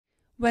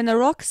When a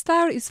rock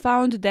star is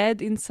found dead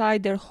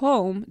inside their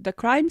home, the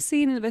crime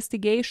scene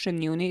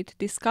investigation unit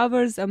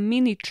discovers a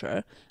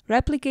miniature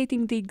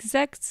replicating the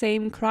exact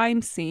same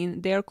crime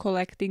scene they're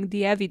collecting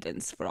the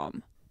evidence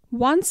from.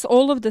 Once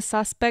all of the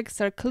suspects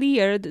are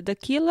cleared, the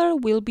killer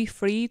will be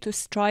free to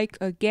strike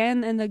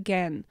again and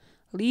again,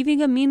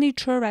 leaving a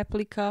miniature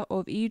replica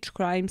of each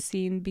crime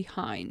scene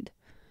behind.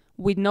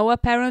 With no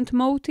apparent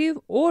motive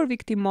or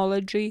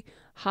victimology,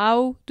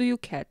 how do you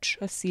catch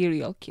a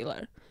serial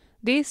killer?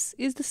 This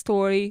is the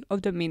story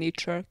of the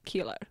miniature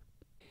killer.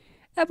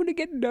 I wanna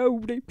get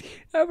naughty.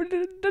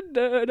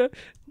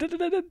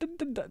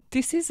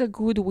 This is a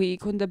good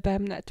week on the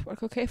BAMN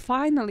network, okay?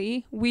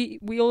 Finally,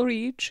 we'll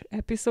reach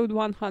episode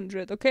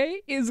 100,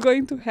 okay? It's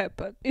going to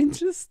happen. It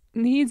just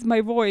needs my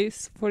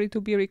voice for it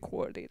to be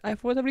recorded. I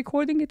thought of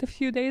recording it a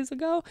few days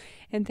ago,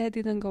 and that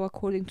didn't go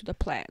according to the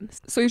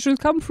plans. So it should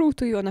come through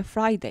to you on a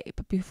Friday.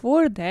 But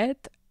before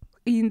that,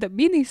 in the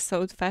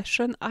Minisode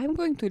fashion, I'm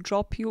going to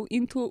drop you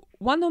into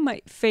one of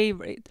my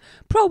favorite,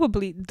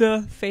 probably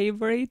the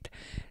favorite,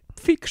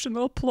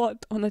 fictional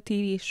plot on a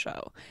TV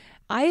show.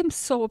 I am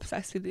so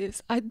obsessed with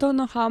this. I don't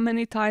know how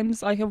many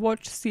times I have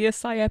watched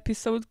CSI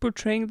episodes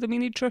portraying the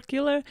miniature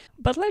killer,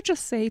 but let's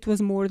just say it was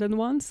more than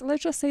once.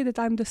 Let's just say that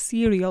I'm the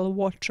serial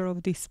watcher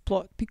of this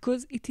plot,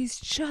 because it is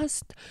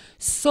just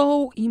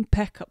so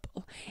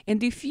impeccable.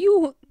 And if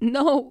you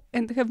know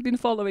and have been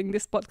following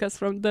this podcast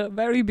from the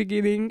very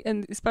beginning,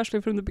 and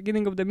especially from the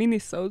beginning of the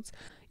minisodes,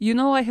 you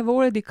know I have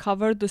already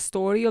covered the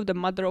story of the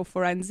mother of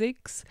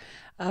forensics,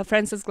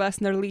 Frances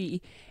Glassner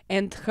Lee,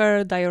 and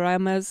her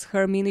dioramas,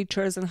 her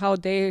miniatures, and how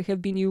they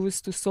have been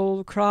used to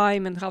solve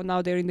crime, and how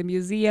now they're in the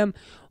museum,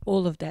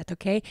 all of that,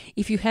 okay?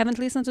 If you haven't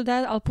listened to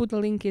that, I'll put a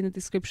link in the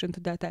description to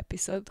that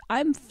episode.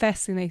 I'm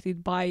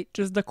fascinated by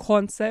just the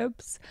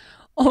concepts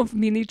of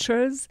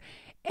miniatures,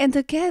 and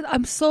again,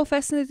 I'm so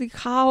fascinated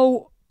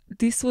how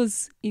this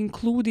was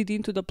included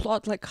into the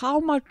plot, like how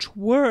much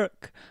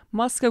work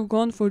must have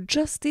gone for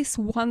just this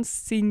one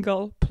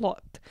single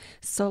plot.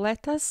 So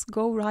let us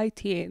go right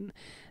in.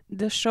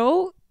 The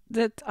show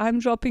that I'm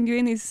dropping you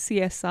in is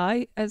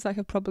CSI, as I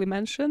have probably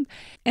mentioned,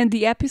 and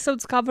the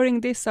episodes covering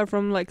this are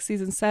from like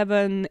season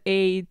 7,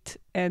 8,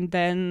 and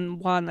then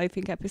one, I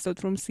think, episode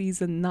from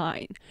season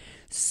 9.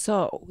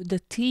 So the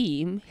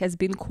team has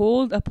been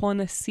called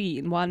upon a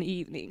scene one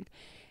evening,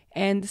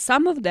 and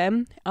some of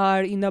them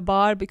are in a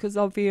bar because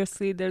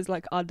obviously there's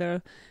like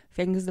other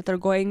things that are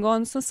going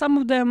on. So some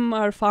of them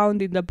are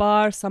found in the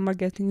bar, some are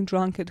getting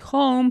drunk at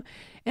home.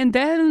 And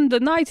then the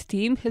night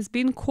team has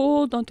been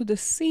called onto the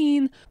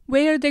scene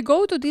where they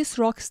go to this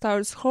rock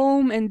star's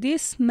home, and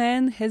this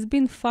man has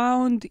been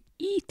found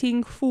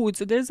eating food.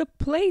 So there's a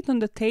plate on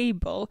the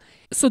table.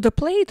 So the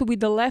plate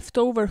with the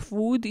leftover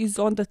food is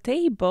on the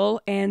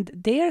table, and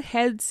their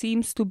head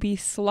seems to be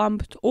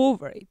slumped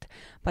over it.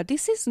 But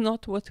this is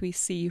not what we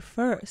see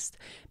first,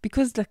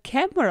 because the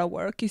camera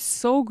work is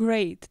so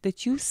great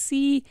that you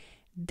see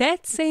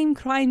that same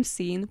crime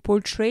scene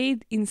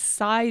portrayed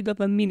inside of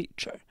a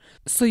miniature.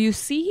 So you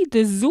see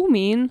the zoom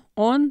in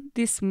on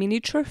this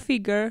miniature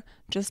figure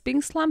just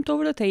being slumped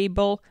over the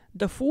table,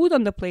 the food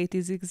on the plate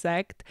is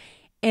exact,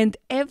 and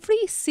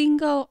every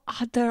single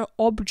other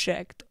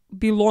object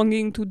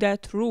belonging to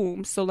that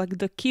room, so like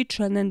the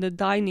kitchen and the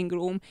dining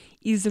room,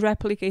 is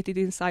replicated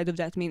inside of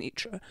that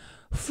miniature.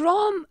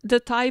 From the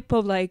type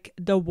of like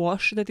the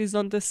wash that is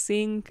on the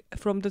sink,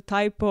 from the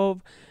type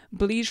of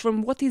bleach,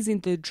 from what is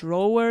in the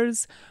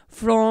drawers,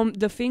 from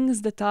the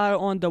things that are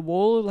on the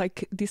wall,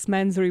 like this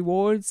man's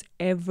rewards,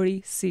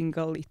 every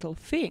single little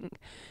thing.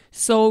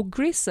 So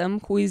Grissom,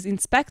 who is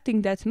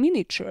inspecting that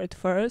miniature at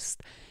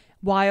first,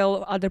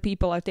 while other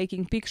people are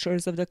taking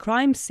pictures of the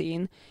crime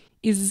scene,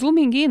 is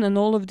zooming in on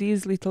all of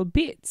these little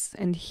bits,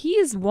 and he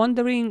is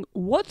wondering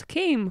what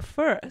came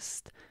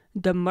first,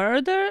 the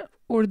murder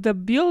or the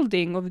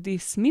building of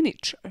this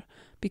miniature,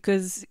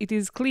 because it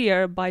is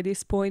clear by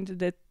this point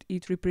that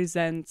it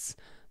represents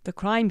the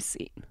crime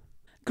scene.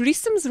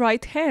 Grissom's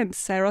right hand,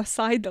 Sarah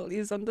Seidel,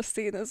 is on the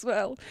scene as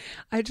well.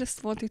 I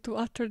just wanted to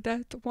utter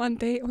that one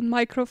day on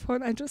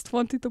microphone. I just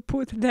wanted to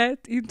put that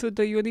into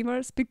the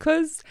universe,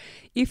 because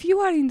if you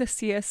are in the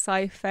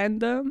CSI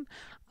fandom,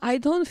 I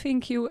don't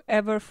think you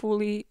ever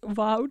fully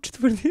vouched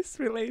for this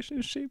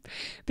relationship,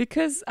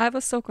 because I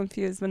was so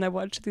confused when I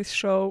watched this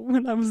show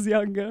when I was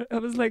younger. I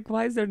was like,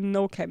 why is there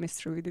no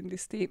chemistry within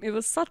this team? It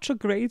was such a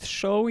great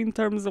show in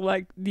terms of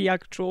like the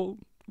actual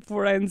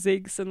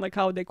forensics and like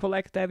how they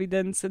collect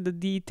evidence and the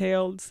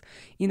details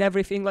in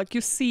everything. Like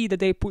you see that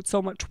they put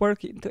so much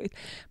work into it,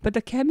 but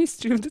the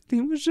chemistry of the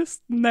team was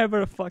just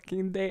never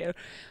fucking there.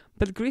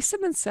 But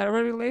Grissom and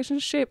Sarah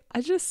relationship,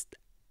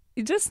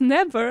 it just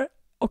never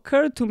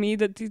occurred to me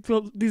that it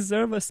will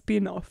deserve a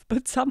spin-off,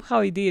 but somehow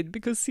it did,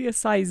 because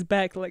CSI is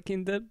back, like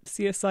in the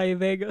CSI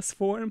Vegas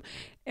form,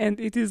 and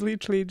it is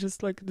literally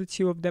just like the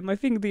two of them. I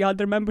think the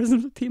other members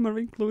of the team are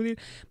included,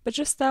 but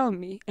just tell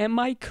me, am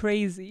I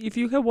crazy? If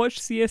you have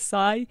watched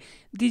CSI,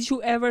 did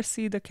you ever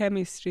see the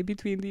chemistry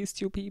between these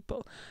two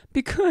people?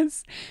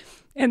 Because,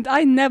 and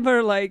I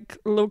never like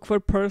look for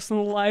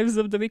personal lives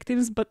of the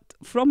victims, but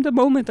from the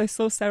moment I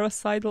saw Sarah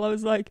Seidel, I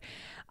was like,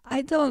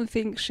 I don't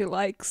think she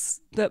likes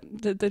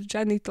the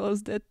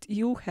genitals that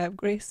you have,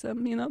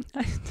 Grayson, you know.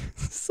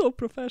 So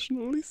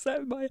professionally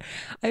said, but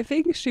I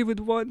think she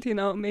would want, you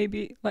know,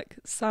 maybe like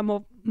some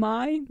of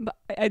mine, but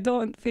I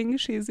don't think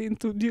she's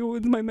into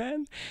dudes, my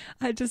man.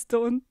 I just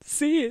don't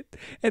see it.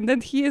 And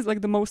then he is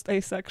like the most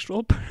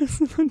asexual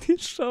person on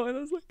this show, and I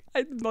was like,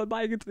 I'm not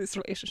buying into this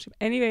relationship.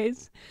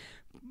 Anyways,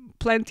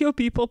 plenty of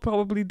people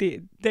probably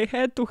did. They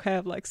had to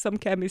have like some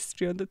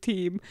chemistry on the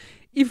team,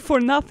 if for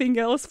nothing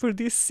else, for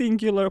this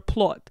singular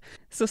plot.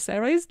 So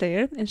Sarah is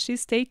there and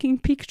she's taking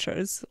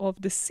pictures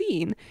of the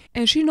scene,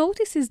 and she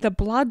notices the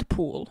blood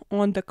pool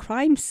on the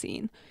crime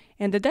scene.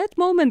 And at that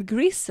moment,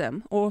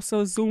 Grissom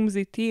also zooms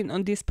it in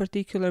on this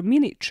particular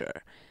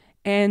miniature.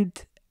 And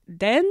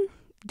then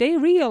they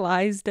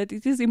realize that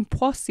it is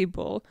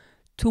impossible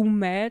to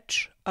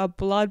match a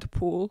blood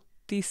pool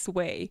this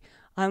way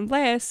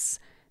unless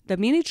the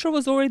miniature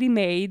was already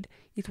made,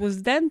 it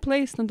was then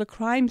placed on the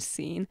crime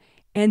scene,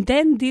 and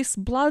then this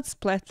blood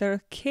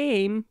splatter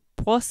came,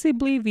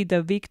 possibly with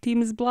the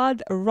victim's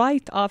blood,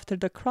 right after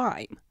the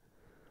crime.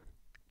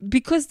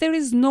 Because there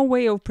is no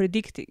way of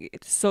predicting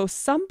it. So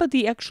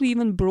somebody actually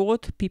even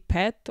brought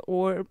pipette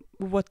or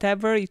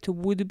whatever it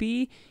would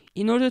be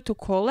in order to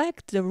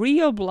collect the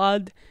real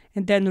blood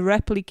and then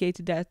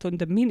replicate that on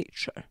the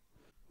miniature.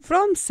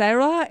 From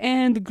Sarah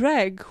and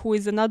Greg, who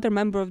is another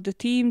member of the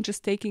team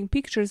just taking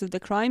pictures of the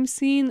crime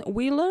scene,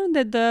 we learn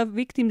that the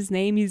victim's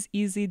name is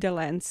Izzy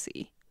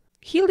Delancey.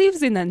 He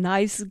lives in a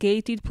nice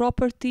gated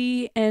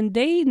property, and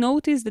they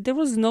noticed that there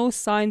was no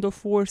sign of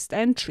forced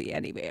entry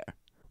anywhere.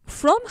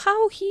 From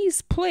how he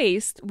is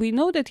placed, we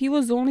know that he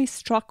was only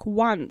struck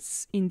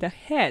once in the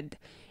head,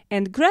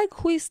 and Greg,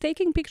 who is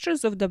taking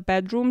pictures of the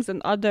bedrooms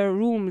and other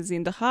rooms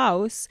in the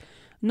house,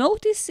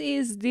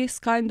 notices this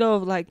kind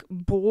of like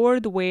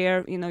board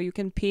where, you know, you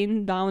can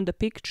pin down the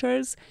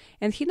pictures,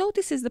 and he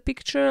notices the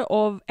picture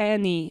of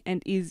Annie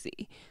and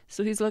Izzy.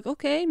 So he's like,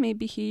 okay,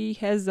 maybe he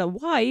has a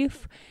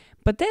wife.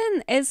 But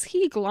then as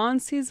he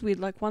glances with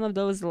like one of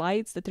those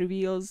lights that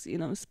reveals, you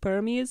know,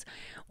 spermies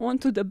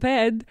onto the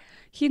bed,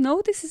 he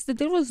notices that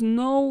there was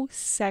no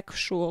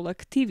sexual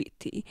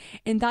activity.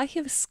 And I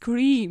have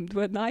screamed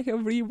when I have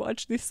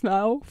rewatched this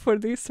now for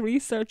this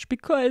research,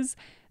 because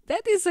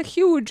that is a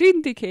huge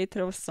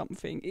indicator of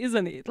something,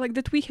 isn't it? Like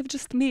that we have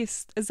just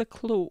missed as a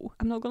clue.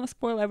 I'm not gonna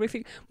spoil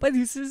everything, but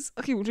this is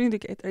a huge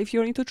indicator. If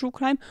you're into true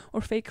crime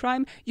or fake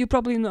crime, you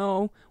probably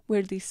know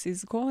where this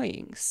is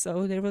going.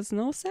 So there was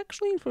no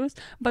sexual influence,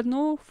 but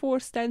no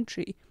forced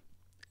entry.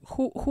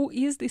 Who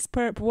is this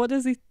perp? What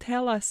does it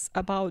tell us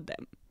about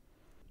them?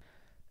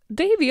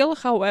 They will,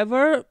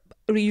 however,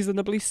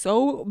 reasonably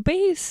so,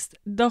 based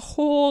the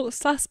whole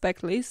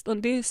suspect list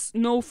on this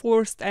no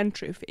forced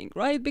entry thing,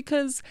 right?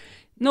 Because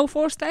no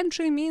forced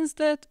entry means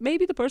that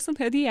maybe the person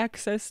had the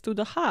access to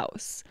the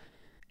house.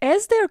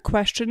 As they're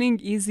questioning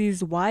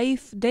Izzy's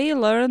wife, they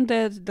learn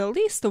that the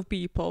list of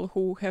people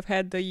who have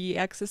had the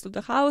access to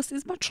the house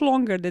is much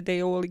longer than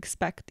they all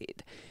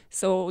expected.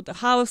 So the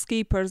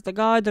housekeepers, the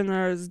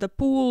gardeners, the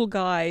pool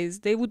guys,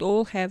 they would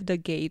all have the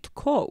gate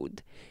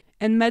code.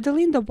 And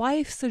Madeline, the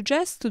wife,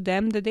 suggests to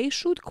them that they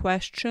should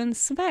question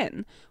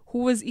Sven, who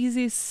was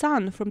Izzy's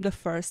son from the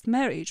first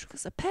marriage,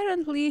 because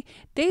apparently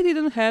they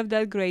didn't have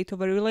that great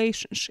of a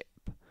relationship.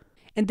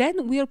 And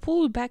then we are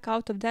pulled back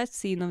out of that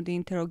scene of the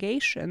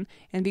interrogation,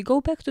 and we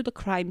go back to the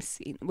crime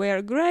scene,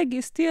 where Greg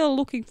is still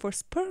looking for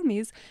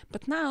spermies,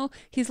 but now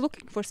he's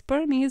looking for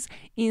spermies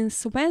in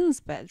Sven's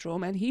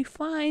bedroom, and he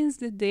finds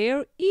that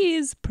there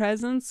is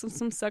presence of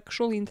some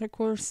sexual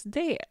intercourse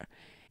there.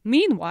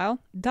 Meanwhile,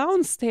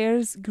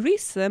 downstairs,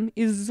 Grissom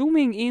is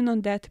zooming in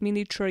on that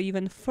miniature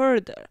even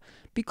further,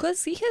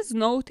 because he has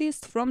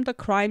noticed from the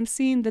crime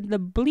scene that the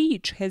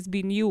bleach has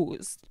been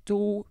used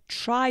to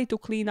try to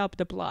clean up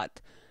the blood.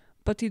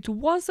 But it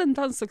wasn't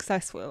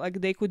unsuccessful,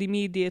 like they could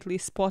immediately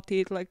spot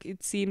it, like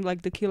it seemed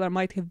like the killer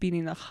might have been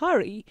in a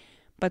hurry.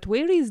 But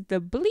where is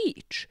the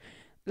bleach?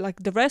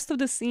 Like the rest of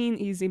the scene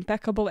is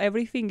impeccable,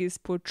 everything is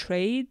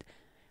portrayed.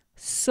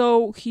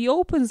 So he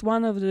opens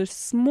one of the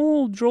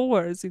small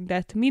drawers in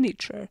that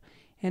miniature,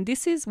 and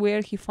this is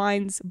where he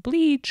finds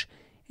bleach,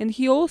 and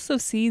he also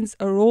sees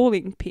a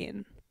rolling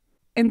pin.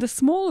 And the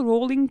small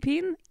rolling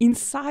pin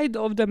inside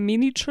of the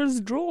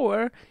miniature's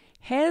drawer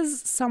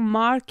has some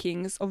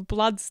markings of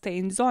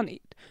bloodstains on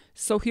it.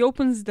 So he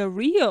opens the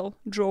real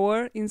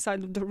drawer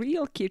inside of the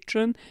real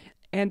kitchen,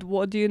 and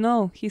what do you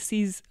know? He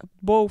sees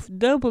both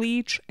the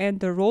bleach and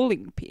the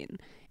rolling pin.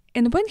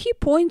 And when he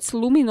points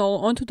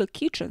luminol onto the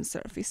kitchen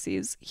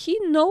surfaces, he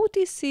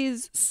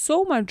notices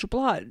so much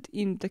blood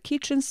in the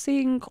kitchen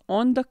sink,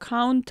 on the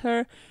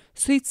counter.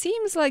 So it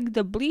seems like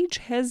the bleach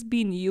has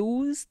been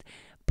used,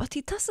 but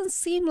it doesn't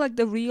seem like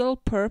the real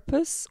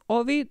purpose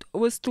of it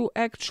was to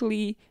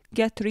actually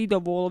get rid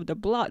of all of the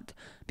blood,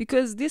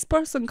 because this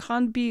person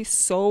can't be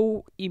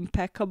so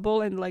impeccable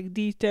and like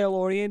detail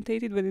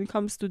orientated when it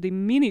comes to the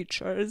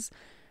miniatures,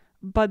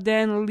 but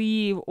then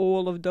leave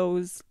all of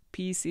those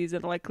pieces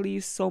and like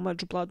leave so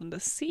much blood on the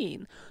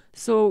scene.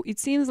 So it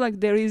seems like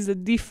there is a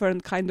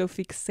different kind of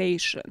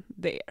fixation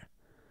there.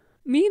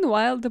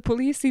 Meanwhile, the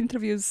police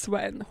interviews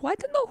Sven, who I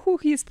don't know who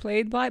he's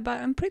played by,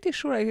 but I'm pretty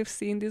sure I have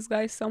seen this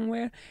guy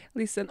somewhere.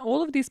 Listen,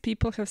 all of these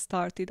people have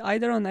started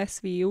either on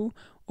SVU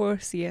or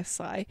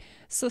CSI.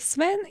 So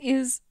Sven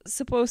is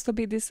supposed to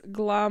be this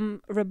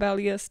glum,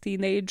 rebellious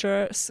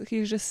teenager. So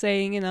he's just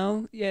saying,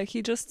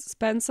 he just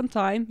spends some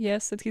time,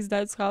 yes, at his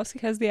dad's house. He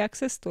has the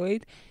access to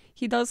it.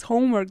 He does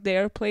homework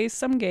there, plays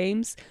some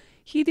games.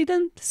 He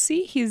didn't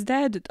see his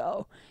dad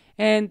though.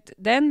 And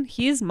then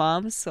his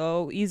mom,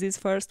 so Izzy's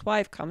first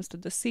wife, comes to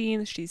the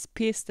scene. She's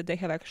pissed that they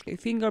have actually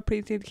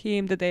fingerprinted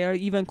him, that they are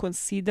even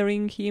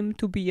considering him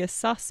to be a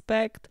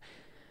suspect.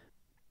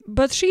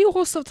 But she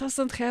also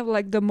doesn't have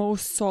like the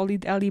most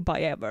solid alibi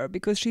ever,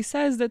 because she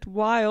says that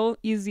while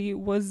Izzy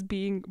was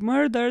being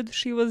murdered,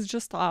 she was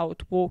just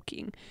out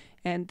walking.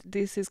 And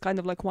this is kind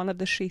of like one of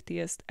the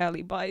shittiest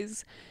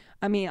alibis.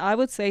 I mean, I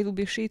would say it would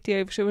be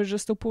shittier if she was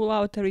just to pull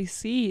out a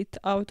receipt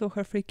out of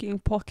her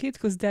freaking pocket,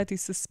 because that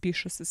is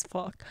suspicious as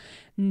fuck.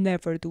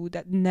 Never do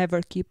that.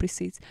 Never keep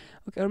receipts.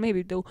 Okay, or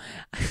maybe do.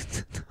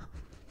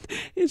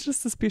 It's just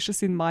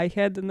suspicious in my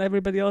head, and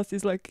everybody else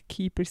is like,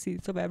 keep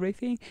receipts of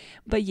everything.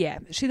 But yeah,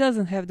 she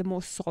doesn't have the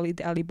most solid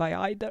alibi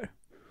either.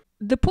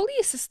 The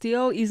police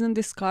still isn't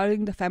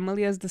discarding the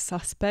family as the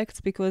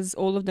suspects, because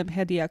all of them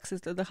had the access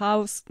to the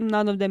house.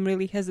 None of them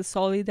really has a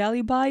solid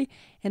alibi,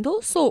 and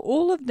also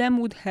all of them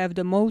would have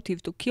the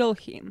motive to kill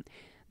him.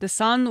 The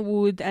son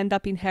would end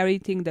up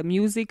inheriting the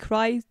music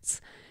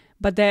rights,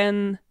 but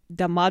then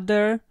the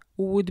mother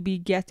would be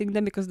getting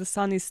them because the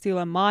son is still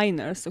a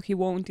minor, so he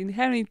won't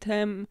inherit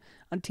them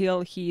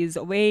until he is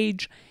of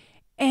age.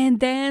 And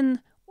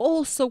then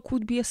also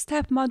could be a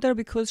stepmother,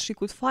 because she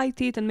could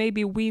fight it and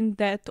maybe win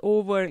that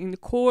over in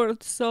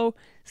court. So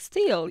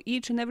still,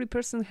 each and every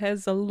person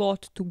has a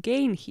lot to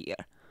gain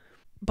here.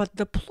 But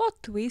the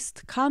plot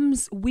twist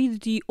comes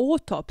with the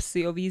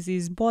autopsy of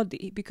Izzy's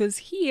body,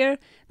 because here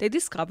they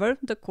discover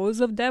the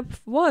cause of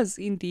death was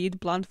indeed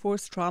blunt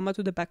force trauma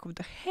to the back of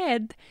the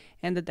head,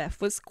 and the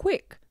death was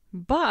quick.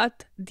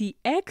 But the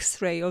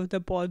X-ray of the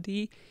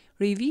body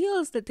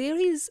reveals that there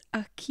is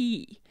a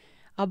key,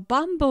 a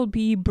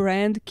Bumblebee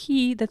brand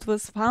key that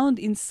was found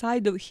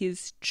inside of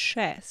his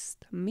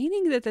chest,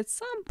 meaning that at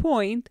some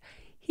point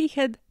he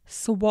had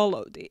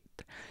swallowed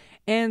it.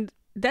 And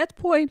that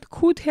point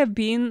could have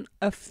been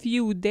a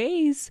few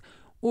days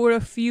or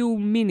a few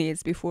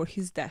minutes before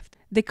his death.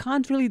 They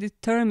can't really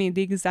determine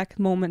the exact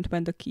moment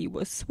when the key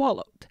was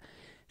swallowed.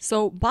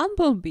 So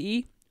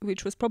Bumblebee,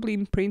 which was probably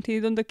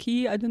imprinted on the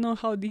key, I don't know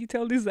how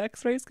detailed these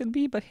x-rays can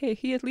be, but hey,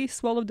 he at least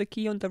swallowed the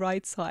key on the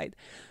right side.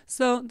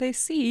 So they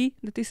see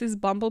that this is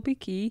Bumblebee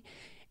key,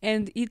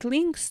 and it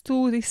links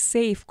to the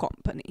safe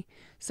company.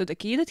 So the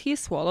key that he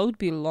swallowed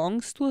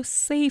belongs to a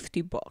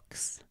safety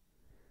box.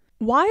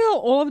 While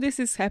all of this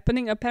is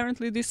happening,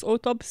 apparently this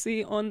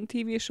autopsy on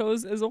TV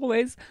shows, as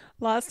always,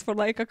 lasts for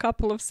like a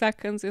couple of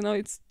seconds.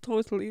 It's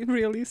totally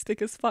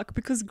realistic as fuck,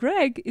 because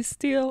Greg is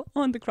still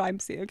on the crime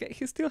scene, okay?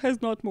 He still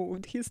has not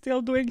moved. He's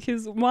still doing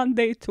his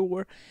one-day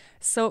tour.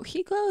 So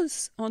he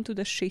goes onto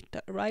the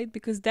shitter, right?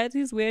 Because that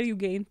is where you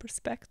gain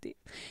perspective.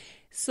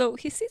 So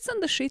he sits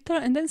on the shitter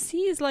and then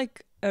sees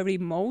like a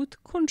remote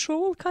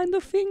control kind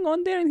of thing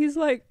on there, and he's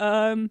like,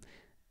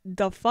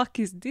 the fuck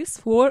is this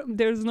for?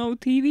 There's no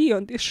TV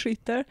on this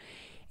shitter.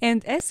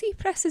 And as he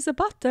presses a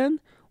button,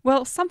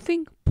 well,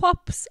 something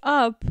pops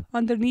up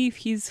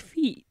underneath his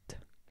feet.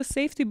 The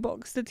safety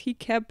box that he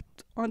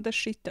kept on the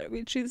shitter,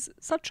 which is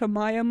such a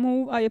Maya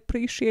move. I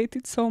appreciate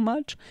it so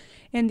much.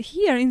 And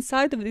here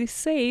inside of this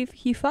safe,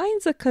 he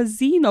finds a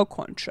casino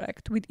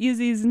contract with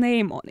Izzy's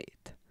name on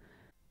it.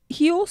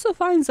 He also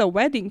finds a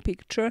wedding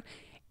picture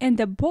and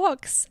a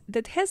box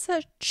that has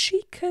a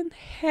chicken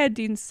head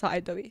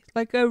inside of it.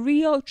 Like a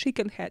real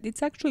chicken head.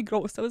 It's actually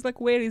gross. I was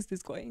like, where is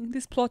this going?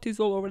 This plot is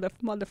all over the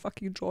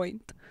motherfucking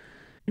joint.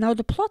 Now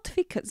the plot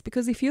thickens,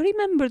 because if you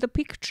remember the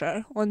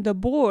picture on the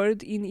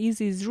board in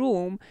Izzy's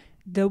room,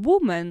 the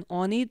woman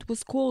on it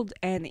was called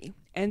Annie.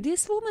 And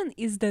this woman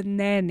is the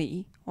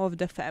nanny of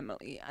the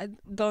family. I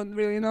don't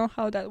really know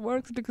how that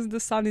works, because the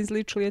son is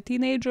literally a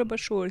teenager, but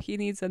sure, he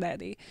needs a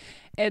nanny.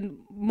 And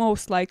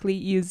most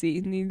likely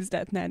Izzy needs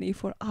that nanny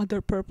for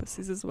other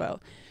purposes as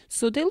well.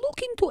 So they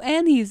look into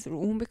Annie's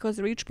room, because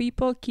rich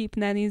people keep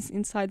nannies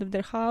inside of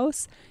their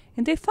house,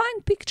 and they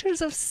find pictures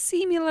of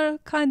similar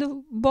kind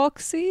of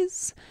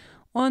boxes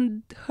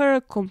on her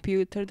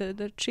computer,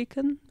 the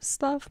chicken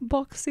stuff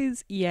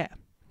boxes, yeah.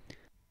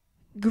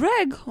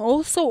 Greg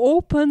also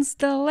opens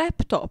the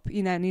laptop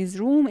in Annie's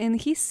room,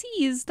 and he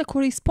sees the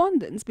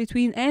correspondence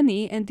between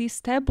Annie and this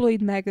tabloid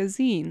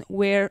magazine,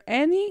 where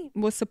Annie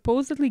was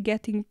supposedly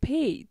getting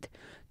paid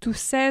to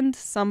send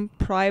some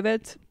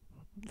private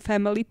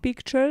family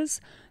pictures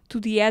to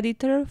the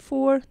editor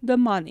for the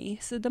money.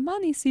 So the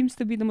money seems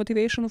to be the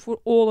motivation for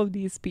all of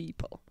these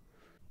people.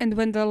 And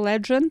when the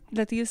legend,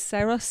 that is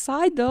Sarah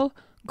Seidel,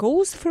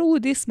 goes through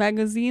this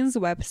magazine's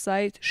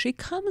website, she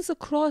comes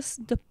across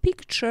the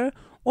picture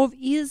of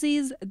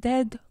Izzy's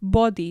dead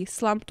body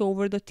slumped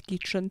over the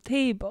kitchen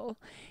table.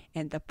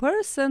 And the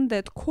person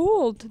that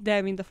called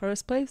them in the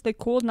first place, they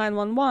called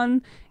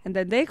 911, and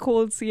then they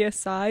called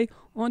CSI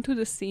onto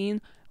the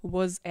scene,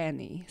 was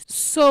Annie.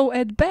 So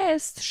at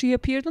best, she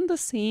appeared on the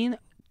scene,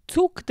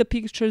 took the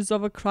pictures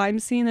of a crime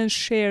scene and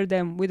shared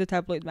them with a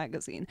tabloid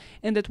magazine.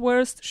 And at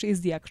worst, she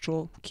is the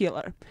actual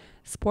killer.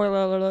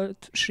 Spoiler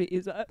alert, she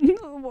is a...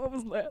 what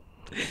was that?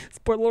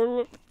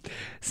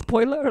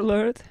 Spoiler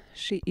alert,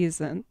 she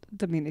isn't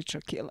the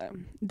miniature killer.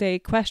 They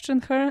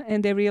questioned her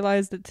and they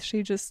realized that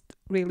she just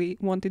really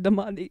wanted the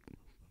money.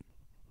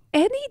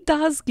 Annie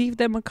does give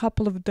them a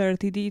couple of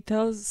dirty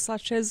details,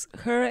 such as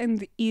her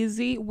and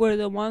Izzy were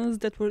the ones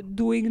that were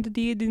doing the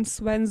deed in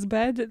Sven's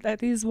bed.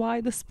 That is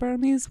why the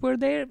spermies were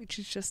there, which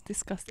is just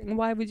disgusting.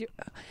 Why would you...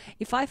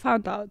 If I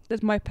found out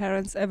that my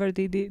parents ever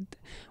did it,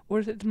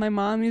 or that my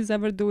mom is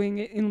ever doing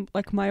it in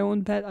like my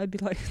own bed, I'd be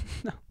like,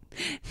 no,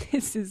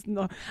 this is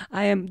not...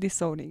 I am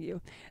disowning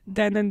you.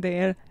 Then and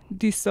there,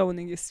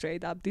 disowning you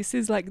straight up. This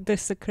is like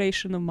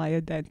desecration of my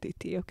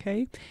identity,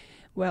 okay?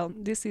 Well,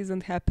 this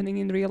isn't happening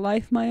in real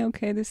life, Maya,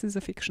 okay? This is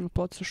a fictional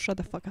plot, so shut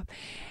the fuck up.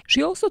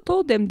 She also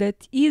told them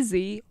that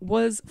Izzy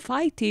was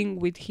fighting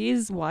with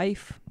his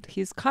wife,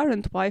 his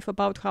current wife,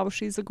 about how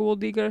she's a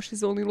gold digger,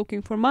 she's only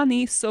looking for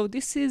money. So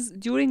this is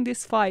during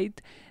this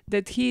fight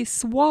that he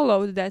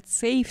swallowed that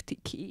safety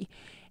key.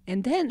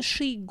 And then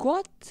she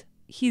got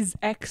his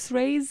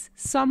x-rays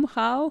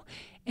somehow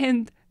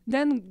and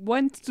then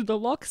went to the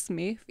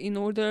locksmith in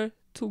order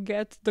to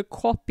get the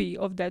copy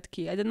of that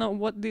key. I don't know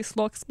what this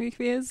locksmith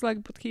is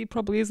like, but he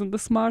probably isn't the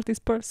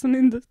smartest person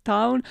in the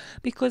town,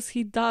 because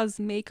he does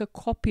make a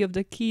copy of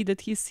the key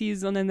that he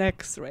sees on an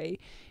x-ray.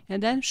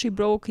 And then she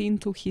broke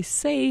into his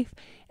safe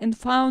and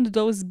found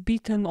those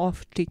bitten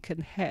off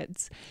chicken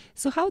heads.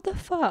 So how the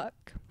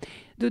fuck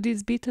do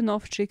these bitten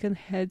off chicken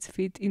heads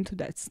fit into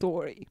that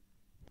story?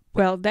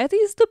 Well, that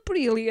is the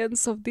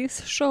brilliance of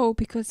this show,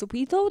 because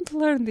we don't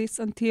learn this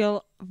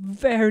until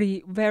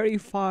very, very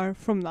far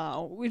from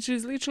now, which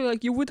is literally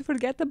like you would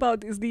forget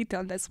about this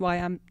detail. That's why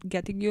I'm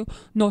getting you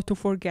not to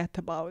forget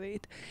about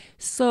it.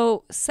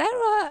 So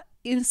Sarah,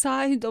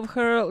 inside of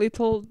her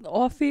little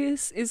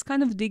office, is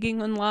kind of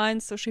digging online,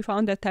 so she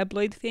found that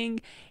tabloid thing,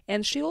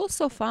 and she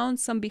also found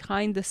some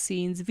behind the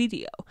scenes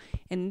video.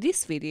 In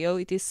this video,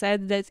 it is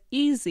said that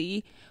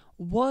Izzy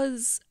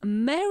was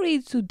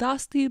married to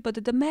Dusty,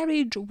 but the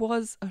marriage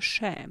was a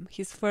sham,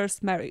 his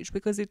first marriage,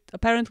 because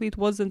apparently it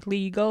wasn't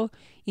legal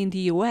in the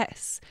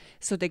US.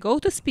 So they go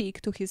to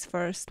speak to his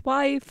first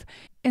wife,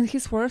 and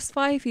his first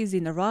wife is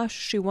in a rush.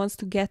 She wants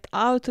to get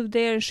out of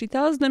there. She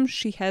tells them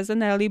she has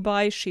an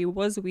alibi. She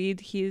was with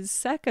his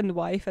second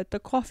wife at the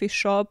coffee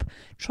shop,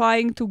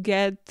 trying to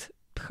get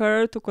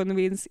her to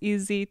convince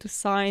Izzy to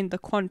sign the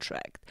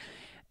contract.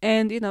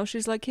 And, you know,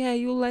 she's like, yeah,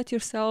 you let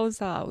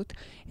yourselves out.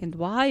 And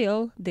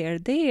while they're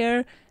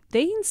there,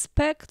 they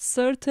inspect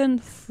certain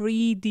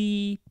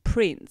 3D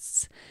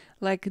prints,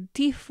 like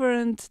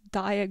different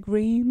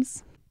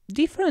diagrams,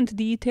 different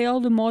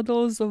detailed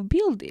models of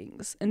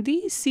buildings. And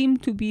these seem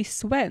to be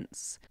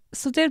Sven's.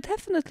 So they're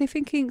definitely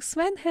thinking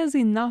Sven has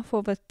enough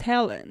of a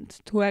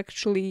talent to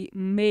actually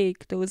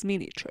make those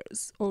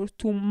miniatures, or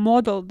to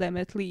model them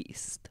at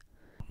least.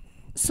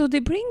 So they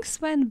bring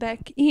Sven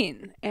back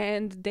in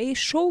and they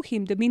show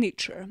him the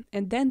miniature,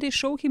 and then they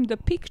show him the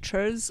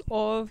pictures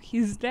of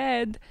his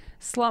dad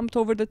slumped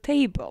over the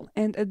table,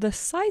 and at the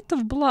sight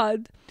of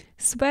blood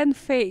Sven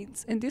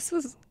faints. And this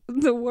was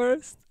the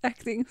worst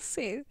acting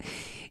scene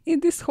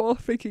in this whole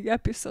freaking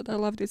episode. I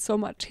loved it so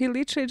much. He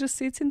literally just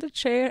sits in the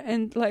chair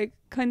and like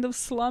kind of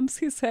slumps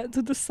his head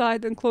to the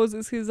side and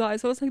closes his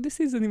eyes. I was like,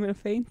 this isn't even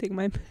fainting,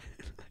 my man.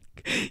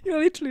 You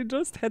literally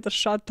just had a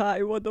shut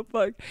eye, what the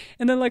fuck?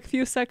 And then like a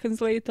few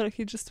seconds later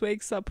he just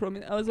wakes up from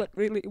it. I was like,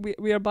 really,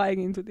 we are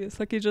buying into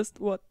this? Like he just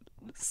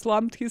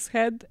slumped his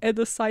head at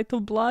the sight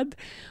of blood?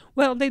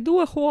 Well, they do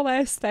a whole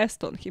ass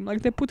test on him.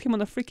 Like they put him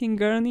on a freaking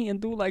gurney and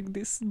do like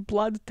this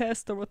blood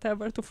test or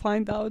whatever to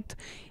find out,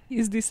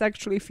 is this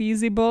actually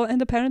feasible?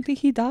 And apparently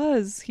he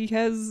does. He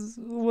has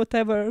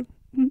whatever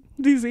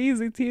disease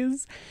it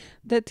is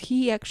that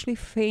he actually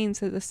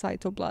faints at the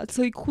sight of blood.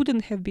 So it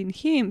couldn't have been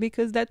him,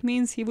 because that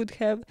means he would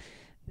have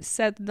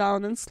sat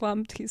down and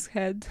slumped his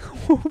head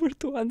over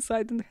to one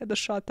side and had a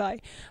shut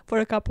eye for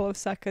a couple of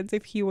seconds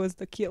if he was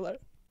the killer.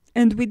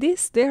 And with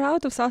this, they're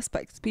out of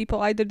suspects. People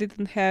either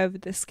didn't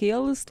have the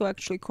skills to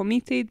actually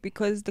commit it,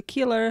 because the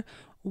killer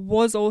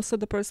was also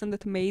the person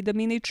that made the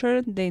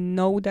miniature. They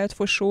know that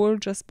for sure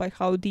just by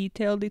how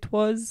detailed it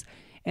was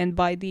and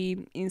by the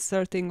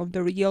inserting of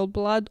the real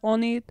blood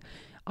on it.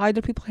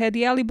 Either people had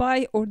the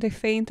alibi or they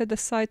fainted at the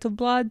sight of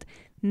blood.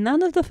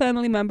 None of the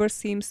family members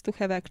seems to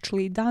have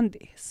actually done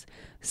this.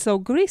 So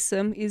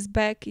Grissom is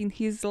back in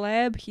his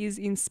lab. He's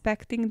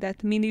inspecting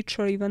that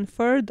miniature even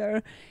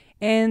further,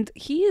 And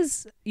he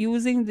is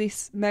using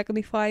this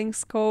magnifying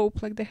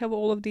scope. Like they have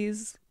all of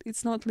these,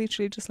 it's not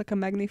literally just like a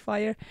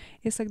magnifier,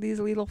 it's like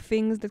these little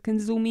things that can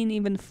zoom in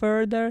even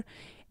further.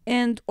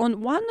 And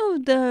on one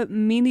of the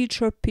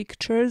miniature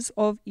pictures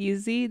of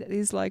Izzy that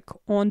is like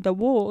on the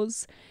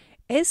walls,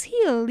 as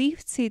he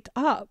lifts it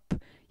up,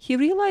 he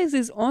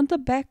realizes on the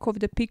back of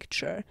the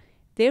picture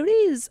there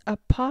is a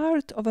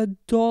part of a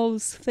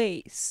doll's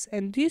face,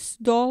 and this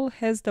doll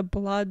has the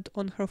blood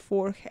on her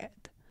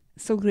forehead.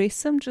 So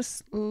Grissom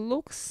just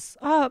looks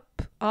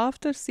up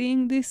after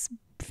seeing this,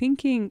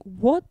 thinking,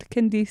 what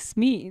can this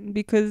mean?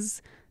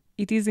 Because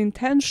it is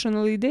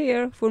intentionally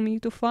there for me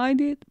to find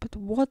it, but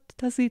what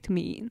does it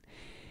mean?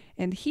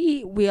 And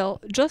he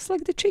will, just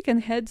like the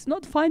chicken heads,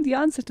 not find the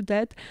answer to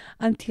that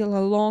until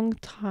a long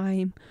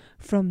time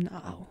from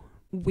now.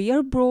 We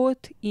are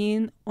brought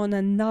in on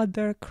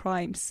another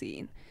crime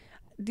scene.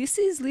 This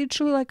is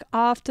literally like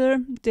after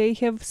they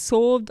have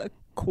solved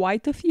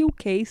quite a few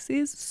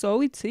cases,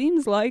 so it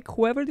seems like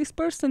whoever this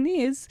person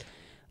is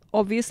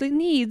obviously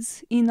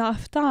needs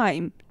enough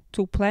time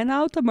to plan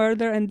out a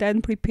murder and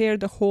then prepare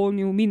the whole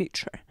new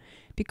miniature.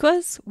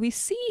 Because we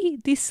see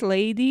this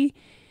lady,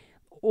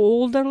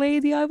 older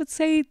lady I would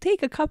say,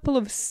 take a couple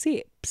of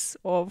sips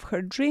of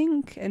her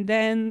drink and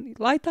then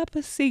light up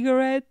a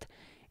cigarette,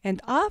 and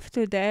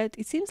after that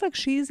it seems like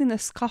she's in a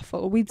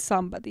scuffle with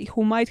somebody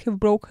who might have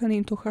broken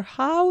into her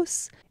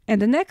house,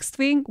 and the next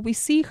thing we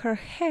see her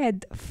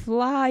head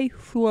fly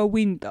through a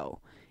window,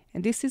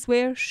 and this is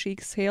where she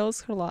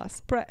exhales her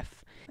last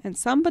breath, and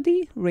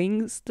somebody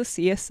rings the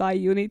CSI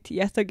unit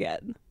yet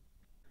again.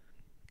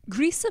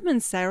 Grissom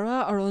and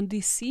Sarah are on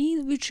this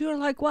scene, which you're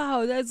like,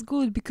 wow, that's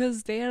good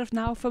because they are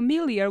now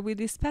familiar with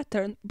this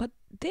pattern, but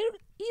there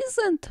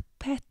isn't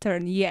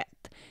pattern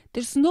yet.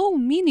 There's no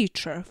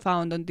miniature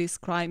found on this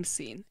crime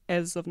scene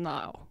as of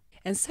now.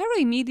 And Sarah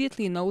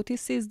immediately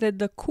notices that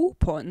the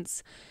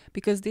coupons,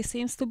 because this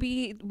seems to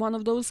be one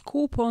of those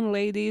coupon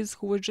ladies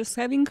who were just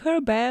having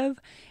her bev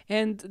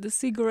and the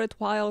cigarette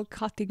while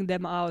cutting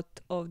them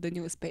out of the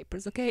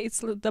newspapers, okay?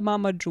 It's the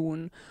Mama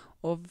June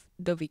of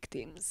the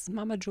victims.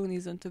 Mama June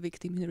isn't a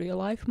victim in real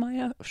life,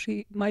 Maya.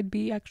 She might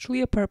be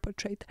actually a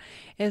perpetrator,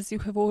 as you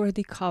have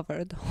already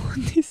covered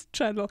on this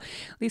channel.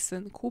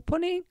 Listen,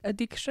 couponing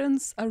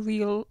addictions are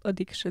real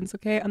addictions,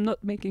 okay? I'm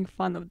not making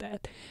fun of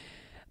that.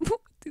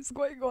 What is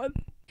going on?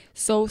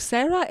 So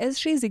Sarah, as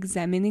she's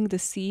examining the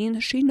scene,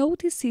 she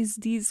notices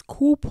these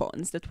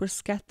coupons that were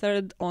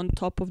scattered on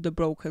top of the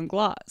broken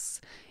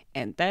glass.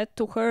 And that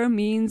to her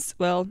means,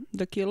 well,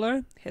 the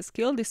killer has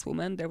killed this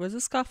woman, there was a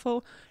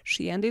scuffle,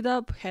 she ended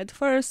up head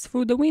first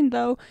through the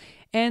window,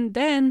 and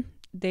then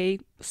they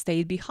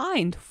stayed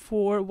behind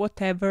for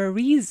whatever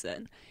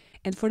reason.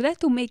 And for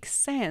that to make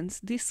sense,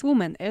 this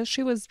woman, as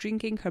she was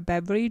drinking her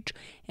beverage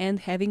and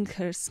having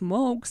her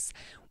smokes,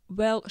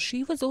 well,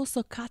 she was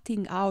also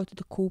cutting out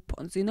the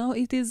coupons. You know,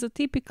 it is a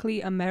typically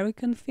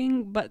American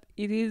thing, but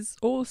it is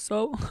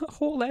also a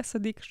whole ass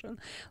addiction.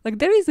 Like,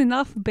 there is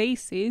enough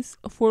basis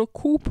for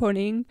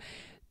couponing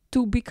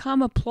to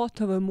become a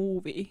plot of a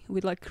movie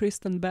with like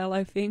Kristen Bell,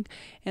 I think,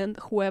 and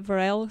whoever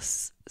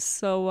else.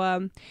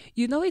 So,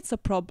 you know, it's a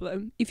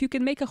problem. If you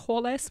can make a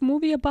whole ass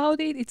movie about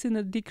it, it's an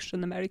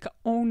addiction, America.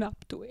 Own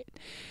up to it.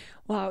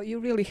 Wow, you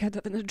really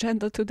had an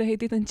agenda today,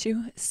 didn't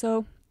you?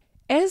 So,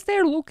 as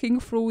they're looking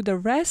through the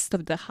rest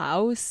of the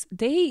house,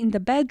 they in the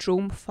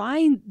bedroom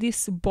find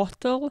this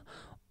bottle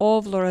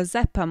of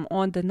lorazepam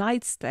on the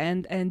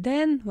nightstand, and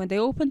then when they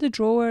open the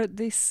drawer,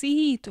 they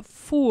see it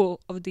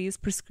full of these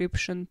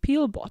prescription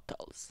pill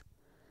bottles.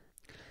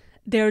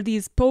 There are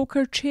these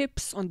poker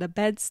chips on the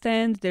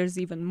bedstand, there's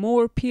even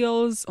more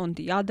pills on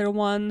the other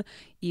one,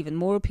 even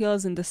more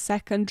pills in the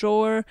second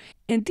drawer.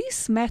 And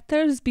this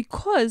matters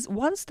because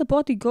once the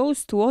body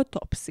goes to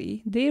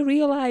autopsy, they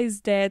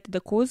realize that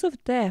the cause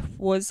of death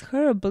was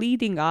her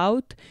bleeding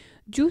out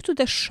due to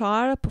the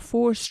sharp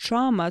force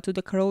trauma to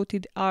the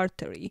carotid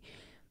artery,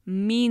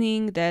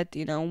 meaning that,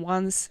 you know,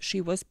 once she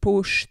was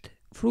pushed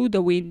through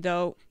the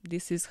window,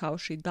 this is how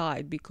she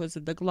died, because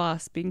of the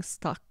glass being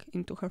stuck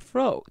into her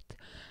throat.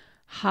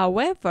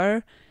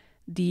 However,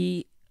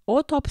 the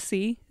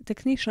autopsy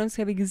technicians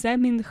have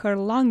examined her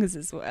lungs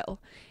as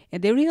well,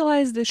 and they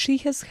realized that she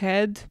has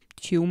had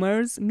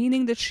tumors,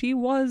 meaning that she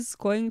was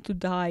going to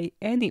die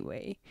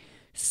anyway.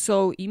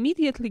 So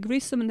immediately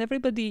Grissom and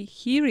everybody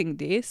hearing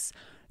this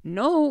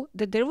know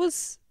that there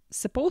was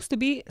supposed to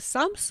be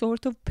some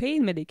sort of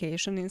pain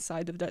medication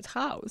inside of that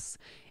house,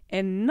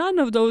 and none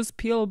of those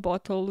pill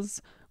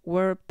bottles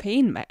were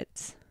pain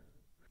meds.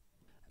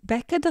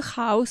 Back at the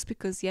house,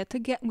 because yet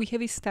again we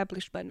have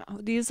established by now,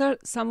 these are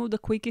some of the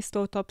quickest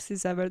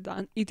autopsies ever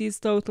done. It is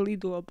totally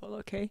doable,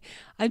 okay?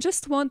 I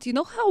just want, you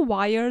know how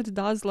Wired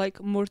does like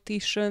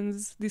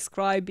morticians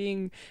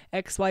describing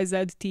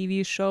XYZ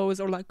TV shows,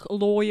 or like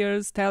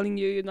lawyers telling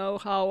you, you know,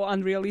 how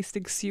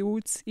unrealistic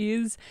Suits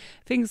is?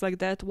 Things like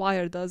that.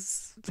 Wired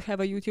does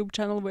have a YouTube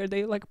channel where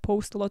they like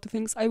post a lot of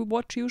things. I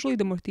watch usually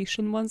the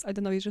mortician ones. I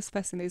don't know, it just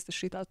fascinates the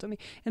shit out of me.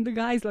 And the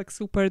guy is like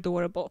super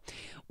adorable.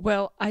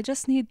 Well, I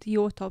just need the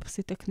autopsy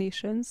autopsy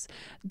technicians.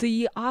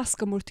 The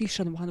Ask a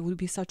Mortician one would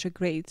be such a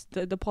great,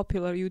 the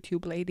popular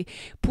YouTube lady.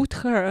 Put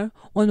her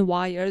on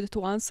Wired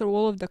to answer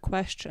all of the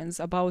questions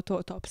about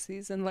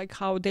autopsies and like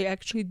how they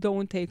actually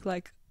don't take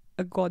like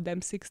a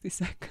goddamn 60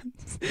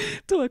 seconds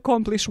to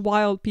accomplish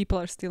while people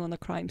are still on a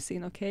crime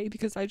scene, okay?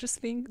 Because I just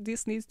think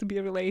this needs to be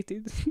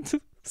related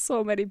to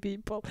so many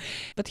people.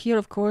 But here,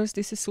 of course,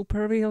 this is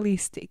super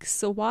realistic.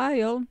 So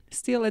while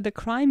still at the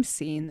crime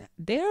scene,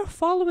 they're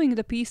following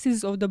the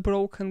pieces of the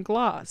broken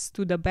glass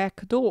to the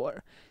back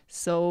door.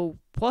 So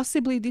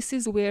possibly this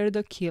is where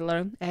the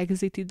killer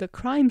exited the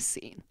crime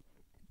scene.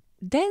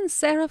 Then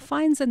Sarah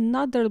finds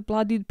another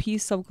bloodied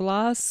piece of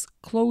glass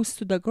close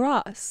to the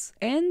grass,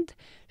 and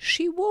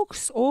she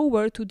walks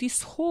over to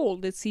this hole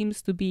that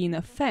seems to be in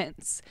a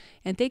fence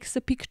and takes a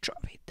picture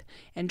of it.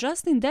 And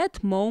just in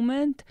that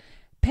moment,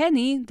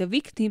 Penny, the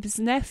victim's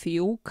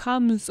nephew,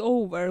 comes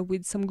over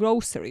with some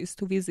groceries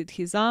to visit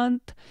his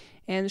aunt,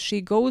 and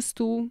she goes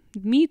to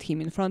meet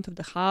him in front of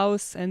the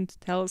house and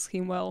tells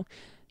him, well,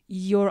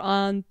 your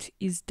aunt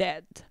is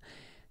dead.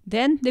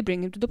 Then they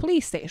bring him to the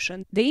police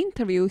station. They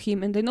interview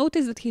him and they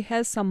notice that he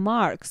has some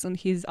marks on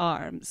his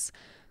arms,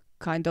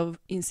 kind of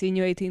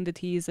insinuating that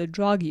he is a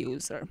drug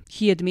user.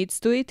 He admits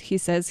to it. He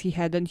says he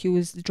hadn't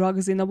used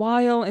drugs in a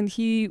while and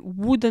he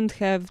wouldn't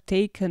have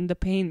taken the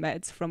pain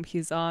meds from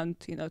his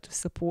aunt, to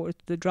support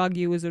the drug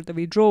use or the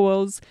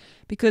withdrawals,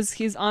 because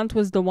his aunt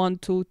was the one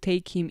to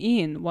take him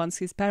in once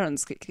his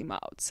parents kicked him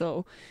out.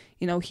 So,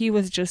 he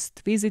was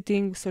just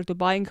visiting, sort of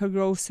buying her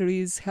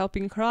groceries,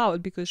 helping her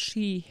out because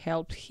she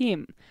helped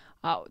him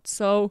out.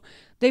 So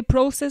they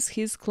process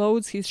his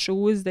clothes, his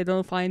shoes. They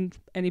don't find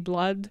any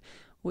blood,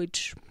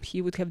 which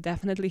he would have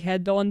definitely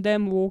had on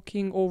them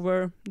walking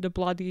over the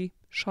bloody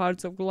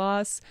shards of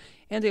glass.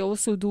 And they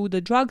also do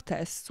the drug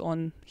tests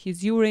on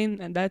his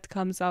urine, and that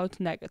comes out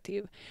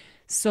negative.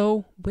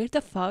 So where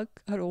the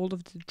fuck are all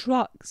of the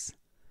drugs?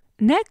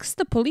 Next,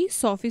 the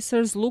police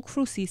officers look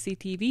through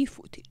CCTV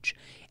footage,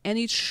 and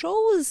it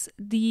shows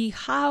the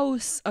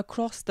house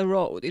across the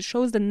road. It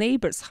shows the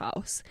neighbor's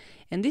house.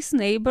 And this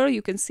neighbor,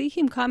 you can see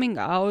him coming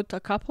out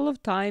a couple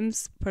of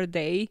times per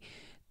day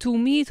to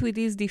meet with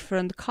these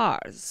different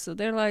cars. So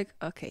they're like,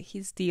 okay,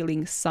 he's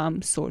dealing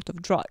some sort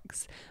of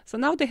drugs. So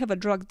now they have a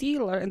drug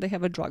dealer and they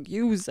have a drug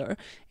user,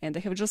 and they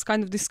have just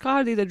kind of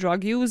discarded the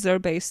drug user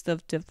based on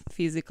the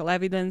physical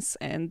evidence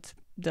and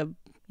the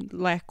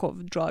lack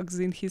of drugs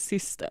in his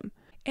system.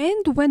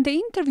 And when they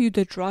interview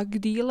the drug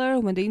dealer,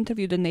 when they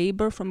interview the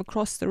neighbor from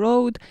across the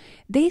road,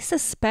 they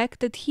suspect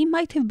that he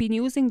might have been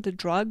using the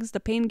drugs, the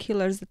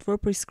painkillers that were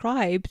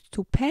prescribed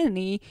to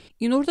Penny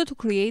in order to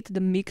create the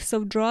mix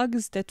of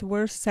drugs that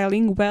were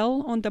selling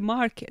well on the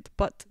market,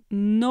 but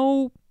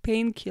no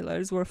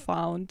painkillers were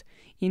found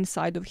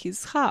inside of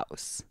his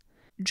house.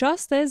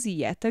 Just as,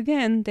 yet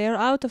again, they're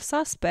out of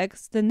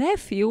suspects, the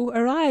nephew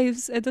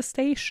arrives at the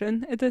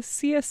station, at the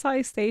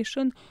CSI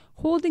station,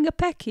 holding a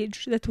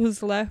package that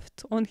was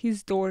left on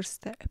his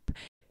doorstep.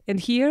 And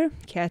here,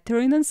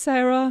 Catherine and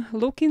Sarah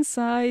look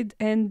inside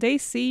and they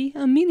see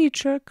a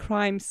miniature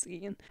crime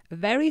scene,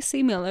 very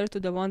similar to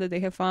the one that they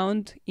have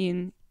found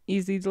in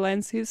Izzy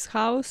Delancey's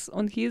house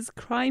on his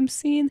crime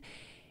scene.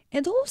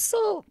 And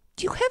also,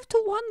 you have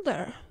to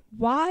wonder,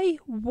 why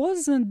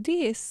wasn't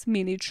this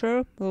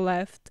miniature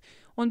left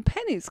on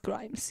Penny's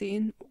crime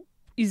scene?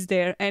 Is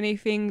there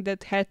anything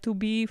that had to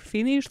be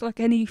finished, like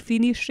any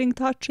finishing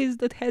touches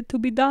that had to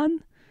be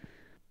done?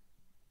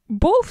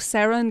 Both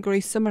Sarah and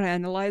Grissom are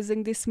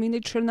analyzing this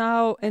miniature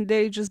now, and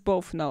they just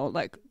both know,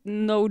 like,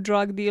 no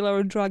drug dealer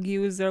or drug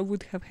user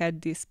would have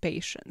had this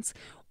patience.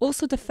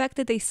 Also, the fact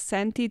that they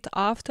sent it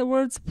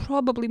afterwards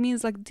probably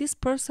means, like, this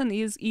person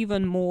is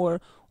even more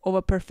of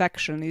a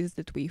perfectionist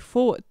that we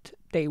thought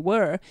they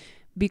were,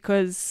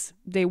 because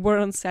they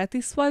weren't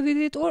satisfied with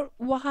it, or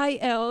why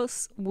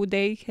else would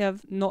they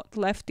have not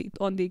left it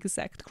on the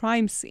exact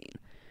crime scene?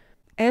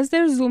 As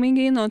they're zooming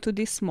in onto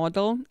this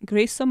model,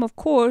 Grissom, of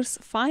course,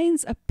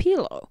 finds a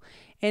pillow,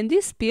 and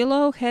this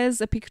pillow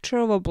has a picture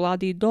of a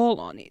bloody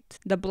doll on it.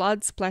 The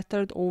blood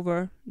splattered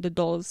over the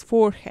doll's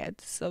forehead,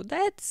 so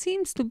that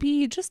seems to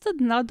be just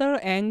another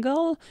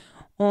angle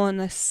on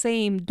a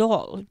same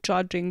doll,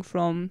 judging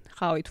from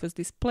how it was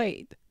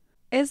displayed.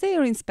 As they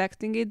are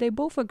inspecting it, they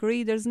both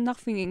agree there's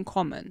nothing in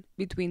common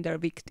between their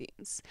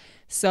victims.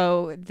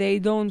 So they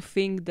don't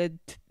think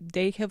that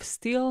they have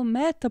still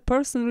met a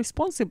person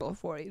responsible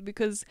for it,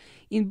 because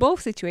in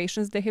both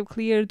situations they have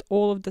cleared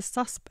all of the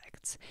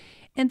suspects.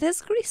 And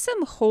as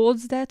Grissom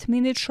holds that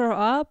miniature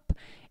up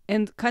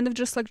and kind of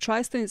just like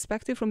tries to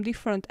inspect it from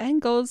different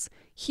angles,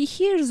 he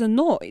hears a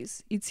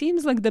noise. It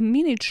seems like the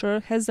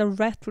miniature has a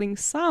rattling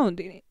sound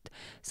in it.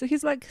 So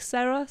he's like,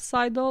 Sarah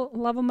Seidel,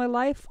 love of my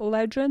life,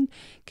 legend,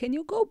 can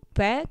you go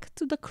back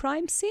to the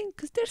crime scene?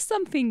 Because there's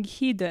something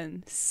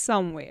hidden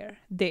somewhere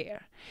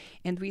there.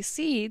 And we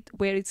see it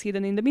where it's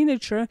hidden in the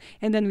miniature,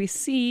 and then we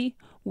see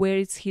where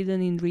it's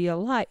hidden in real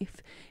life.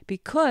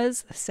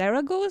 Because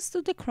Sarah goes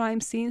to the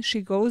crime scene,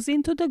 she goes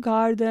into the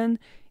garden,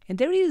 and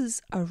there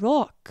is a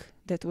rock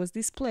that was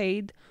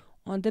displayed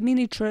on the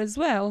miniature as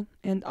well,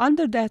 and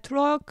under that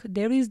rock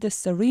there is the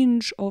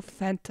syringe of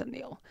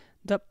fentanyl,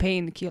 the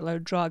painkiller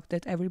drug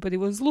that everybody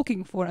was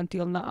looking for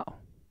until now.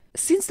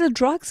 Since the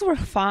drugs were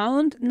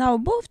found, now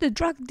both the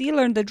drug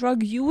dealer and the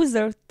drug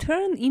user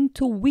turn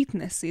into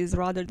witnesses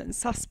rather than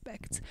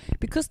suspects,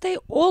 because they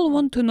all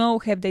want to know,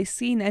 have they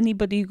seen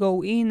anybody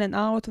go in and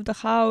out of the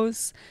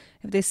house?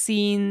 Have they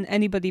seen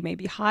anybody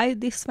maybe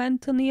hide this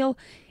fentanyl?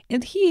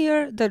 And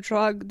here the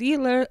drug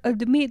dealer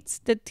admits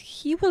that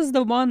he was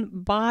the one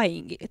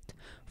buying it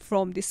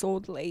from this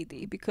old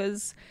lady,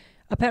 because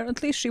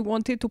apparently she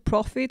wanted to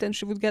profit and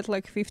she would get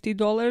like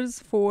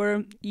 $50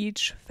 for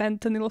each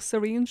fentanyl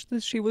syringe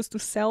that she was to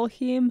sell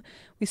him.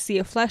 We see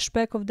a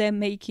flashback of them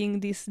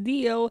making this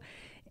deal,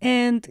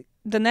 and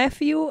the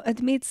nephew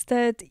admits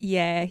that,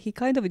 yeah, he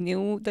kind of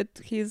knew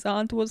that his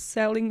aunt was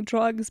selling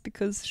drugs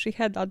because she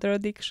had other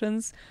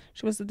addictions.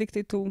 She was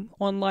addicted to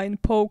online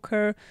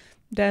poker,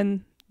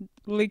 then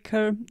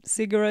liquor,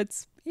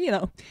 cigarettes,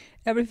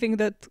 everything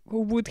that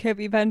would have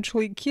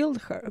eventually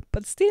killed her.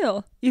 But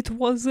still, it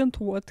wasn't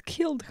what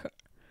killed her.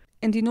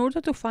 And in order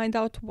to find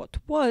out what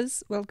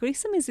was, well,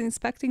 Grissom is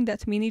inspecting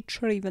that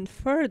miniature even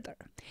further.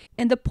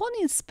 And upon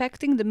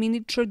inspecting the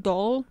miniature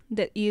doll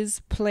that is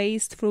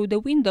placed through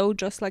the window,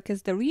 just like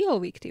as the real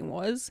victim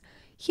was,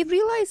 he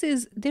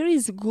realizes there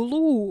is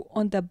glue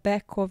on the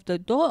back of the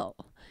doll.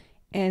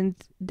 And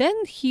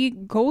then he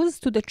goes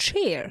to the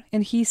chair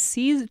and he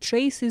sees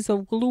traces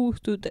of glue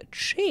to the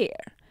chair,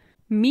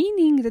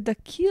 meaning that the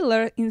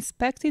killer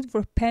inspected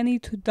for Penny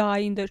to die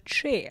in the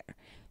chair.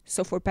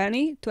 So for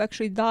Penny to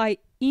actually die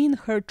in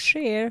her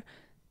chair,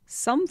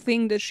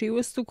 something that she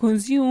was to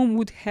consume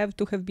would have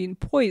to have been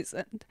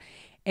poisoned.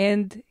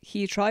 And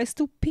he tries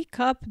to pick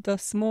up the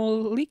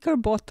small liquor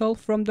bottle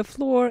from the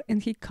floor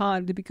and he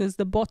can't, because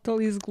the bottle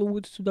is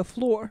glued to the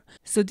floor.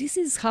 So this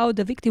is how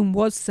the victim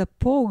was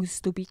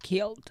supposed to be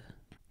killed.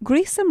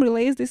 Grissom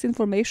relays this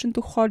information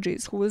to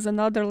Hodges, who was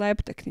another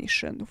lab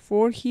technician,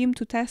 for him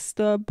to test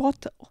the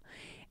bottle.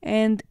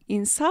 And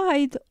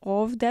inside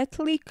of that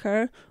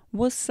liquor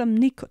was some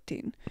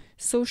nicotine.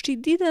 So she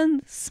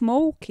didn't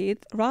smoke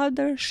it,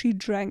 rather she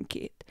drank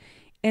it.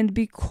 And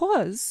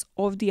because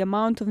of the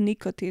amount of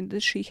nicotine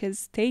that she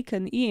has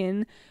taken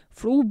in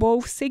through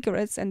both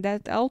cigarettes and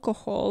that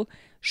alcohol,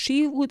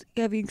 she would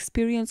have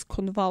experienced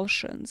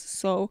convulsions.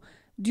 So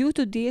due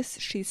to this,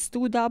 she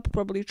stood up,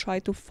 probably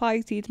tried to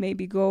fight it,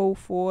 maybe go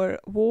for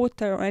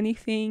water or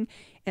anything,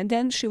 and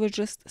then she was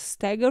just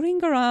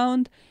staggering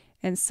around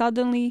and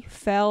suddenly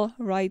fell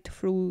right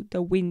through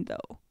the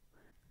window.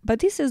 But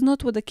this is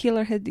not what the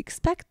killer had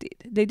expected.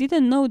 They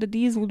didn't know that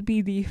these would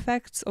be the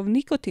effects of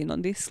nicotine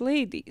on this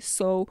lady,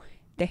 so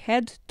they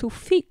had to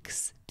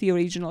fix the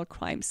original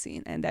crime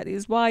scene, and that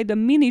is why the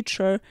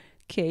miniature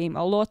came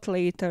a lot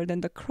later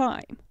than the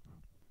crime.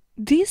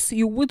 This,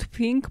 you would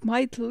think,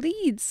 might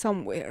lead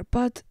somewhere,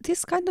 but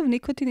this kind of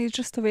nicotine is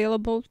just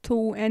available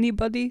to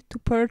anybody to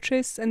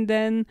purchase and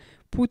then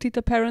put it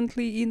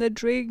apparently in a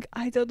drink.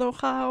 I don't know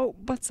how,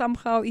 but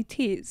somehow it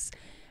is.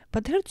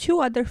 But there are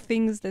two other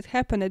things that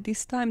happen at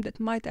this time that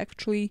might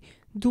actually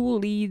do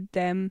lead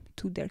them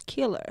to their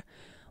killer.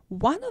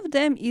 One of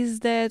them is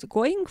that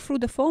going through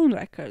the phone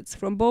records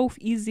from both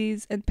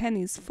Izzy's and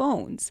Penny's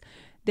phones,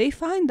 they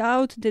find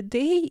out that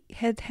they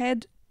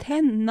had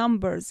 10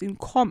 numbers in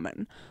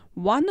common,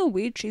 one of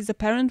which is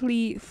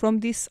apparently from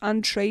this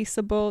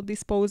untraceable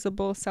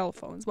disposable cell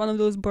phones, one of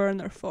those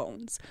burner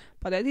phones.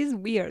 But that is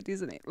weird,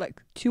 isn't it?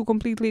 Like, two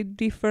completely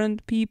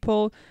different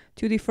people,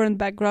 two different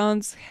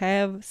backgrounds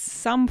have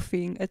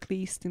something at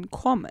least in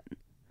common.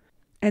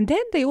 And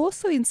then they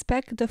also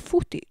inspect the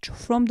footage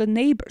from the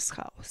neighbor's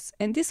house.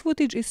 And this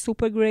footage is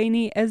super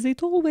grainy, as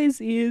it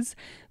always is,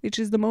 which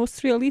is the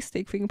most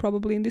realistic thing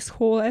probably in this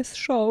whole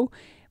show.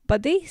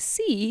 But they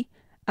see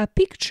a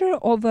picture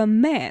of a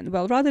man,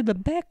 well, rather the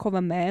back of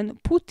a man,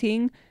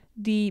 putting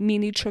the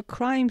miniature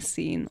crime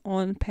scene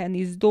on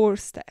Penny's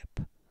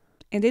doorstep.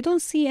 And they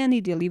don't see any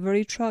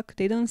delivery truck,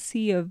 they don't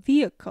see a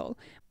vehicle,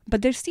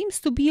 but there seems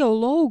to be a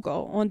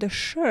logo on the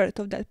shirt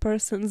of that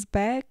person's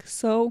back,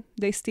 so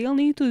they still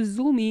need to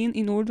zoom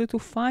in order to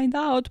find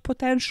out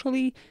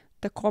potentially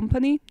the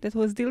company that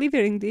was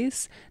delivering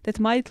this that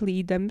might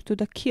lead them to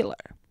the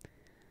killer.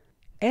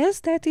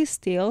 As that is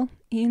still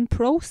in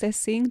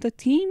processing, the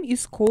team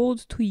is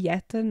called to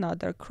yet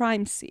another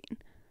crime scene.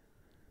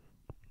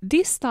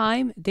 This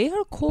time, they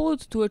are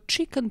called to a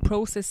chicken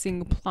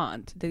processing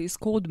plant that is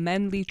called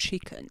Manly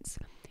Chickens.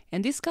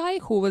 And this guy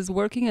who was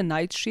working a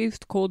night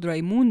shift called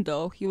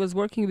Raimundo, he was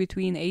working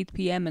between 8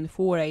 p.m. and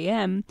 4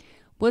 a.m.,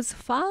 was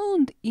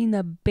found in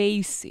a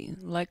basin,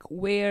 like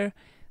where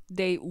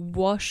they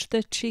washed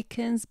the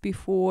chickens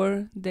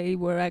before they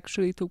were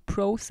actually to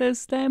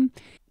process them.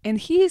 And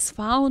he is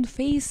found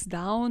face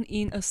down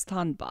in a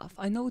stun bath.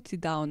 I noted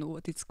down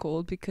what it's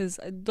called because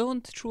I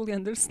don't truly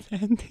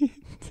understand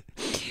it.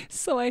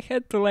 So I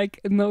had to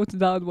note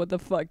down what the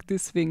fuck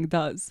this thing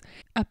does.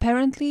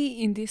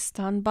 Apparently in this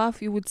stun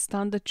bath you would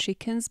stun the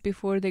chickens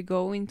before they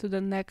go into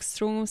the next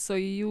room. So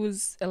you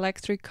use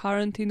electric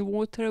current in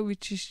water,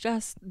 which is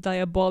just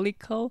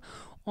diabolical.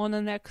 on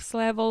a next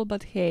level,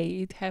 but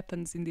hey, it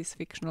happens in this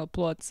fictional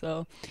plot,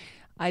 so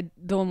I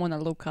don't want to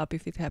look up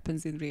if it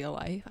happens in real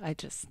life. I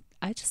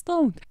just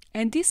don't.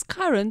 And this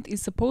current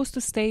is supposed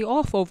to stay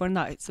off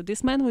overnight. So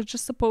this man was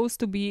just supposed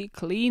to be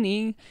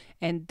cleaning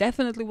and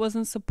definitely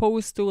wasn't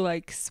supposed to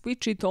like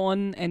switch it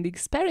on and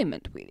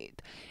experiment with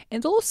it.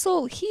 And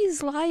also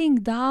he's lying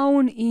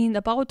down in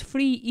about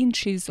 3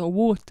 inches of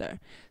water.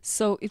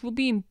 So it would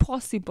be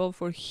impossible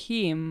for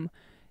him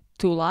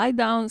to lie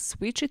down,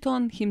 switch it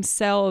on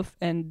himself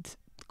and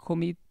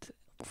commit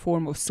a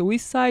form of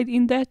suicide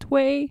in that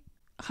way.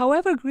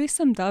 However,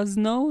 Grissom does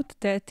note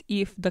that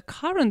if the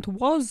current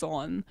was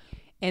on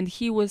and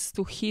he was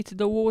to hit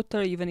the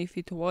water, even if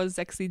it was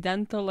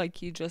accidental, like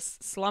he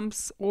just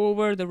slumps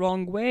over the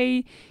wrong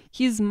way,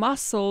 his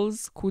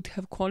muscles could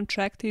have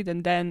contracted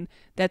and then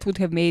that would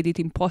have made it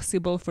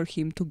impossible for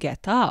him to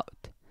get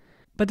out.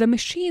 But the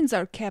machines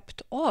are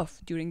kept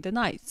off during the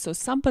night, so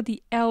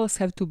somebody else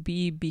have to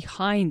be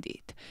behind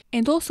it.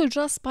 And also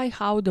just by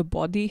how the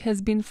body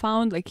has been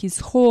found, like his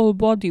whole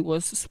body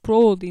was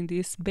sprawled in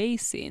this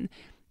basin,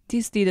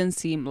 this didn't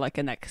seem like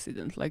an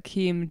accident, like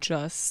him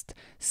just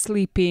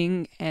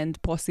sleeping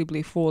and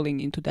possibly falling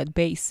into that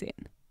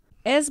basin.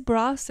 As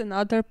Brass and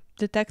other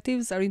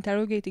detectives are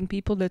interrogating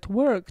people that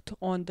worked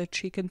on the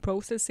chicken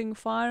processing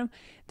farm,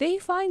 they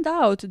find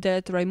out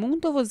that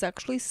Raimundo was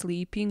actually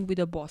sleeping with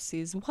the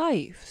boss's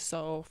wife.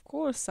 So, of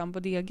course,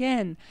 somebody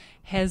again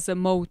has a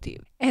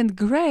motive. And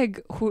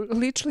Greg, who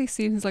literally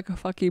seems like a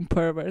fucking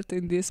pervert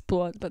in this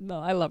plot, but no,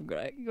 I love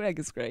Greg. Greg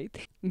is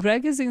great.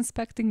 Greg is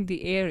inspecting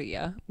the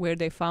area where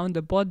they found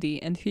the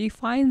body and he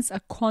finds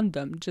a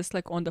condom just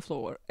like on the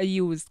floor, a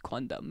used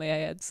condom, may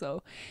I add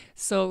so.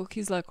 So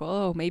he's like,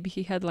 oh, maybe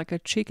he had like a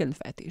chicken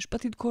fetish.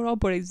 But it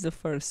corroborates the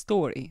first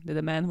story, that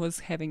the man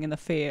was having an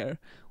affair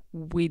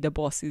with the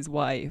boss's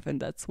wife, and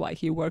that's why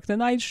he worked the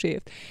night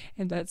shift,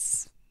 and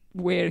that's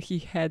where he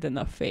had an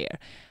affair.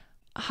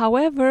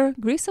 However,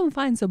 Grissom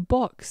finds a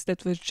box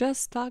that was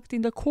just tucked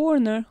in the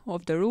corner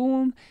of the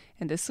room,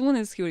 and as soon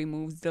as he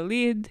removes the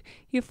lid,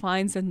 he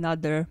finds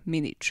another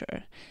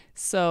miniature.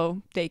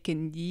 So they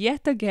can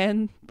yet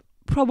again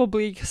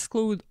probably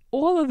exclude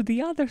all of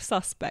the other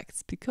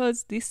suspects,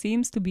 because this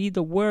seems to be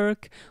the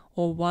work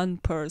of one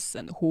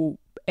person who,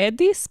 at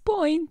this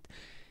point,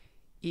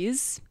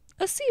 is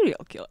a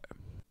serial killer.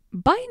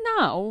 By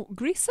now,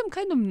 Grissom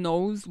kind of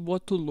knows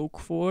what to look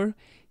for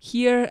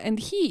here, and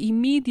he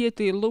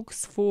immediately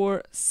looks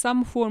for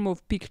some form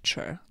of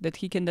picture that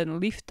he can then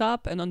lift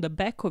up, and on the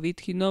back of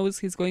it he knows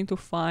he's going to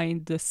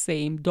find the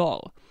same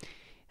doll.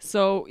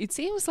 So it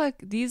seems like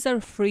these are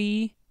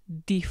 3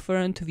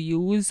 different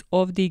views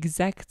of the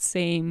exact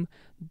same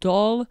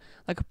doll,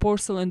 like a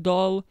porcelain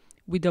doll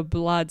with the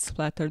blood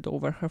splattered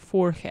over her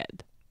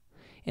forehead.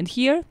 And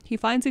here he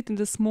finds it in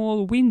the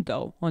small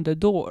window on the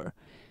door.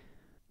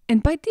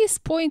 And by this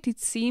point it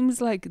seems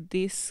like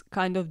this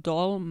kind of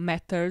doll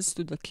matters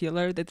to the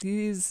killer, that it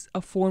is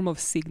a form of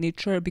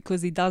signature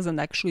because it doesn't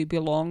actually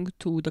belong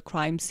to the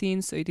crime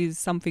scene, so it is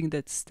something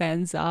that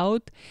stands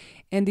out.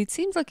 And it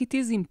seems like it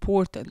is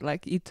important,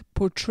 like it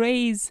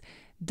portrays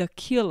the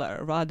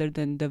killer rather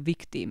than the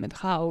victim, and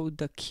how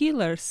the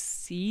killer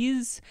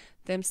sees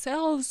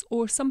themselves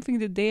or something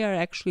that they are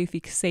actually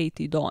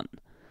fixated on.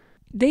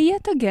 They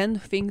yet again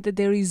think that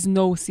there is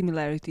no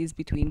similarities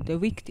between the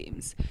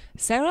victims.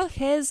 Sarah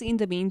has in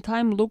the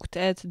meantime looked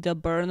at the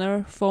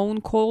burner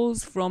phone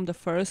calls from the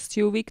first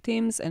 2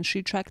 victims, and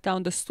she tracked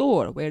down the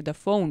store where the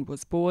phone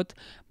was bought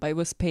but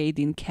was paid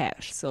in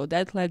cash, so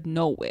that led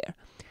nowhere.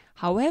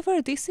 However,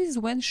 this is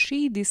when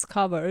she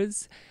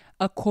discovers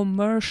a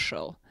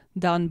commercial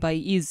done by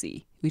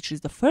Izzy, which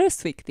is the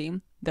first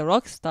victim, the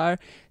rockstar,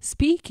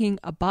 speaking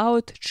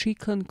about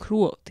chicken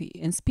cruelty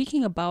and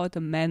speaking about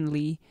a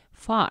manly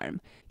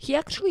farm. He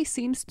actually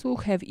seems to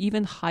have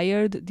even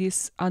hired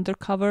this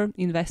undercover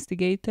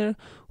investigator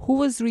who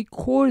was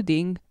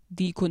recording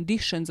the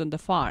conditions on the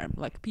farm,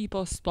 like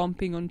people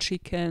stomping on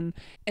chicken.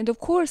 And of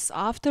course,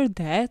 after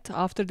that,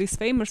 after this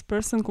famous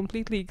person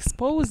completely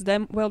exposed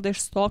them, well, their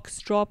stocks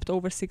dropped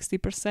over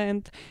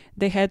 60%.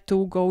 They had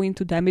to go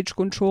into damage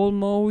control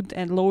mode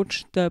and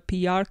launch the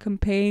PR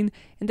campaign,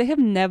 and they have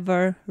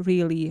never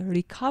really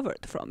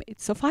recovered from it.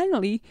 So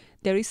finally,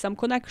 there is some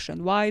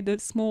connection. Why the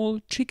small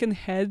chicken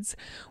heads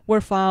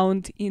were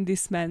found in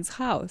this man's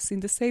house,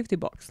 in the safety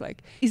box?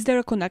 Like, is there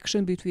a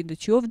connection between the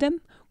 2 of them?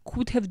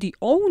 Could have the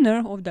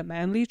owner of the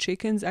manly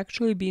chickens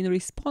actually been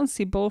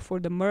responsible for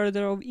the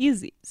murder of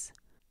Izzy's?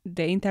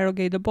 They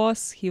interrogate the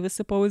boss. He was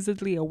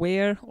supposedly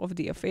aware of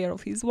the affair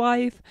of his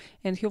wife,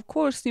 and he of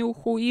course knew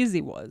who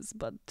Izzy was,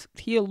 but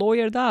he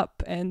lawyered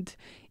up, and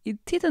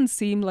it didn't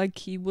seem like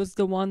he was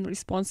the one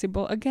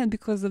responsible, again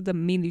because of the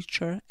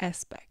miniature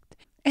aspect.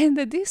 And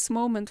at this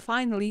moment,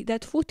 finally,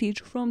 that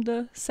footage from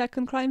the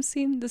second crime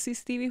scene, the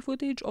CCTV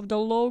footage of the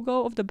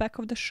logo of the back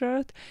of the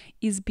shirt,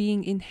 is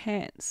being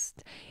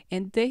enhanced.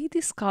 And they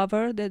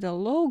discover that the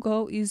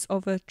logo is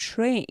of a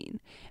train.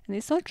 And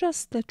it's not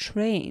just the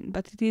train,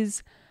 but it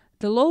is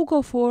the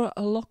logo for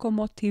a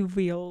locomotive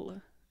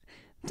wheel.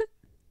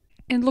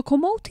 And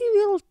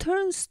Locomotiville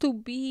turns to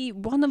be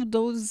one of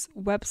those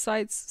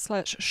websites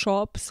slash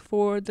shops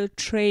for the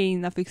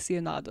train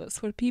aficionados,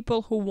 for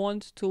people who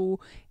want to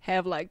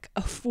have like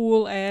a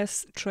full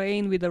ass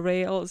train with the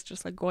rails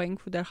just like going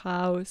through their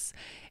house,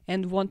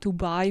 and want to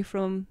buy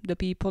from the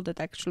people that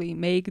actually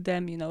make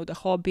them, you know, the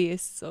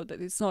hobbyists, so that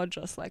it's not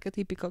just like a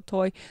typical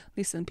toy.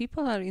 Listen,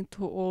 people are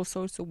into all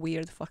sorts of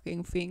weird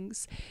fucking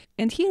things.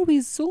 And here we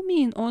zoom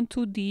in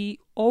onto the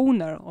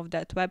owner of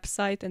that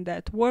website and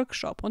that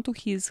workshop, onto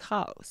his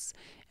house,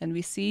 and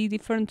we see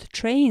different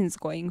trains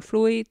going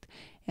through it,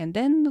 and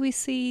then we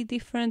see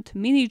different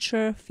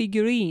miniature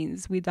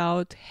figurines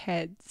without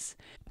heads.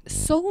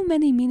 So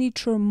many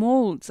miniature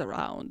molds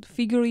around,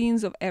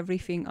 figurines of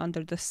everything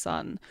under the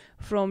sun,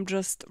 from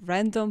just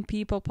random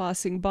people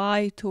passing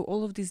by to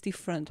all of these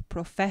different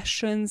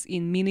professions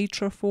in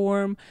miniature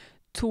form,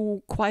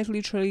 to quite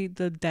literally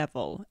the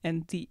devil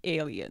and the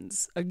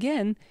aliens,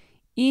 again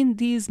in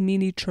these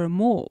miniature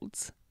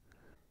molds.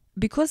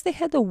 Because they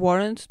had a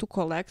warrant to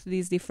collect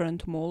these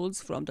different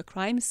molds from the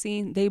crime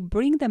scene, they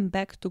bring them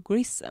back to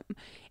Grissom,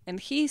 and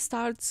he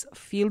starts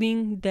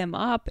filling them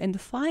up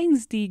and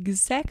finds the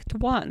exact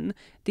one,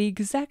 the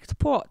exact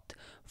pot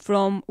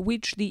from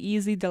which the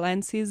Easy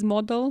Delancey's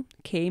model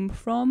came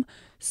from.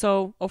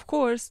 So, of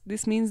course,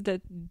 this means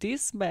that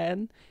this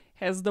man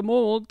has the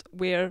mold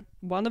where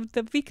one of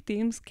the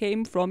victims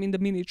came from in the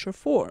miniature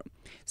form.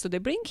 So they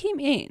bring him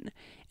in,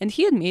 and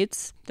he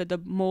admits that the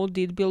mold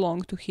did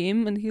belong to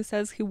him, and he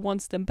says he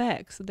wants them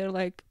back. So they're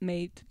like,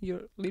 mate,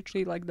 you're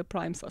literally like the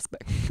prime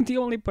suspect. The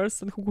only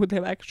person who would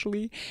have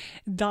actually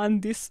done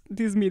these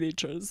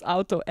miniatures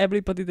out of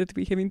everybody that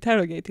we have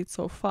interrogated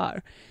so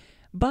far.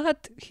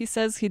 But he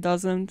says he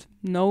doesn't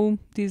know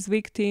these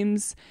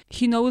victims.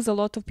 He knows a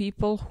lot of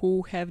people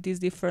who have these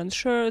different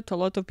shirts, a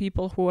lot of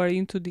people who are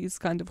into these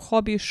kind of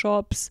hobby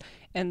shops.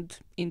 And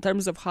in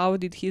terms of how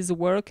did his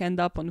work end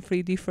up on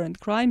 3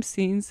 different crime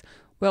scenes,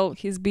 well,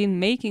 he's been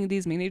making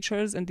these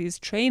miniatures and these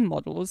train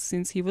models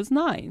since he was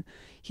 9.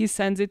 He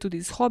sends it to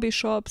these hobby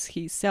shops,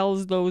 he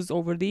sells those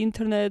over the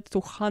internet to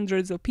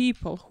hundreds of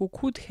people who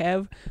could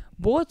have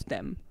bought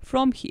them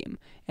from him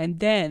and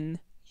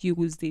then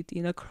used it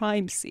in a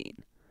crime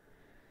scene.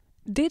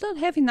 They don't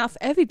have enough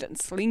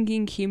evidence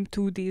linking him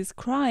to these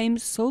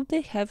crimes, so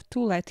they have to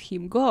let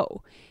him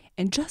go.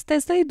 And just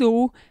as they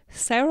do,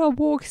 Sarah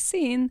walks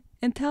in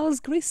and tells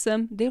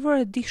Grissom there were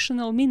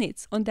additional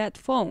minutes on that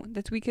phone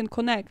that we can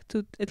connect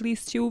to at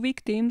least 2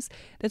 victims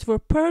that were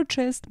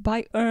purchased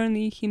by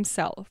Ernie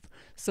himself.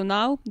 So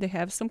now they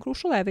have some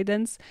crucial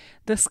evidence.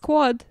 The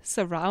squad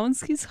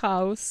surrounds his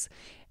house,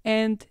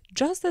 and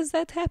just as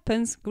that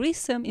happens,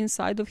 Grissom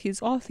inside of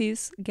his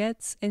office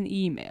gets an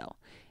email.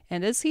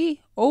 And as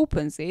he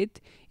opens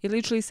it, it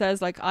literally says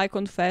like, I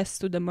confess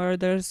to the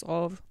murders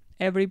of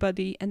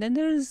everybody. And then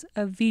there's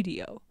a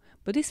video.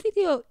 But this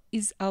video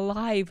is a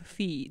live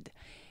feed.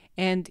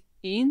 And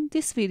in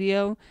this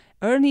video,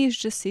 Ernie is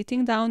just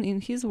sitting down in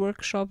his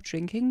workshop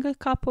drinking a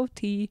cup of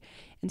tea,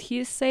 and he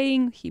is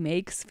saying he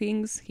makes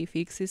things, he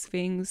fixes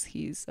things,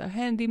 he's a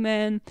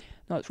handyman,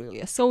 not really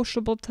a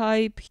sociable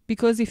type,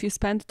 because if you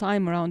spend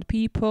time around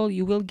people,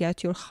 you will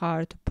get your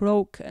heart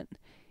broken.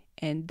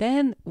 And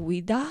then,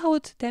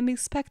 without them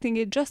expecting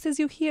it, just as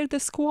you hear the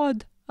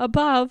squad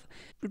above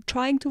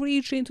trying to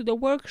reach into the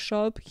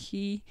workshop,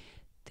 he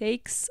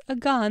takes a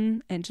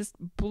gun and just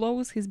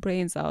blows his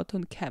brains out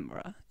on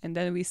camera. And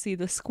then we see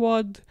the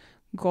squad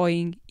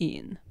going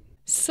in.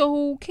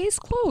 So, case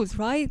closed,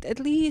 right? At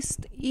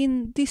least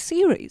in this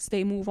series.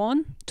 They move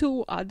on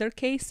to other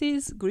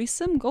cases.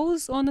 Grissom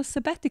goes on a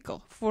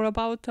sabbatical for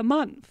about a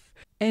month.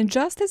 And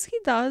just as he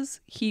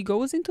does, he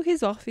goes into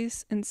his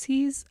office and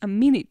sees a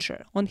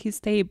miniature on his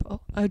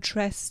table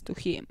addressed to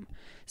him.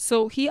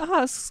 So he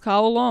asks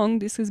how long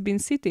this has been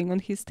sitting on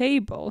his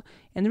table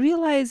and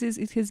realizes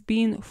it has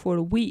been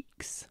for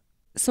weeks.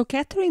 So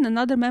Catherine,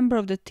 another member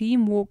of the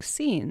team, walks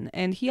in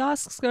and he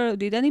asks her,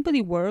 did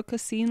anybody work a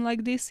scene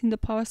like this in the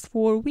past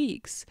 4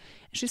 weeks?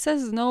 And she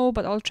says no,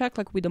 but I'll check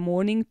like with the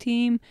morning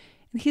team.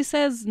 And he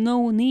says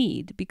no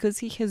need because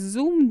he has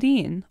zoomed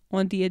in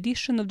on the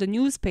edition of the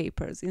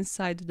newspapers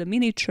inside the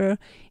miniature,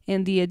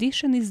 and the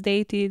edition is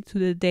dated to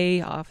the day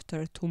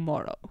after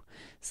tomorrow.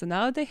 So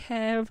now they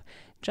have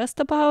just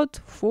about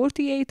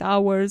 48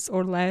 hours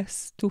or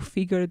less to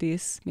figure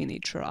this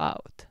miniature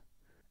out.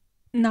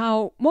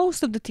 Now,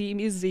 most of the team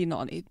is in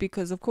on it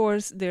because, of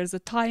course, there's a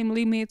time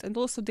limit and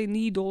also they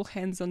need all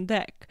hands on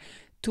deck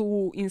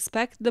to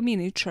inspect the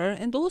miniature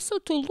and also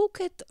to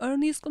look at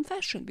Ernie's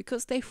confession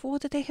because they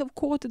thought that they have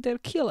caught their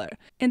killer.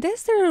 And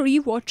as they're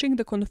rewatching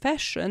the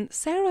confession,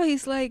 Sarah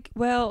is like,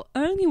 well,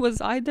 Ernie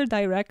was either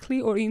directly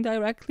or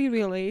indirectly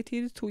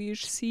related to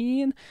each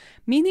scene,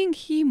 meaning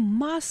he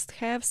must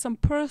have some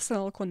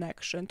personal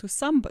connection to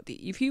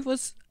somebody. If he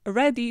was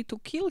ready to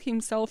kill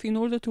himself in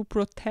order to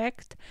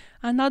protect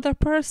another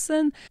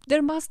person,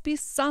 there must be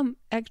some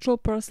actual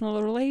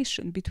personal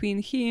relation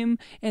between him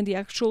and the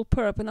actual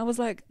perp. And I was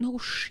like, no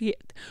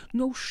shit.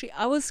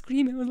 I was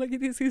screaming, I was like,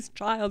 it is his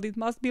child, it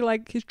must be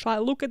like his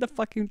child, look at the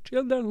fucking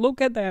children, look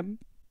at them.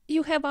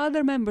 you have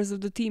other members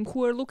of the team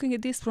who are looking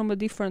at this from a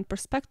different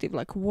perspective.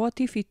 Like, what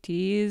if it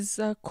is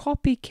a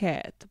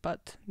copycat?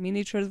 But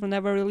miniatures were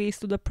never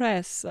released to the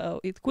press, so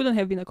it couldn't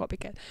have been a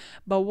copycat.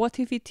 But what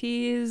if it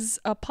is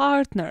a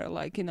partner?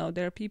 Like,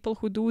 there are people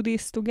who do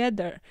this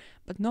together.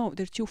 But no,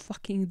 they're too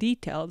fucking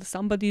detailed.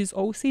 Somebody is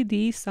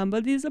OCD,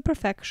 somebody is a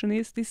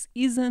perfectionist. This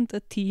isn't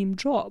a team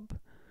job.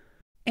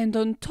 And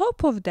on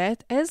top of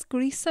that, as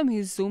Grissom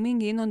is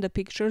zooming in on the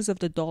pictures of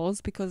the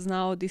dolls, because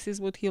now this is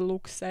what he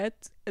looks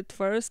at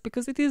first,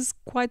 because it is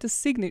quite a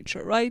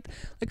signature, right?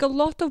 Like, a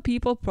lot of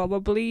people,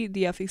 probably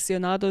the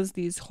aficionados,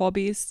 these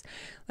hobbyists,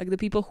 like the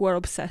people who are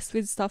obsessed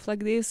with stuff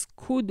like this,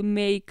 could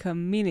make a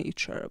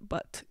miniature,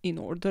 but in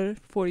order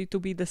for it to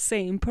be the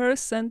same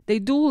person, they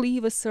do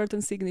leave a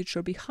certain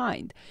signature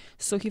behind.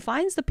 So he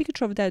finds the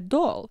picture of that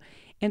doll,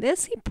 and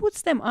as he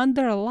puts them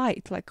under a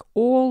light, like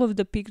all of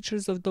the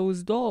pictures of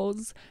those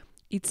dolls,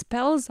 it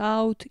spells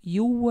out,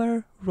 "You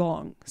were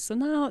wrong." So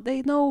now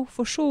they know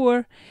for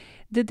sure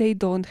that they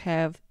don't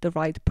have the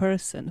right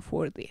person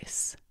for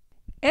this.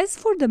 As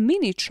for the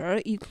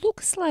miniature, it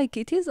looks like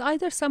it is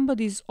either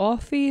somebody's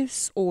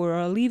office or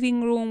a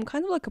living room,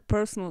 kind of like a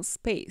personal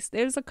space.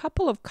 There's a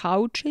couple of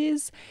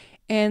couches,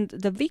 and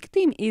the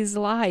victim is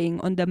lying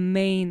on the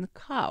main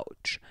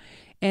couch.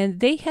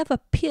 And they have a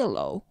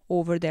pillow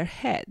over their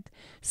head.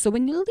 So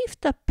when you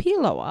lift the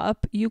pillow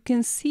up, you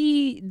can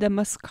see the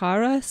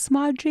mascara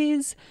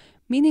smudges,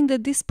 meaning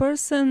that this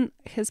person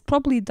has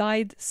probably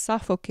died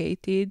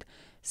suffocated.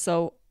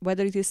 So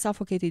whether it is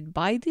suffocated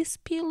by this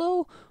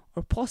pillow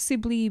or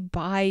possibly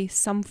by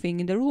something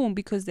in the room,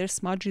 because there's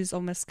smudges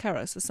of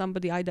mascara. So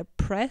somebody either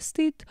pressed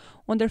it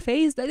on their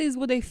face. That is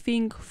what they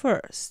think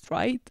first,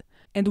 right?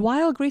 And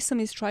while Grissom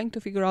is trying to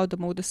figure out the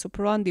modus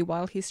operandi,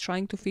 while he's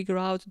trying to figure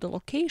out the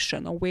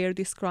location of where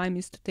this crime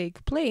is to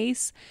take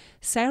place,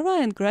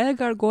 Sarah and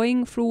Greg are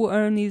going through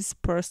Ernie's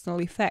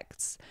personal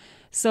effects.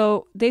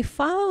 So they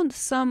found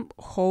some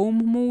home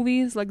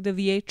movies, like the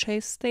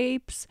VHS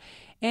tapes,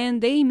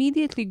 and they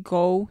immediately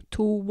go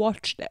to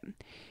watch them.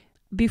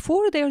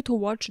 Before they're to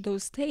watch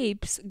those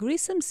tapes,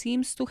 Grissom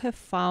seems to have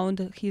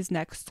found his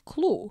next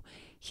clue.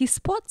 He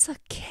spots a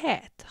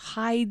cat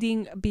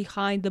hiding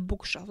behind the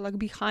bookshelf, like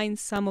behind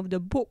some of the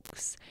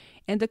books.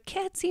 And the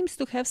cat seems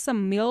to have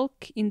some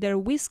milk in their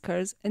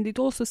whiskers, and it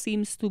also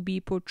seems to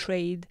be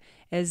portrayed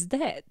as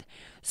dead.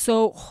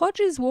 So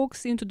Hodges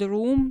walks into the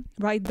room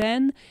right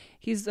then.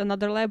 He's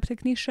another lab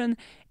technician,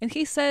 and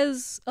he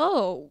says,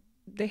 "Oh,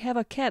 they have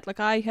a cat, like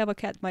I have a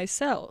cat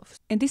myself."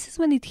 And this is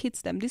when it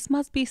hits them. This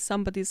must be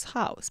somebody's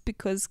house,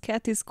 because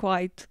cat is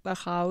quite a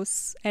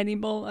house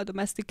animal, a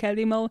domestic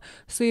animal,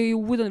 so you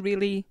wouldn't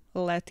really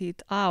let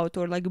it out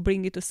or like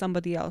bring it to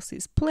somebody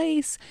else's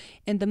place.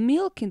 And the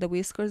milk in the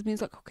whiskers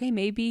means like, okay,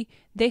 maybe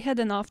they had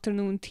an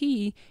afternoon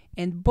tea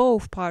and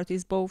both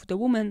parties, both the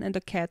woman and the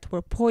cat,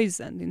 were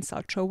poisoned in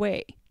such a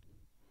way.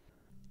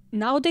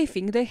 Now they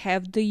think they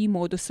have the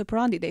modus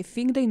operandi. They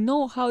think they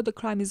know how the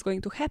crime is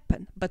going to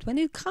happen. But when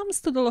it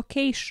comes to the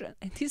location,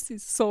 and this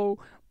is so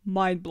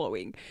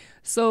mind-blowing.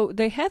 So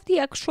they have the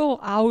actual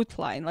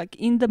outline, like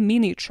in the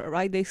miniature,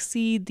 right? They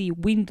see the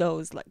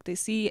windows, like they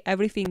see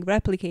everything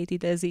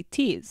replicated as it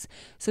is.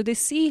 So they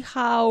see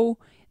how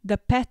the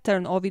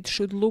pattern of it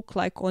should look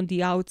like on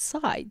the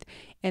outside.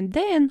 And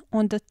then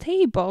on the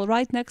table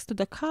right next to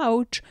the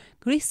couch,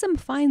 Grissom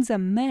finds a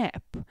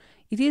map.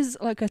 It is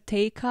like a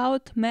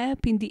takeout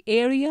map in the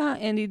area,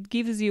 and it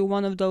gives you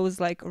one of those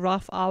like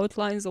rough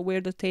outlines of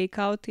where the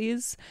takeout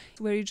is,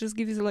 where it just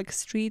gives you like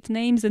street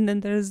names, and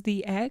then there's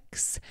the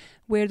X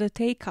where the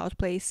takeout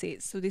place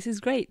is. So this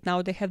is great.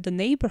 Now they have the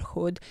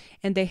neighborhood,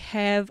 and they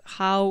have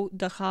how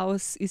the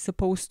house is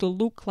supposed to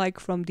look like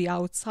from the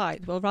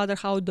outside. Well, rather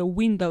how the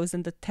windows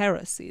and the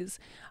terraces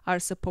are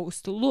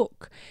supposed to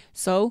look.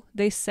 So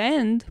they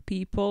send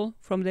people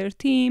from their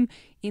team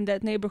in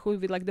that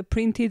neighborhood with like the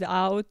printed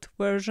out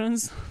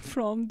versions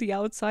from the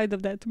outside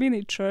of that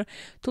miniature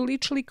to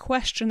literally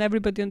question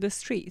everybody on the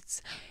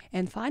streets.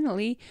 And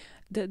finally,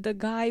 the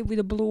guy with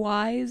the blue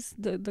eyes,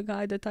 the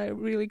guy that I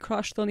really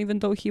crushed on, even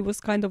though he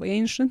was kind of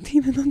ancient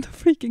even on the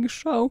freaking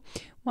show,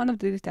 one of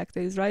the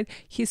detectives, right?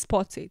 He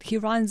spots it. He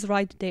runs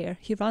right there.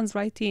 He runs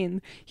right in.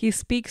 He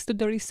speaks to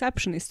the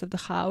receptionist of the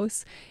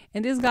house,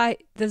 and this guy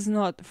does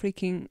not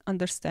freaking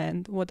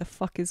understand what the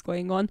fuck is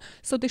going on.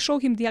 So they show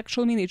him the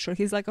actual miniature.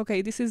 He's like,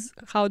 okay, this is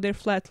how their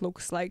flat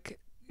looks like.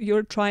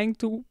 You're trying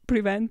to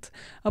prevent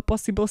a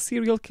possible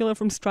serial killer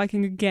from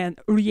striking again.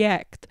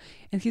 React.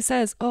 And he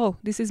says, oh,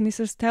 this is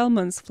Mr.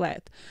 Stellman's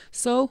flat.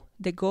 So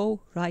they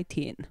go right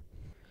in.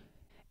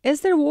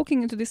 As they're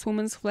walking into this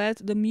woman's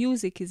flat, the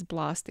music is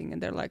blasting,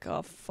 and they're like,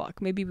 oh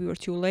fuck, maybe we were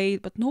too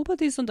late, but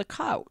nobody's on the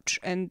couch,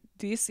 and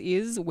this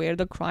is where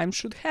the crime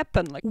should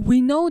happen. Like,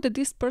 we know that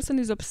this person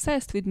is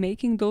obsessed with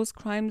making those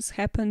crimes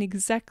happen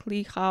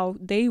exactly how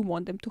they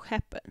want them to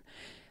happen.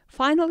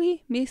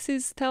 Finally,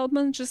 Mrs.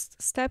 Stellman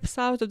just steps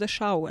out of the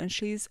shower and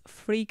she's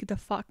freaked the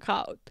fuck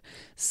out.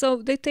 So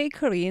they take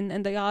her in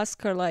and they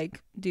ask her,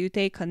 like, do you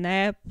take a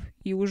nap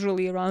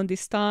usually around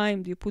this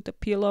time? Do you put a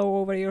pillow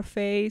over your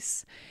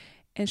face?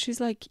 And she's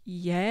like,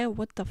 yeah,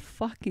 what the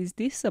fuck is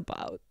this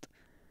about?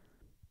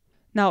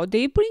 Now,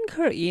 they bring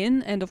her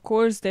in, and of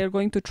course, they're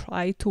going to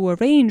try to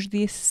arrange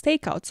this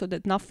stakeout so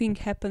that nothing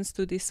happens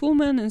to this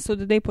woman, and so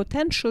that they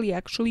potentially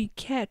actually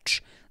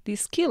catch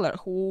this killer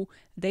who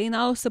they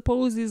now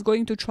suppose is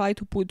going to try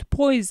to put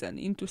poison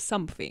into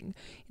something.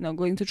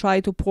 Going to try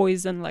to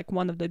poison like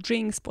one of the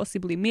drinks,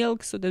 possibly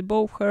milk, so that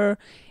both her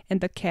and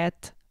the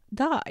cat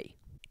die.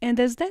 And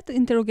as that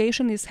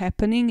interrogation is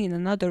happening in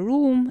another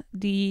room,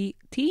 the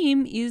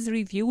team is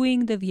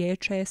reviewing the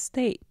VHS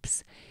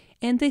tapes.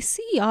 And they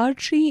see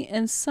Archie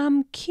and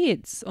some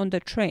kids on the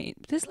train.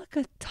 There's like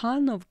a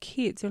ton of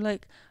kids. You're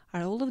like,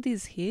 are all of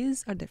these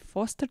his? Are they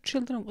foster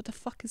children? What the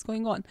fuck is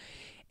going on?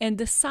 And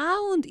the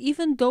sound,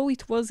 even though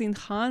it was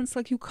enhanced,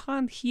 like you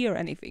can't hear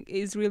anything. It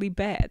is really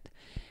bad.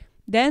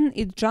 Then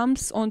it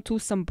jumps onto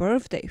some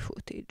birthday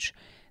footage.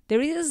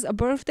 There is a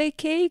birthday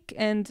cake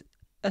and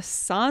a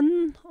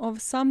son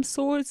of some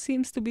sort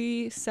seems to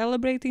be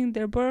celebrating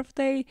their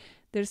birthday.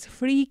 There's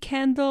 3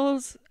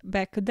 candles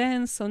back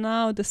then, so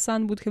now the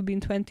son would have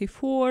been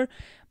 24,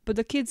 but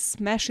the kid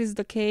smashes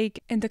the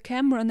cake and the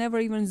camera never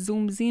even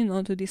zooms in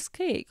onto this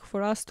cake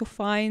for us to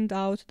find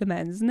out the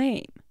man's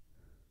name.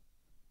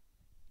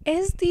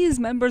 As these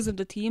members of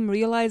the team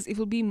realize it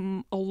will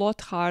be a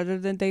lot harder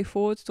than they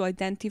thought to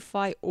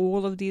identify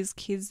all of these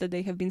kids that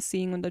they have been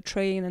seeing on the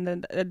train and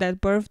then at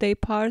that birthday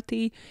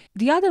party,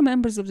 the other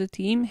members of the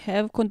team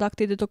have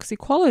conducted a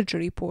toxicology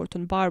report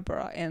on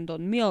Barbara and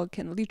on Milk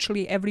and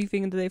literally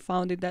everything that they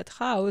found in that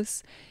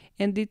house,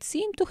 and it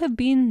seemed to have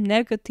been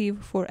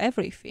negative for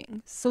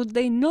everything. So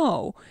they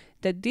know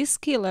that this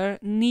killer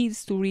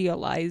needs to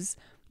realize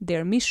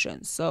their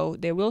mission, so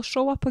they will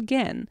show up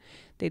again.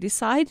 They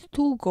decide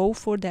to go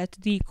for that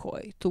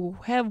decoy, to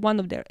have one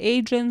of their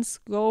agents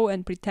go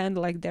and pretend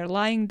like they're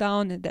lying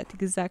down at that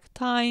exact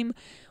time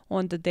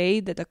on the day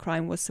that the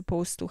crime was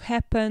supposed to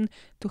happen,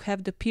 to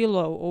have the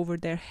pillow over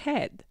their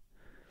head.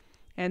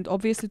 And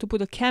obviously to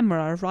put a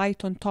camera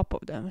right on top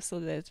of them so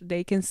that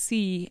they can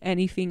see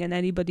anything and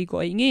anybody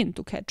going in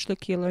to catch the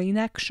killer in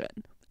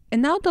action.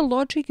 And now the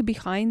logic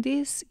behind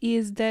this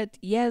is that,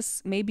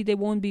 yes, maybe they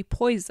won't be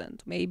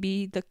poisoned.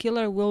 Maybe the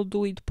killer will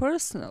do it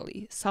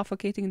personally,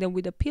 suffocating them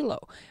with a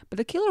pillow. But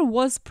the killer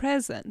was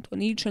present on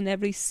each and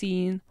every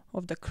scene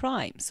of the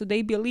crime. So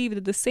they believe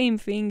that the same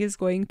thing is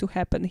going to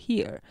happen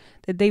here.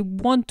 That they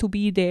want to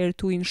be there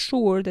to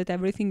ensure that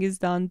everything is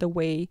done the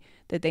way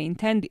that they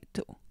intended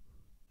to.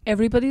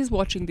 Everybody's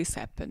watching this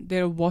happen.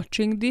 They're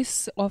watching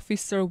this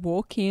officer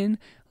walk in,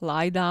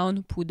 lie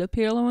down, put the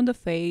pillow on the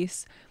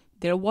face.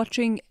 They're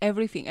watching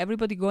everything,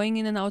 everybody going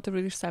in and out of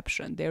the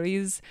reception. There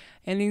is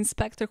an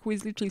inspector who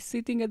is literally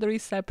sitting at the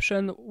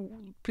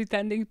reception,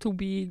 pretending to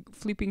be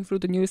flipping through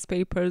the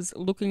newspapers,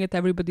 looking at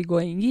everybody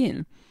going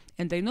in.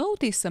 And they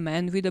notice a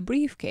man with a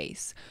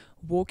briefcase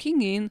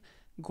walking in,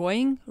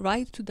 going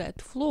right to that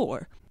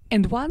floor.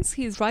 And once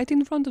he's right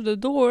in front of the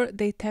door,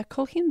 they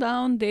tackle him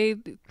down, they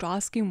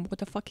ask him what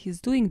the fuck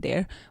he's doing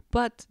there,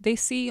 but they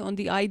see on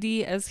the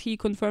ID as he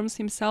confirms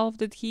himself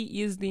that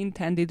he is the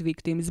intended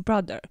victim's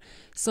brother.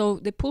 So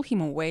they pull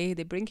him away,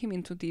 they bring him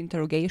into the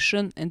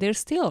interrogation, and they're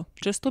still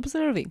just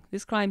observing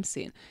this crime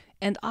scene.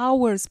 And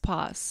hours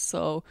pass,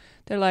 so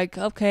they're like,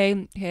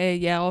 okay, hey,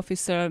 yeah,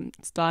 officer,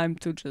 it's time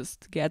to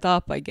just get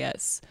up, I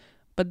guess.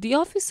 But the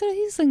officer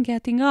isn't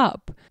getting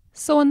up.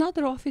 So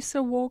another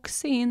officer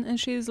walks in and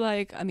she's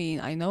like, I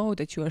mean, I know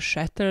that you are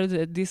shattered,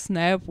 that this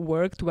nap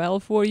worked well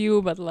for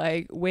you, but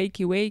like,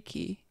 wakey,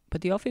 wakey.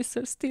 But the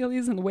officer still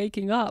isn't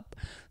waking up.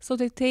 So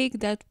they take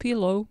that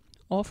pillow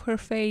off her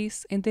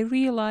face and they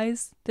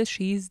realize that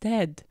she is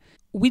dead,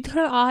 with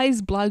her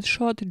eyes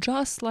bloodshot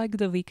just like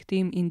the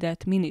victim in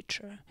that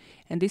miniature.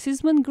 And this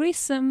is when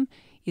Grissom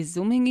is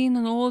zooming in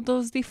on all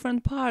those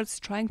different parts,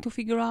 trying to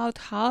figure out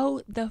how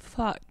the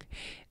fuck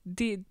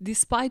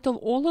despite of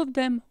all of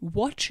them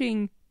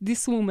watching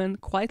this woman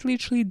quite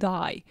literally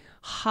die,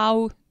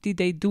 how did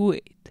they do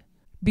it?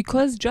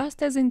 Because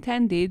just as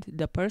intended,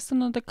 the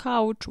person on the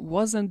couch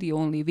wasn't the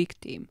only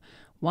victim.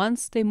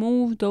 Once they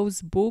move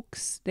those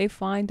books, they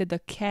find that the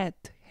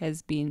cat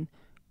has been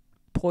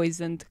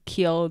poisoned,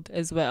 killed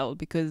as well,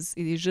 because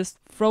it is just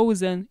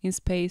frozen in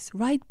space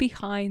right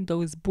behind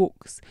those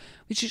books,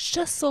 which is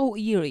just so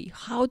eerie.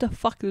 How the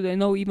fuck do they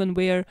know even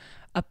where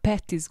a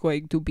pet is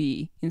going to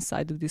be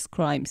inside of this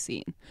crime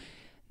scene?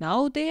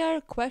 Now they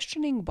are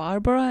questioning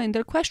Barbara and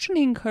they're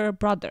questioning her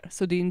brother,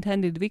 so the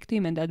intended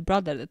victim and that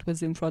brother that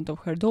was in front of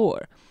her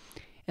door.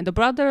 And the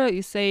brother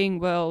is saying,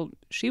 well,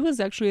 she was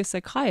actually a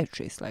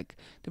psychiatrist. Like,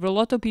 there were a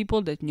lot of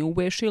people that knew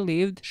where she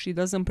lived. She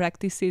doesn't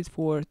practice it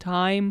for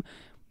time,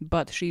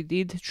 but she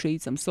did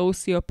treat some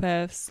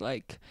sociopaths.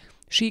 Like,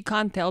 she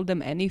can't tell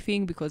them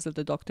anything because of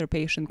the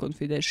doctor-patient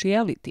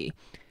confidentiality.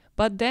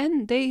 But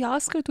then they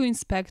ask her to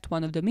inspect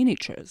one of the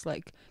miniatures.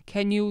 Like,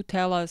 can you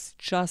tell us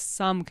just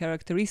some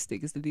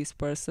characteristics that this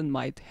person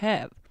might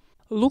have?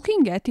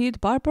 Looking at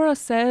it, Barbara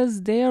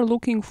says they are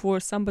looking for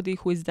somebody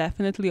who is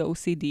definitely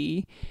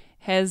OCD,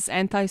 has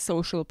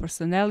antisocial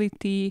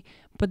personality,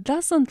 but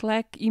doesn't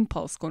lack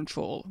impulse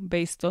control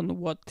based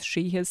on what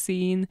she has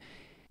seen.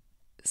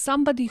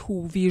 somebody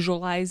who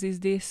visualizes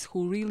this,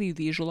 who really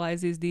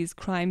visualizes this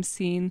crime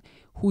scene,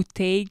 who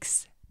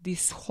takes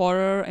this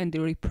horror and the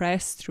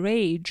repressed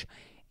rage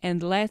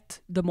and let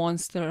the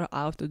monster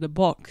out of the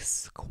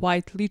box,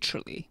 quite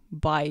literally,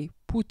 by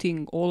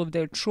putting all of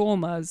their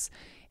traumas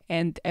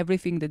and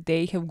everything that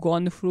they have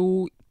gone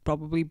through,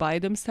 probably by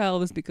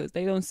themselves because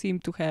they don't seem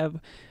to have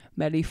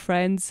many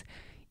friends,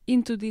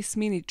 into this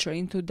miniature,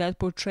 into that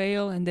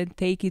portrayal, and then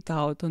take it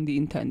out on the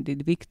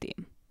intended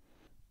victim.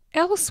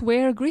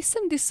 Elsewhere,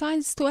 Grissom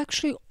decides to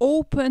actually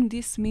open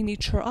this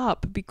miniature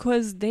up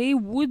because they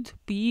would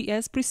be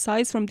as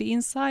precise from the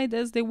inside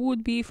as they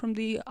would be from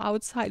the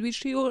outside,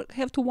 which you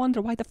have to wonder,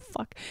 why the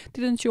fuck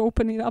didn't you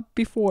open it up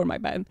before, my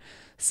man?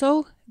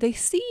 So they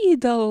see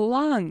the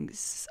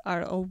lungs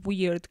are a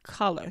weird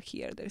color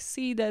here. They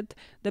see that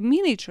the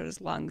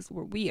miniature's lungs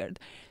were weird.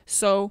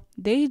 So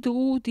they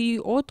do the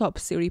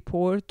autopsy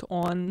report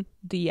on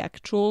the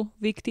actual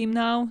victim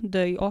now,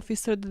 the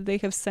officer that they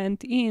have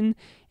sent in,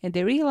 and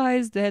they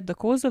realize that the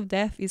cause of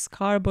death is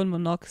carbon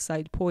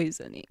monoxide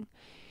poisoning.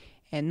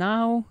 And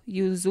now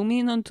you zoom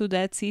in onto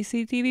that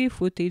CCTV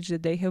footage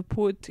that they have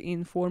put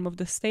in form of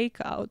the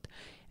stakeout,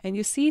 and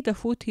you see the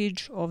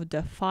footage of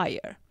the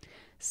fire.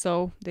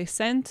 So they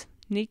sent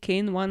Nick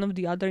in, one of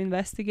the other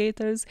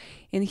investigators,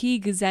 and he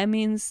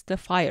examines the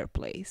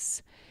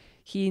fireplace.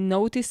 He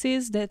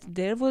notices that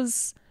there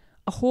was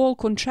a whole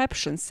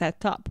contraption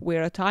set up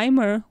where a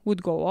timer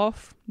would go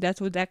off, that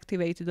would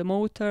activate the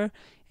motor,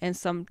 and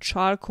some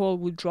charcoal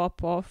would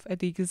drop off at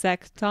the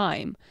exact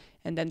time,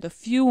 and then the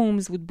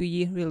fumes would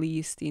be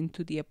released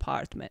into the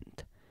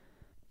apartment.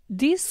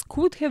 This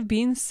could have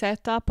been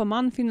set up a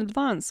month in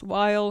advance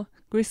while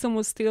Grissom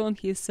was still on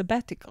his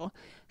sabbatical,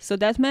 so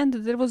that meant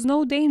that there was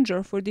no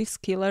danger for this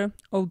killer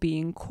of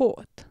being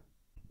caught.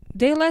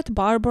 They let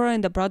Barbara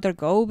and the brother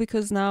go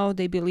because now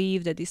they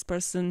believe that this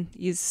person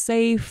is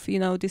safe,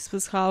 this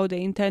was how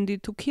they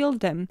intended to kill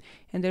them,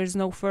 and there's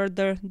no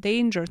further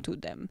danger to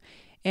them.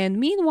 And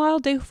meanwhile,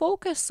 they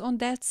focus on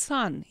that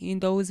son in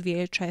those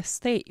VHS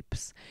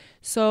tapes.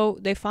 So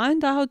they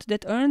find out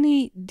that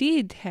Ernie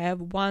did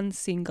have one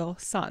single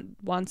son,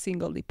 one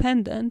single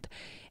dependent,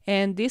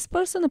 and this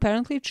person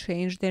apparently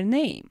changed their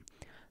name.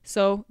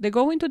 So they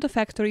go into the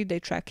factory, they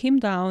track him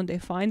down, they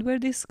find where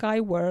this guy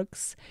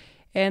works,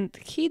 and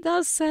he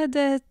does say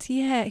that,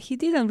 he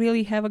didn't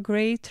really have a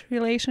great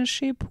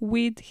relationship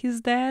with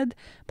his dad,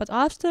 but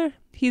after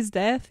his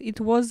death,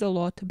 it was a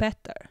lot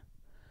better.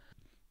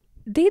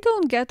 They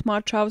don't get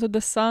much out of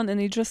the son,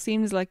 and it just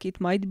seems like it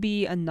might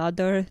be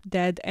another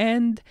dead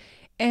end.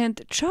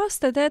 And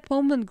just at that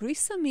moment,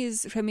 Grissom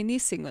is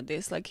reminiscing on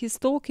this. Like, he's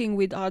talking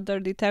with other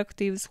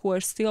detectives who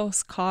are still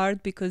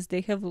scarred because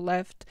they have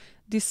left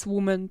this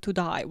woman to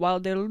die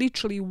while they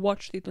literally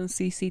watched it on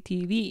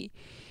CCTV.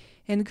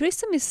 And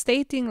Grissom is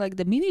stating like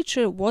the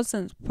miniature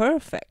wasn't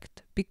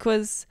perfect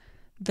because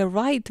the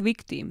right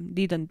victim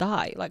didn't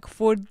die. Like,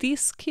 for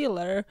this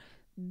killer,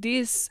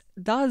 this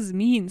does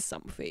mean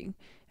something.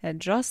 And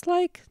just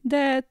like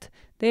that,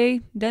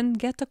 they then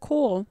get a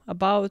call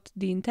about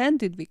the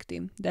intended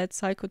victim, that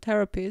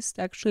psychotherapist,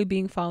 actually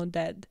being found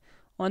dead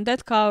on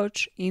that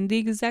couch in the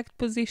exact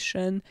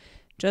position,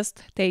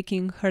 just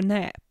taking her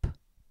nap.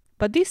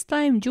 But this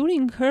time,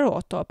 during her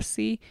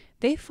autopsy,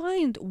 they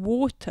find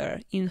water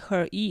in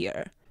her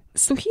ear.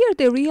 So here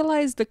they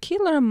realize the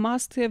killer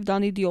must have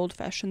done it the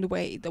old-fashioned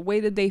way, the way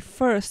that they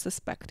first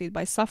suspected,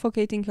 by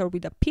suffocating her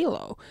with a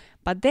pillow.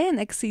 But then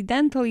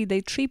accidentally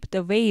they tripped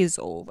the vase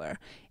over,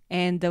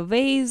 and the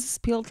vase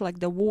spilled like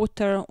the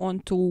water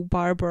onto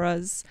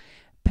Barbara's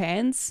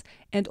pants,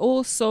 and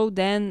also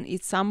then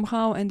it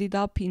somehow ended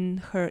up in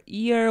her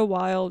ear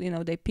while,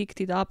 they picked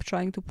it up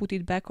trying to put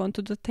it back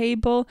onto the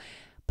table.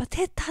 But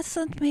that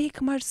doesn't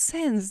make much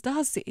sense,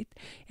 does it?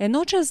 And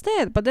not just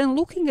that, but then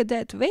looking at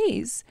that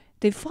vase,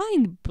 they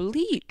find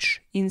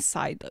bleach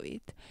inside of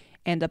it.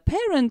 And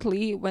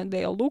apparently, when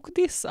they look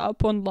this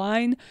up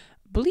online,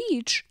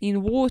 bleach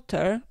in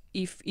water,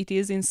 if it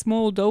is in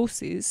small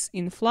doses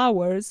in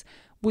flowers,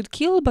 would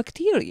kill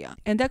bacteria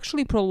and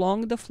actually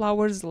prolong the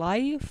flower's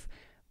life.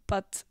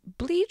 But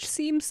bleach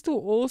seems to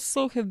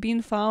also have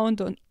been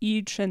found on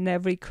each and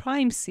every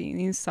crime scene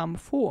in some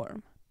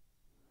form.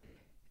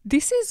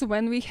 This is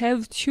when we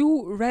have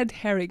two red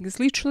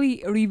herrings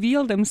literally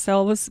reveal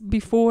themselves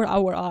before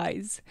our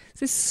eyes.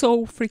 This is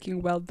so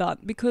freaking well done,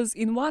 because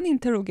in one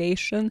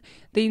interrogation,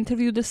 they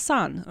interview the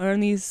son,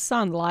 Ernie's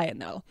son,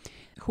 Lionel,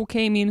 who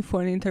came in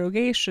for an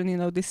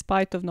interrogation,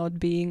 despite of not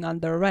being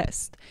under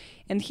arrest.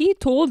 And he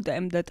told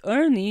them that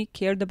Ernie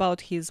cared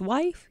about his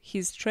wife,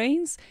 his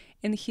trains,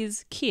 and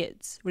his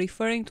kids,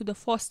 referring to the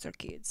foster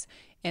kids.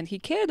 And he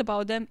cared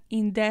about them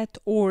in that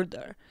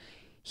order.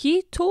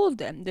 He told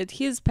them that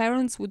his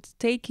parents would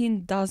take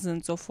in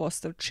dozens of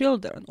foster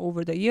children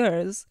over the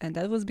years, and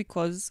that was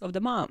because of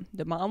the mom.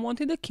 The mom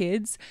wanted the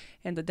kids,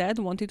 and the dad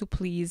wanted to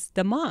please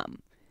the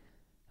mom.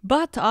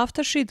 But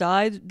after she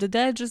died, the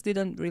dad just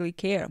didn't really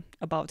care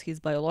about his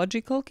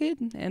biological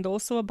kid and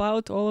also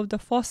about all of the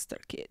foster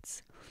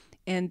kids.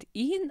 And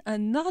in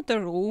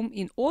another room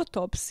in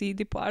autopsy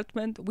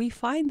department, we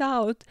find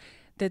out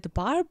that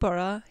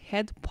Barbara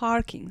had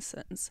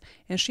Parkinson's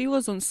and she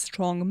was on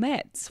strong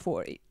meds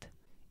for it.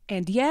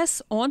 And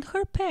yes, on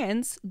her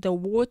pants, the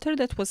water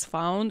that was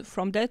found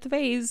from that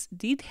vase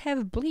did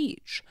have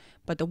bleach,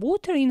 but the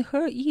water in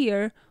her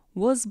ear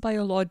was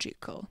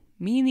biological,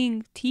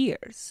 meaning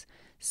tears.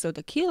 So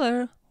the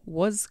killer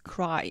was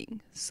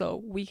crying.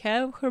 So we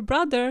have her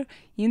brother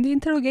in the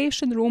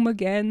interrogation room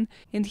again,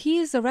 and he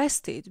is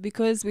arrested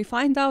because we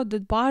find out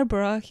that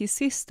Barbara, his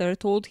sister,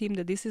 told him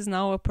that this is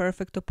now a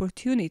perfect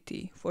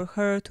opportunity for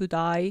her to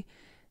die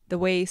the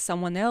way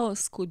someone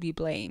else could be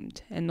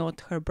blamed and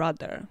not her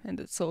brother.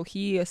 And so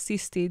he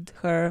assisted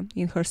her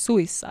in her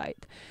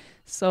suicide.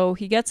 So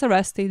he gets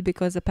arrested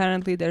because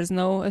apparently there's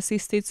no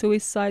assisted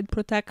suicide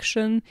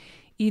protection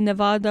in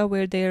Nevada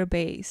where they're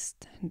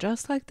based.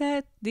 Just like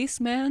that, this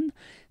man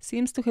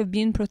seems to have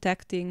been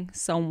protecting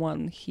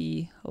someone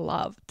he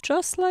loved,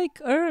 just like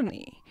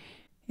Ernie.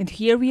 And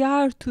here we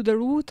are to the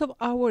root of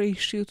our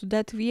issue, to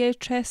that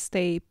VHS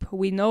tape.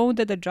 We know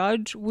that the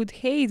judge would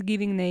hate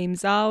giving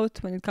names out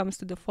when it comes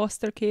to the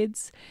foster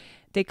kids.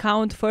 They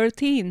count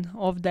 13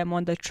 of them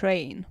on the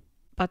train.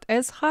 But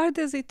as hard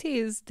as it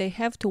is, they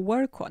have to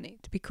work on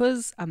it,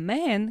 because a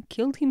man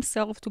killed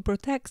himself to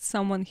protect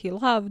someone he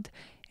loved,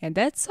 and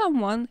that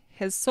someone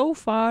has so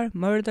far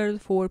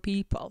murdered 4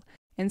 people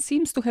and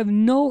seems to have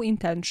no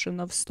intention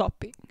of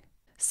stopping.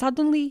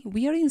 Suddenly,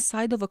 we are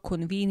inside of a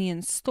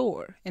convenience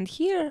store, and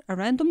here a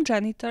random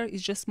janitor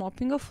is just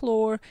mopping a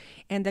floor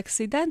and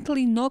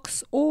accidentally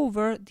knocks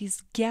over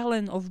this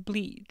gallon of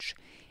bleach.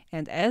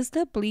 And as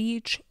the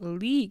bleach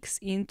leaks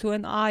into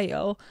an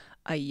aisle,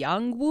 a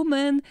young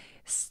woman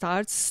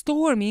starts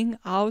storming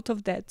out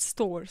of that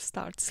store,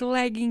 starts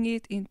lagging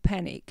it in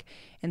panic.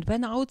 And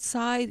when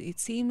outside, it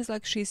seems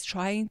like she's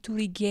trying to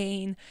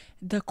regain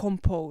the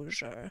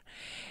composure.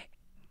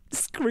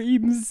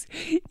 Screams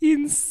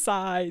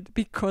inside,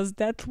 because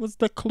that was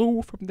the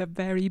clue from the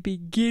very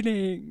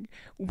beginning.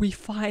 We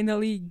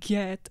finally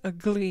get a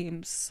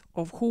glimpse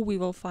of who we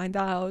will find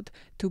out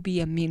to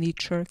be a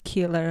miniature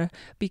killer,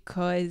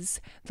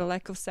 because the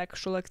lack of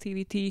sexual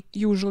activity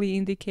usually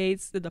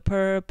indicates that the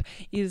perp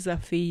is a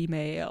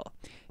female.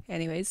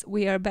 Anyways,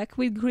 we are back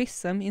with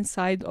Grissom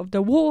inside of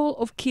the wall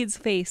of kids'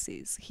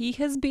 faces. He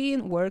has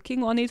been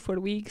working on it for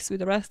weeks with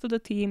the rest of the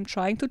team,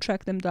 trying to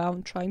track them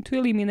down, trying to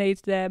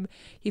eliminate them.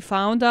 He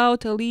found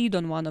out a lead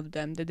on one of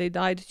them, that they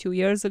died 2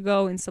 years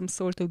ago in some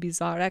sort of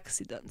bizarre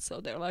accident.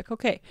 So they're like,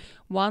 okay,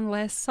 one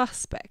less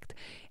suspect.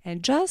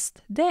 And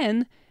just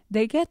then,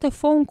 they get a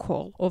phone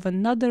call of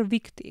another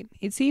victim.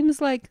 It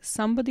seems like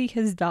somebody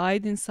has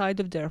died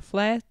inside of their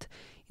flat,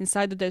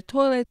 inside of their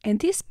toilet, and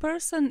this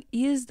person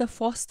is the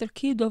foster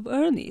kid of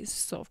Ernie's,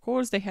 so of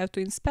course they have to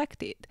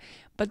inspect it.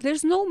 But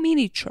there's no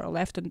miniature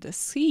left on the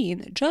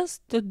scene,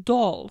 just the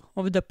doll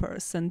of the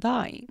person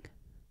dying.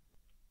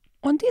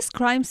 On this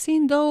crime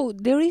scene though,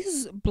 there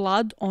is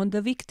blood on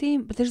the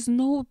victim, but there's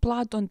no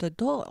blood on the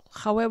doll.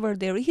 However,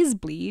 there is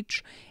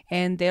bleach,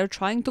 and they're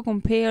trying to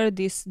compare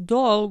this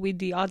doll with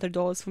the other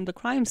dolls from the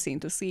crime scene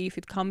to see if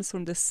it comes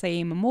from the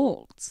same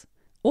molds.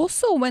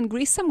 Also, when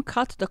Grissom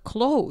cut the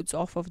clothes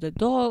off of the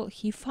doll,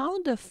 he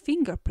found a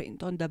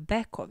fingerprint on the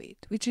back of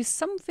it, which is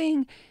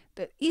something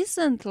that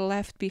isn't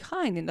left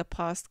behind in the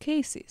past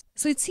cases.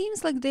 So it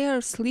seems like they are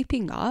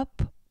slipping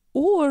up,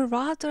 or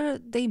rather,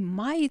 they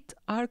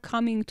are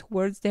coming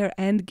towards their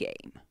end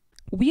game.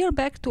 We are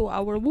back to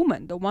our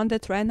woman, the one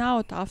that ran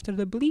out after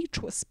the bleach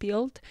was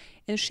spilled,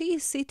 and she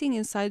is sitting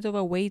inside of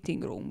a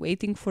waiting room,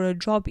 waiting for a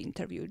job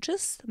interview,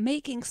 just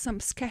making some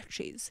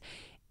sketches.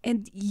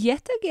 And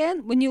yet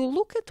again, when you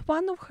look at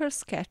one of her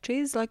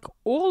sketches, like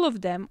all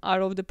of them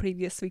are of the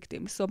previous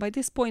victim. So by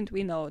this point,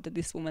 we know that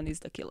this woman is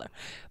the killer.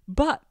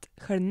 But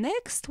her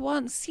next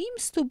one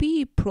seems to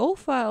be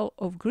profile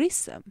of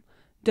Grissom,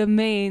 the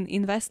main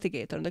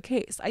investigator in the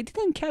case. I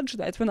didn't catch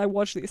that when I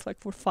watched this like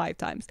for 5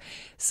 times.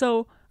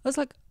 So I was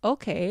like,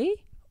 okay,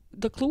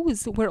 the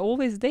clues were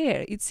always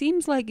there. It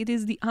seems like it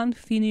is the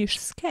unfinished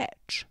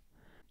sketch.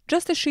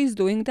 Just as she's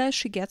doing that,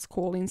 she gets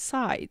called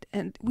inside,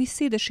 and we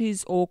see that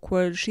she's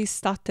awkward, she's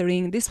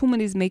stuttering, this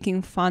woman is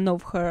making fun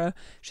of her,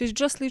 she's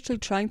just literally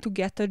trying to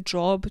get a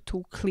job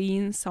to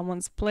clean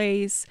someone's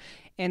place,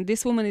 and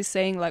this woman is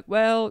saying like,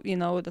 well, you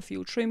know, the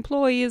future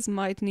employees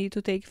might need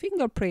to take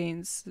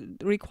fingerprints,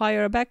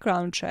 require a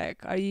background check,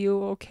 are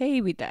you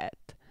okay with that?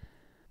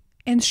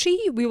 And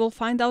she, we will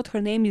find out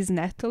her name is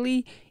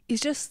Natalie, is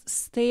just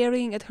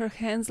staring at her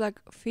hands like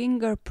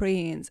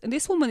fingerprints. And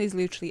this woman is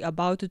literally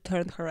about to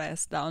turn her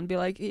ass down, be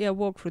like, yeah,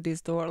 walk through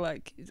this door,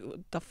 like,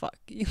 what the fuck?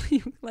 You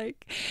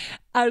like,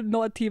 are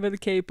not even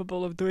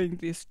capable of doing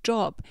this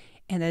job.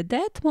 And at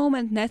that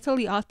moment,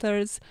 Natalie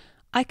utters,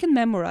 I can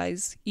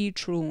memorize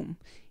each room.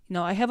 You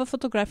know, I have a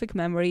photographic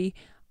memory.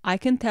 I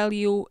can tell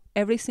you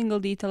every single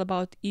detail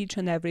about each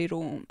and every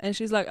room. And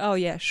she's like, oh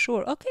yeah,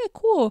 sure. Okay,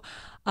 cool.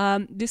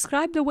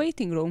 Describe the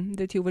waiting room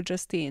that you were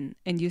just in.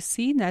 And you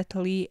see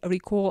Natalie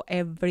recall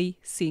every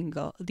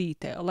single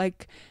detail.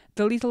 Like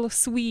the little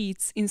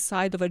sweets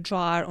inside of a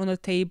jar on a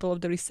table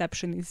of the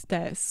receptionist's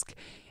desk.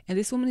 And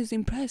this woman is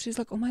impressed. She's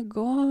like, oh my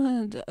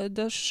God,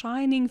 the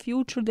shining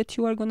future that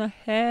you are gonna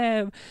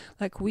have.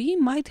 Like, we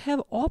might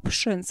have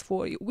options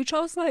for you. Which I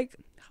was like,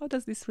 how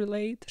does this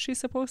relate? She's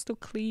supposed to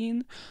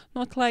clean,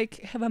 not like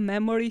have a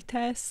memory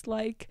test.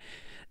 Like,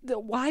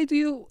 why do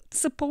you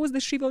suppose that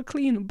she will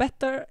clean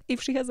better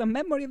if she has a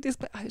memory of this?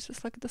 But I was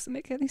just like, it doesn't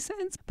make any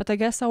sense. But I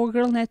guess our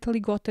girl Natalie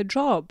got a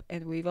job,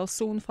 and we will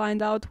soon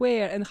find out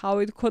where and how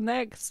it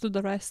connects to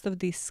the rest of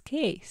this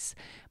case.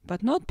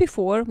 But not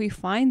before we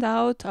find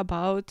out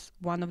about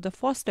one of the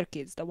foster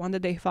kids, the one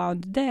that they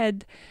found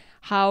dead,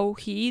 how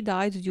he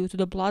died due to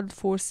the blunt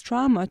force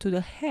trauma to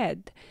the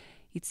head.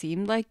 It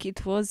seemed like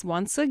it was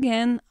once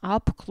again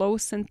up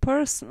close and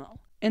personal.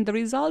 And the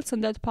results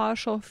on that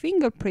partial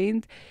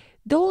fingerprint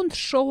don't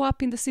show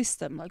up in the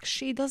system. Like,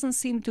 she doesn't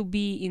seem to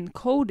be in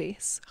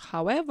CODIS.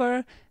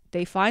 However,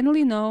 they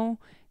finally know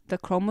the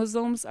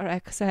chromosomes are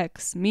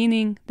XX,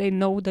 meaning they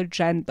know the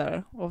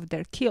gender of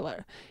their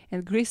killer.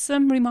 And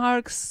Grissom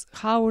remarks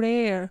how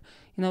rare,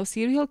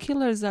 serial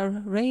killers are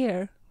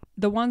rare.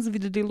 The ones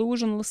with the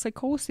delusional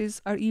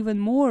psychosis are even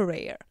more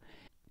rare.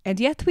 And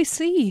yet we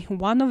see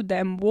one of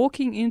them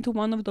walking into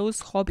one of those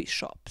hobby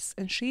shops,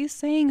 and she's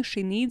saying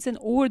she needs an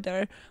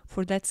order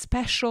for that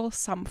special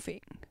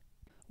something.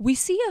 We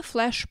see a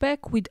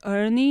flashback with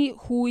Ernie,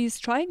 who is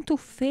trying to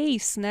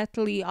face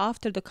Natalie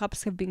after the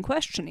cops have been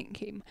questioning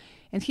him.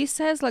 And he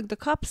says, like, the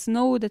cops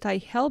know that I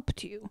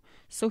helped you.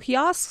 So he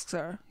asks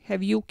her,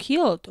 have you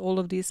killed all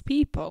of these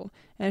people?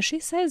 And she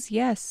says,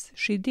 yes,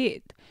 she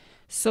did.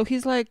 So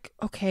he's like,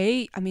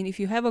 okay, I mean, if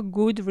you have a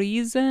good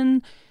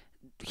reason,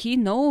 he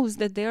knows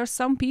that there are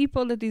some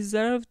people that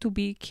deserve to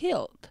be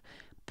killed.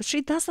 But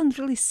she doesn't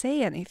really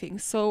say anything.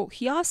 So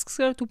he asks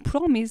her to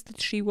promise that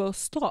she will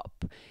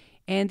stop.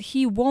 And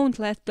he won't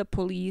let the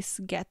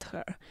police get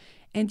her.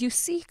 And you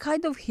see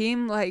kind of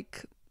him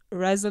like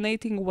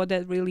resonating what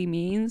that really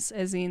means,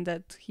 as in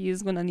that he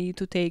is gonna need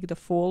to take the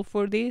fall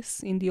for this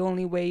in the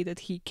only way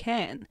that he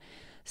can.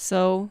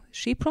 So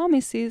she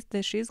promises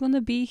that she's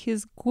gonna be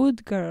his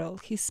good girl,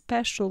 his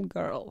special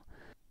girl.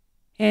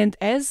 And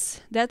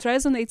as that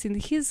resonates in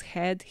his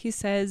head, he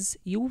says,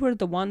 you were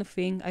the one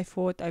thing I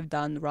thought I've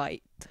done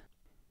right.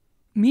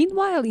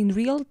 Meanwhile, in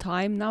real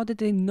time, now that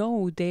they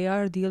know they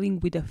are dealing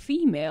with a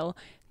female,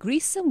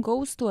 Grissom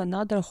goes to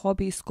another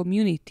hobbyist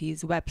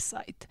community's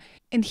website.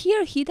 And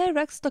here he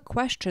directs the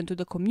question to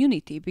the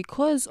community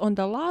because on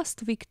the last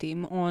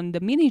victim, on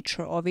the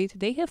miniature of it,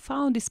 they have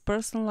found this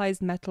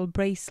personalized metal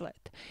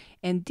bracelet.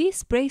 And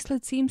this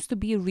bracelet seems to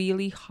be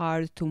really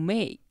hard to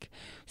make.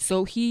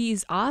 So he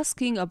is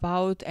asking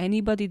about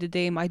anybody that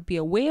they might be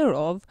aware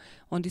of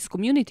on this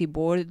community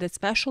board that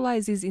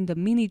specializes in the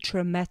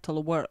miniature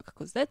metal work,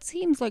 because that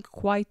seems like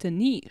quite a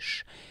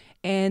niche.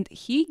 And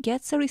he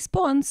gets a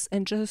response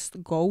and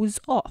just goes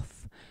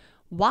off.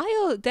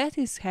 While that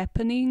is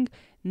happening,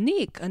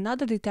 Nick,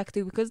 another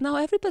detective, because now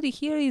everybody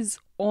here is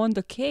on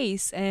the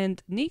case,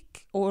 and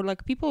Nick, or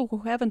like people who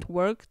haven't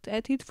worked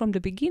at it from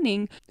the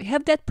beginning,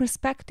 have that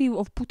perspective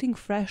of putting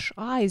fresh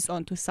eyes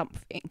onto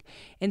something.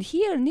 And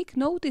here Nick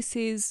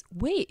notices,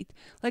 wait,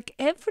 like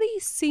every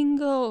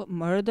single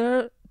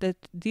murder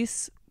that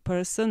this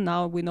person,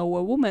 now we know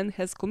a woman,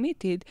 has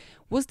committed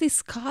was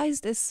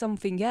disguised as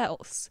something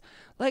else.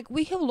 Like,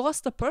 we have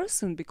lost a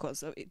person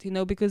because of it,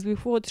 because we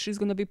thought she's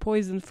gonna be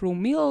poisoned through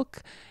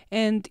milk,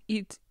 and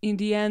it in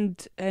the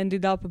end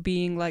ended up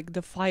being like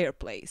the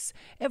fireplace.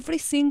 Every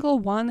single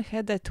one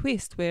had that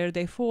twist where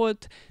they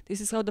thought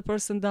this is how the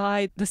person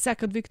died. The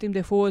second victim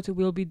they thought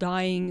will be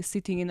dying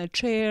sitting in a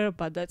chair,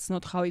 but that's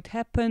not how it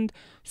happened.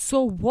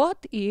 So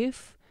what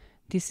if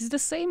this is the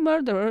same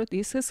murderer?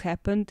 This has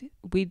happened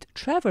with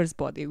Trevor's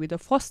body, with a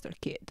foster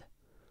kid.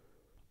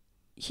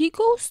 He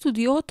goes to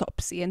the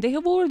autopsy, and they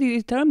have already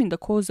determined the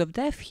cause of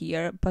death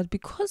here, but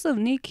because of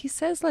Nick, he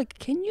says, like,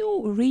 can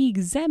you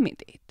re-examine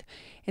it?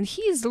 And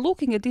he is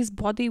looking at this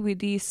body with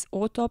this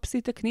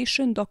autopsy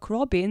technician, Doc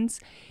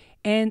Robbins,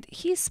 and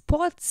he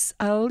spots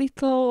a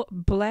little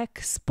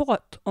black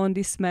spot on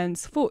this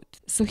man's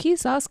foot. So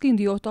he's asking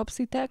the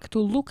autopsy tech to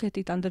look at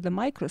it under the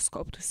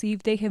microscope to see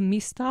if they have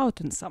missed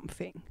out on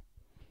something.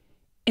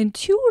 And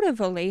two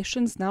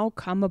revelations now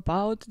come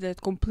about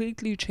that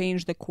completely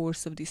change the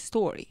course of this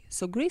story.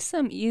 So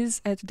Grissom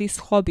is at this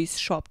hobbyist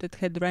shop that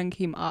had rang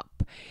him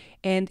up,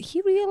 and he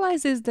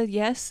realizes that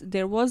yes,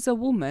 there was a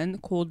woman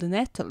called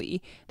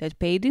Natalie that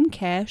paid in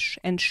cash,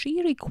 and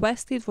she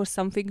requested for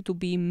something to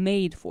be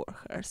made for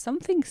her,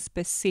 something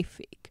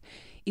specific.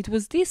 It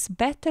was this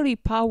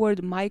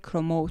battery-powered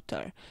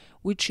micromotor,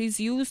 which is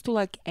used to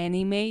like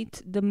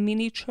animate the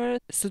miniature,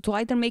 so to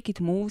either make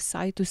it move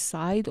side to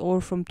side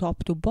or from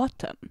top to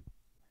bottom.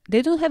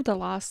 They don't have the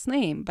last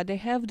name, but they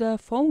have the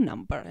phone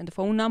number, and the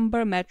phone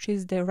number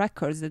matches the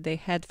records that they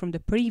had from the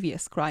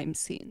previous crime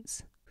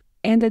scenes.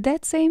 And at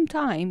that same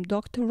time,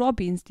 Dr.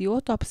 Robbins, the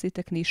autopsy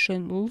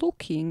technician,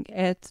 looking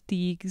at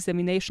the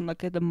examination,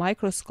 like at the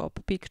microscope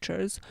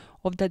pictures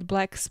of that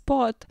black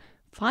spot,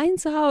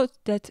 finds out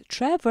that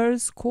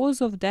Trevor's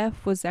cause of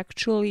death was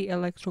actually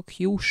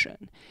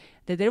electrocution.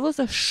 that there was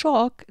a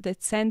shock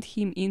that sent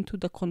him into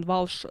the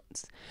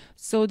convulsions.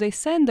 So they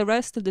sent the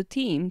rest of the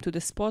team to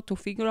the spot to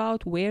figure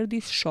out where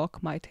this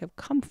shock might have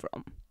come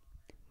from.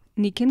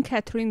 Nick and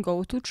Catherine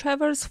go to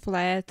Trevor's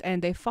flat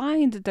and they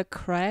find the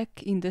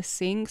crack in the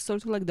sink,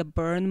 sort of like the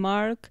burn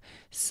mark.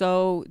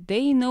 So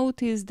they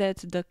notice that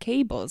the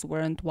cables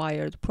weren't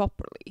wired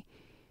properly,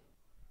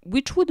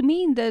 which would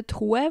mean that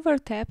whoever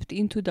tapped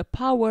into the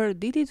power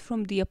did it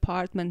from the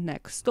apartment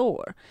next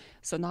door.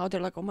 So now they're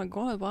like, oh my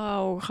god,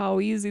 wow, how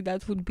easy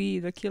that would be.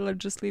 The killer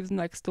just lives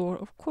next door.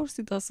 Of course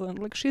it doesn't.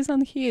 Like, she's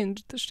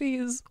unhinged. She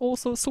is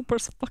also super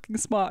fucking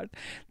smart.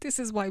 This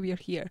is why we are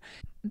here.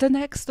 The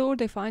next door,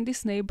 they find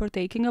this neighbor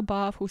taking a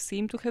bath who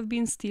seemed to have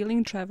been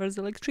stealing Trevor's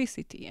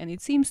electricity, and it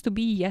seems to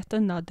be yet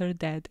another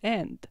dead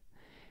end.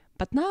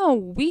 But now,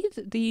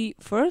 with the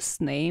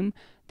first name,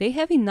 they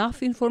have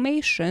enough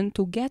information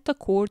to get a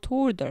court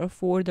order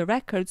for the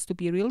records to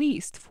be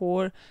released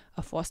for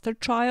a foster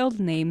child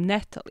named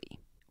Natalie.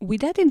 With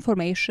that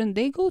information,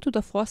 they go to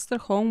the foster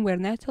home where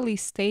Natalie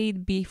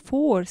stayed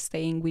before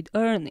staying with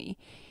Ernie.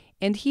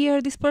 And here,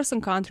 this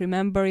person can't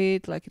remember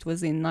it, like it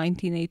was in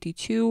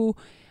 1982,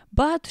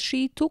 but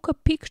she took a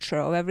picture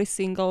of every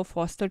single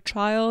foster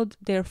child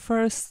their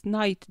first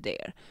night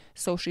there.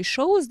 So she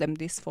shows them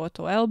this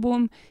photo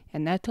album,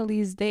 and Natalie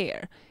is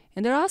there.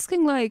 And they're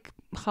asking, like,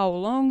 how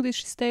long did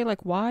she stay?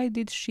 Like, why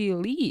did she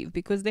leave?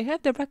 Because they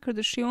have the record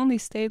that she only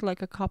stayed,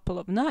 like, a couple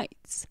of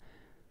nights.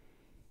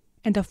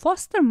 And the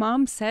foster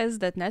mom says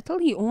that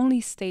Natalie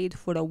only stayed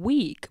for a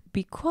week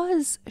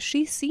because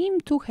she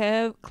seemed to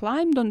have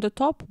climbed on the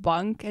top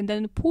bunk and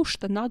then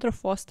pushed another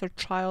foster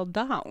child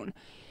down.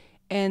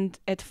 And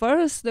at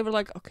first they were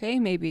like, okay,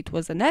 maybe it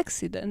was an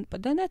accident,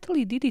 but then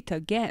Natalie did it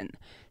again.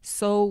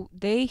 So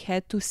they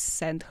had to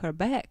send her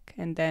back.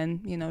 And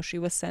then, she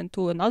was sent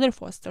to another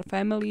foster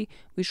family,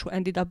 which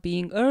ended up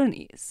being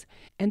Ernie's.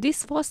 And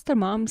this foster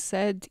mom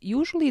said,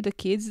 usually the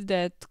kids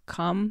that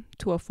come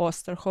to a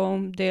foster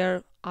home,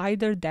 they're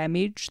either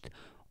damaged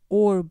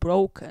or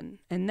broken.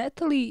 And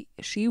Natalie,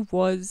 she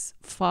was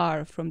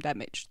far from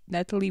damaged.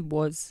 Natalie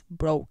was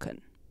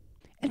broken.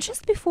 And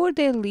just before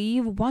they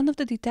leave, one of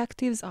the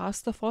detectives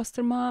asked the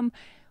foster mom,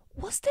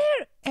 was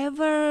there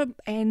ever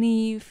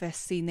any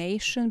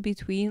fascination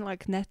between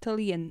like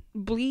Natalie and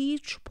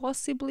bleach,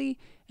 possibly?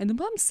 And the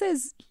mom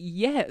says,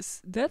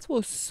 yes, that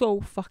was so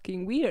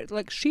fucking weird.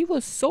 Like, she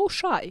was so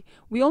shy.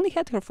 We only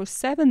had her for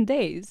 7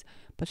 days,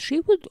 but she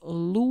would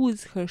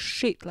lose her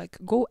shit, like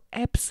go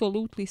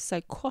absolutely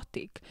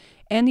psychotic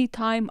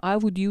anytime I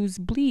would use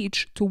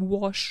bleach to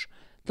wash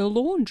the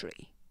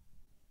laundry.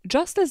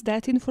 Just as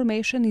that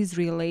information is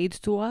relayed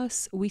to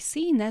us, we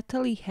see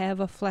Natalie have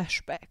a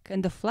flashback,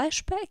 and the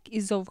flashback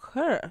is of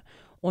her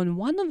on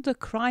one of the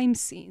crime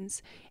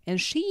scenes, and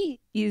she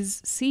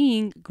is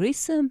seeing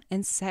Grissom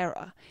and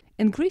Sarah.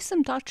 And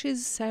Grissom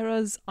touches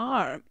Sarah's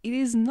arm. It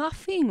is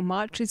nothing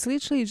much, it's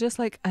literally just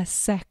like a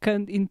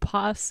second in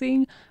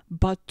passing,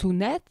 but to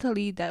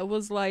Natalie that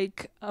was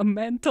like a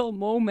mental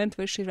moment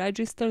where she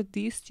registered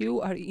these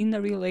two are in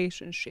a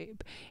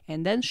relationship.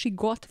 And then she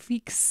got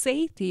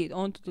fixated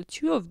onto the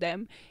two of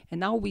them, and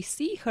now we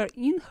see her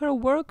in her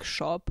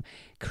workshop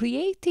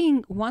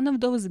creating one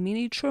of those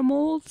miniature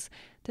molds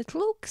that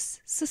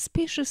looks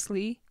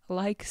suspiciously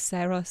like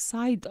Sarah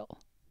Seidel.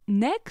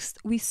 Next,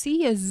 we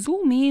see a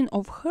zoom in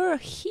of her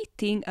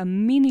hitting a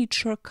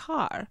miniature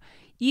car,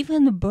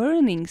 even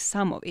burning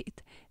some of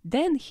it,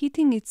 then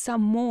hitting it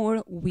some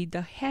more with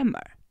a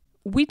hammer.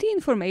 With the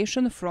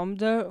information from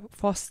the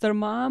foster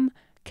mom,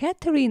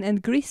 Catherine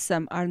and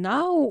Grissom are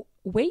now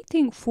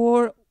waiting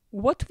for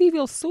what we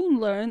will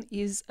soon learn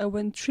is a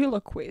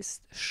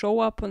ventriloquist show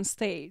up on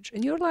stage.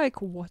 And you're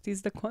like, what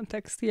is the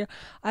context here?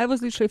 I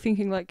was literally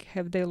thinking, like,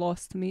 have they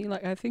lost me?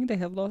 Like, I think they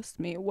have lost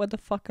me. What the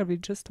fuck are we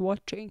just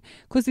watching?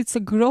 Because it's a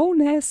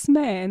grown-ass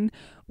man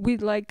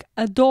with, like,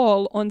 a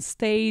doll on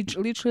stage,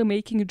 literally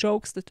making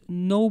jokes that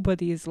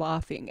nobody is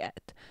laughing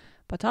at.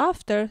 But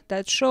after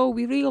that show,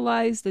 we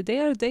realize that they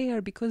are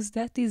there because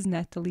that is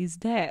Natalie's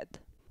dad.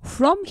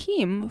 From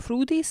him,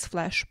 through this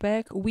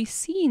flashback, we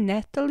see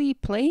Natalie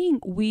playing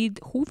with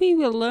who we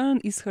will learn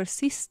is her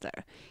sister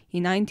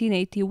in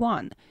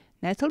 1981.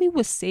 Natalie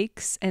was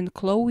 6 and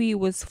Chloe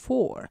was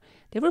 4.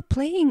 They were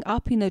playing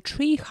up in a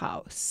tree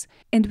house.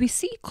 And we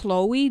see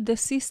Chloe, the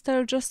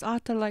sister, just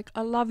utter like,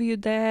 I love you,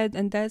 Dad.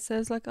 And Dad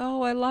says like,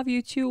 oh, I love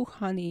you too,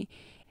 honey.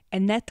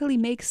 And Natalie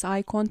makes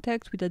eye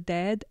contact with the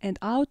dad and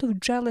out of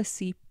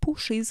jealousy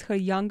pushes her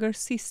younger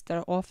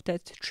sister off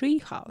that tree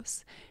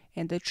house.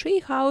 And the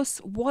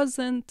treehouse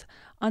wasn't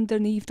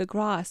underneath the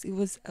grass, it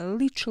was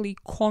literally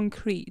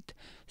concrete.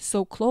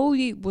 So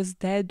Chloe was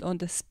dead on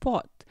the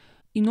spot.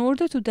 In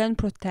order to then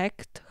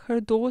protect her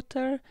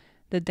daughter,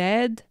 the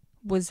dad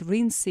was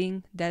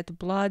rinsing that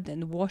blood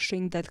and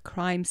washing that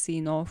crime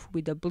scene off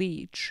with the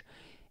bleach.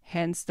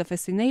 Hence the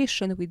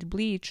fascination with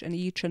bleach in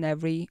each and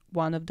every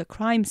one of the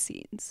crime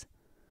scenes.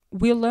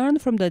 We learn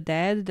from the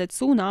dad that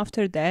soon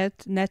after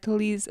that,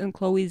 Natalie's and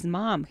Chloe's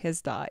mom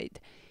has died.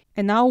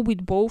 And now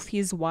with both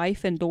his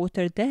wife and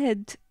daughter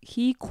dead,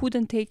 he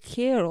couldn't take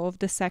care of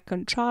the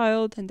second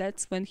child, and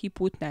that's when he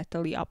put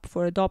Natalie up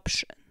for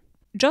adoption.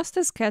 Just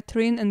as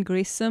Catherine and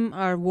Grissom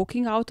are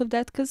walking out of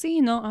that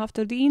casino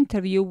after the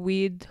interview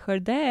with her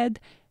dad,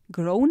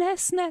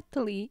 grown-ass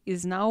Natalie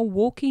is now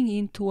walking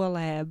into a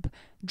lab,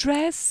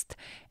 dressed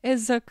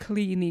as a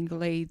cleaning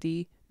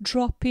lady,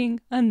 dropping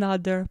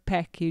another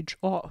package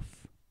off.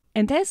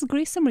 And as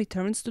Grissom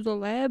returns to the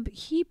lab,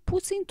 he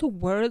puts into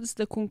words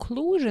the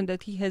conclusion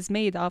that he has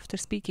made after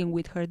speaking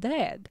with her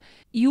dad.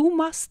 You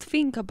must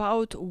think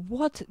about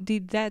what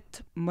did that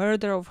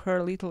murder of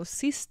her little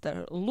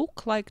sister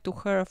look like to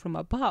her from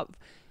above.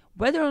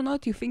 Whether or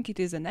not you think it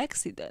is an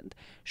accident,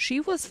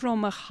 she was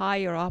from a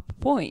higher up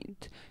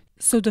point.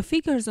 So the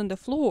figures on the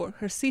floor,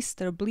 her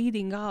sister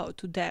bleeding out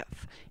to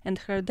death, and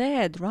her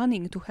dad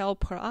running to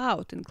help her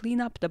out and clean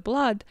up the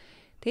blood,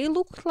 they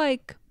looked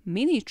like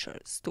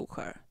miniatures to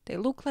her. They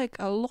look like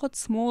a lot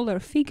smaller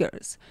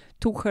figures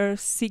to her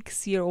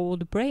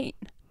 6-year-old brain.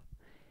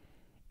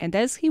 And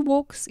as he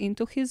walks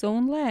into his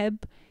own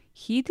lab,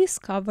 he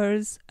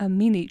discovers a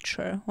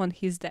miniature on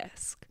his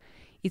desk.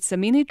 It's a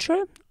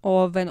miniature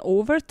of an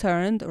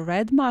overturned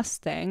red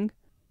Mustang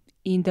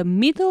in the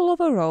middle of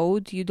a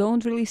road. You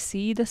don't really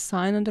see the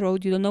sign on the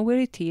road. You don't know where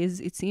it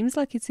is. It seems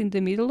like it's in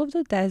the middle of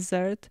the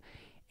desert,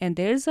 and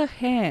there's a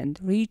hand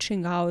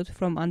reaching out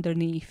from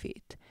underneath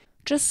it,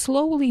 just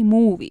slowly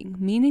moving,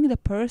 meaning the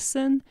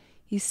person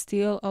is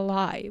still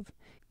alive.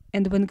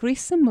 And when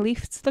Grissom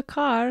lifts the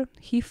car,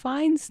 he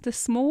finds the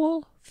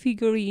small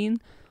figurine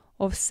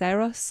of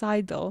Sarah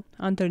Seidel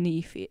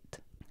underneath it.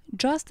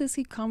 Just as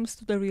he comes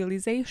to the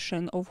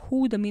realization of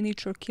who the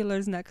miniature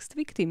killer's next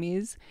victim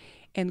is,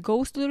 and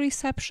goes to the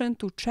reception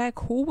to check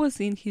who was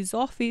in his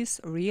office,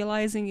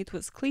 realizing it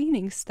was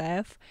cleaning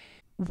staff,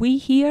 we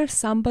hear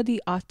somebody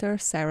utter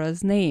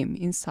Sarah's name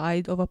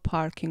inside of a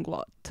parking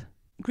lot.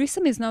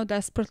 Grissom is now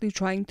desperately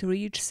trying to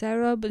reach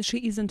Sarah, but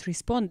she isn't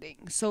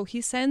responding. So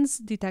he sends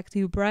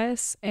Detective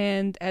Brass,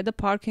 and at the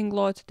parking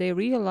lot they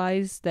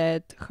realize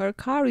that her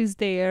car is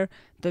there,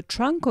 the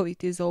trunk of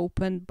it is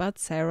open, but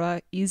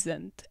Sarah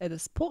isn't at the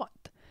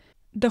spot.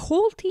 The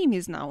whole team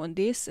is now on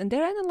this, and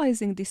they're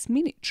analyzing this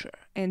miniature,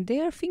 and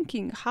they're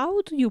thinking,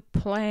 how do you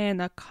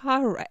plan a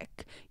car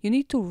wreck? You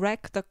need to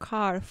wreck the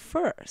car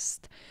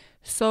first.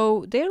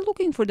 So they're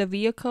looking for the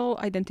vehicle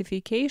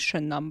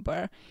identification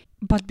number.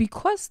 But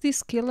because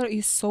this killer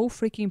is so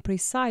freaking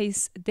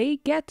precise, they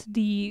get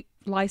the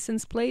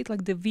license plate,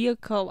 like the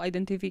vehicle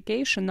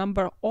identification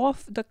number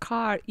of the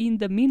car in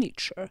the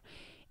miniature.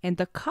 And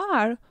the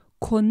car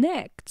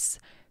connects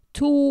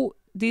to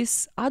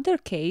this other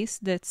case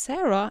that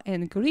Sarah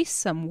and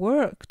Grissom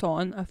worked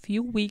on a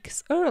few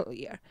weeks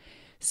earlier.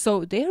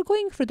 So they're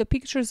going for the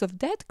pictures of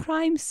that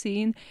crime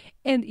scene,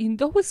 and in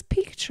those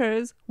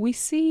pictures we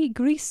see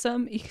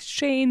Grissom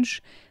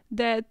exchange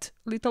that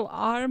little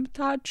arm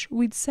touch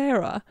with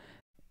Sarah.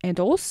 And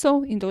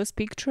also in those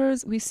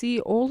pictures we see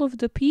all of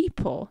the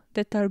people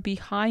that are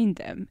behind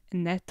them,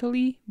 and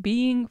Natalie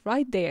being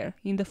right there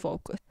in the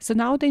focus. So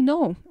now they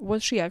know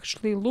what she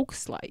actually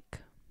looks like.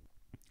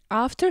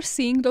 After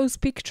seeing those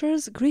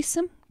pictures,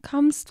 Grissom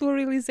comes to a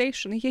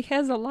realization. He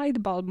has a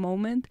light bulb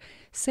moment,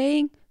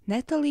 saying,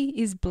 Natalie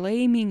is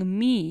blaming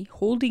me,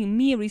 holding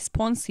me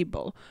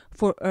responsible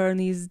for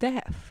Ernie's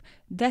death.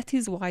 That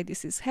is why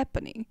this is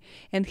happening.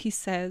 And he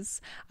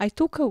says, I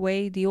took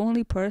away the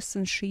only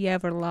person she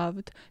ever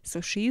loved, so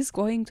she's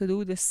going to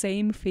do the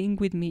same thing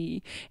with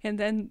me. And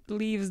then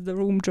leaves the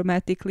room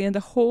dramatically, and the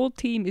whole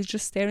team is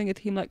just staring at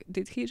him like,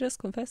 did he just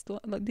confess to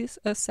like this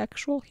a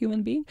sexual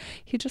human being?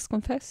 He just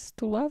confessed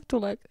to love to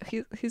like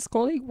his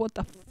colleague? What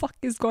the fuck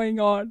is going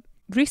on?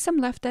 Grissom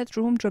left that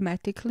room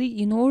dramatically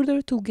in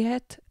order to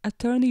get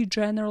Attorney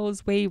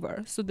General's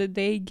waiver so that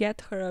they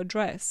get her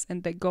address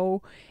and they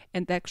go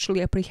and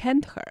actually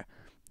apprehend her.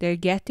 They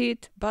get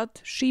it, but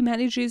she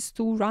manages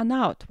to run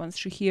out once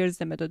she hears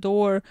them at the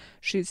door.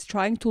 She's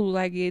trying to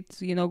leg it,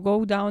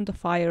 go down the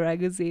fire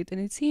exit,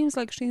 and it seems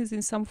like she's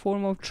in some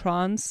form of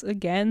trance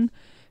again.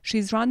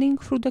 She's running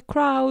through the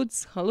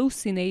crowds,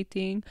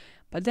 hallucinating,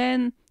 but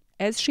then,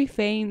 as she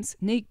faints,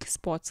 Nick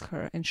spots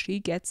her and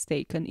she gets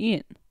taken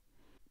in.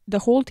 The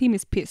whole team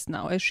is pissed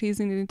now as she's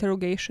in the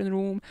interrogation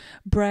room.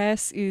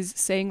 Brass is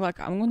saying like,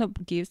 I'm gonna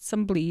give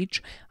some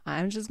bleach,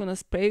 I'm just gonna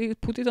spray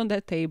it, put it on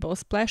that table,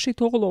 splash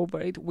it all over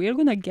it, we're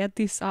gonna get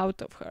this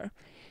out of her.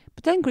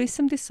 But then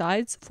Grissom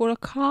decides for a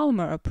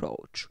calmer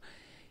approach.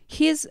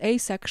 His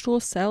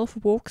asexual self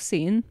walks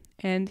in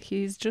and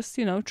he's just,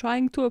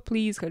 trying to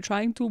please her,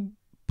 trying to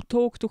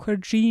talk to her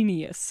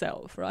genius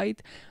self,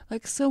 right?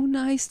 Like, so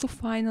nice to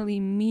finally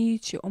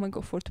meet you. Oh my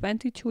god, for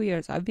 22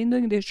 years. I've been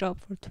doing this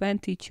job for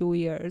 22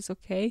 years,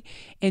 okay?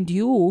 And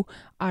you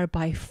are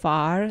by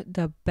far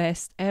the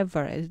best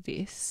ever at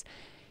this.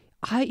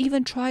 I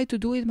even tried to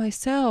do it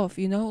myself,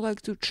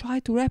 like to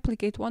try to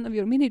replicate one of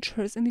your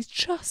miniatures, and it's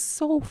just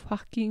so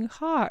fucking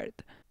hard.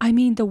 I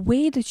mean, the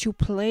way that you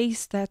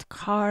placed that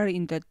car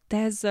in the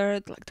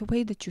desert, like the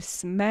way that you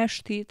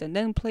smashed it and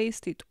then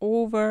placed it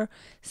over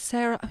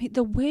Sarah, I mean,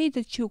 the way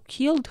that you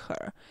killed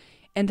her.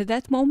 And at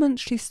that moment,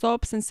 she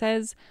stops and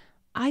says,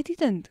 I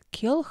didn't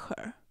kill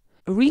her.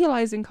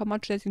 Realizing how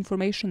much that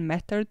information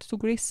mattered to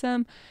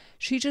Grissom,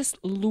 she just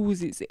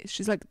loses it.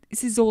 She's like,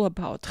 this is all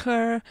about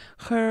her,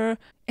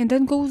 and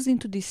then goes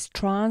into this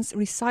trance,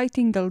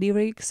 reciting the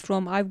lyrics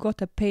from I've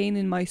Got a Pain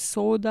in My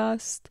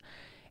Sawdust.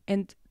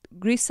 And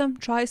Grissom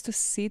tries to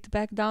sit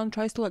back down,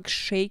 tries to like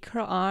shake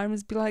her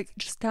arms, be like,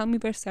 just tell me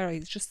where Sarah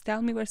is, just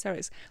tell me where Sarah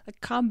is, like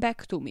come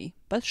back to me.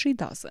 But she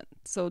doesn't.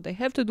 So they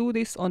have to do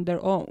this on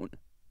their own.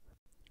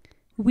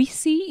 We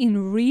see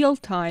in real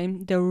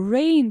time the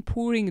rain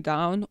pouring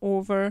down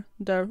over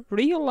the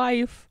real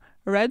life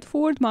red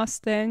Ford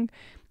Mustang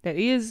that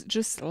is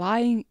just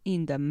lying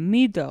in the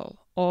middle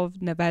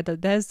of Nevada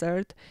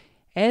desert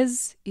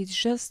as it's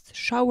just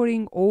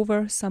showering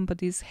over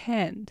somebody's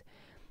hand.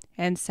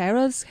 And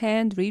Sarah's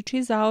hand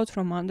reaches out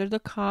from under the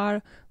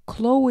car,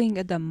 clawing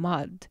at the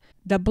mud.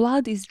 The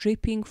blood is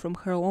dripping from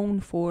her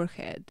own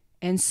forehead.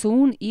 And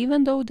soon,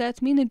 even though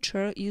that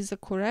miniature is a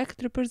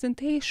correct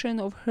representation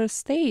of her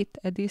state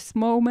at this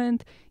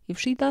moment, if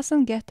she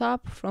doesn't get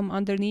up from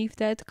underneath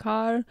that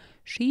car,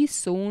 she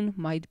soon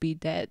might be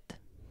dead.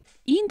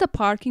 In the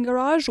parking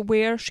garage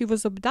where she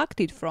was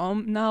abducted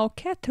from, now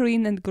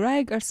Catherine and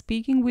Greg are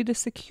speaking with the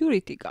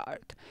security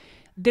guard.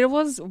 There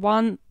was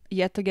one,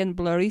 yet again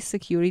blurry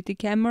security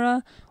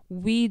camera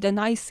with a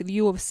nice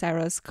view of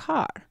Sarah's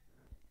car.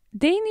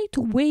 They need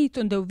to wait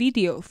on the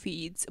video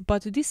feeds,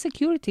 but this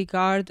security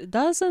guard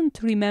doesn't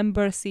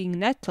remember seeing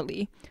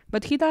Natalie,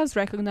 but he does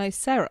recognize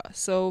Sarah,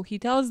 so he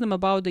tells them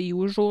about the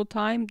usual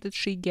time that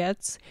she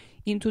gets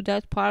into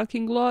that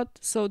parking lot,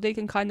 so they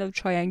can kind of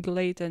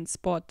triangulate and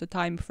spot the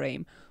time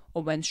frame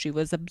of when she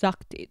was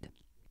abducted.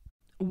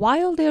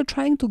 While they're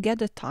trying to get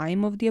the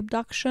time of the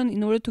abduction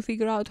in order to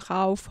figure out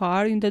how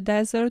far in the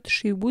desert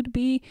she would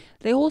be,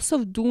 they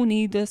also do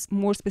need a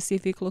more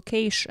specific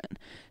location.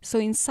 So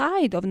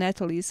inside of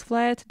Natalie's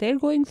flat, they're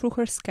going through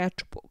her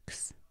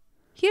sketchbooks.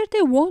 Here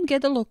they won't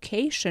get a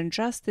location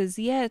just as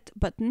yet,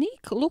 but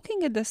Nick,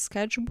 looking at the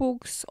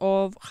sketchbooks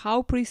of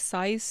how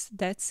precise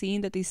that scene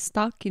that is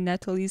stuck in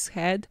Natalie's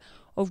head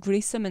of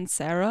Grissom and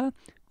Sarah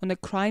on a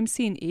crime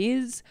scene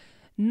is,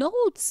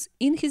 notes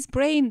in his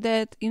brain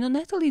that,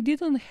 Natalie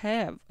didn't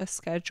have a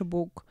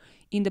sketchbook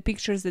in the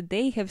pictures that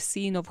they have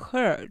seen of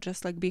her,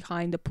 just like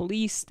behind the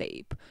police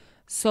tape.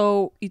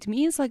 So it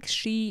means like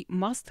she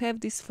must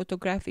have this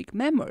photographic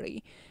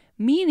memory,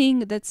 meaning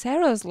that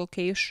Sarah's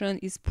location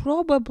is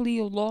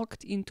probably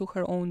locked into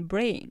her own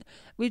brain,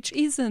 which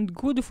isn't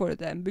good for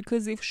them,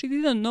 because if she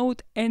didn't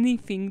note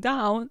anything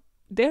down,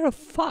 they're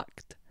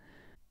fucked.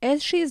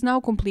 As she is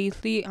now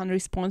completely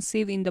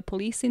unresponsive in the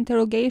police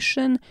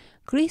interrogation,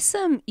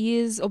 Grissom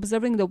is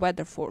observing the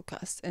weather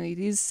forecast, and it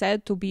is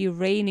said to be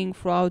raining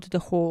throughout the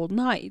whole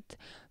night.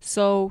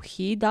 So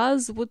he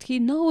does what he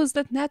knows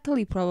that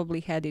Natalie probably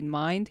had in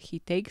mind. He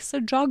takes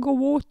a jug of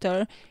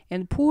water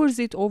and pours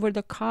it over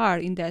the car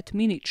in that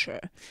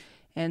miniature.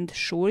 And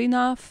sure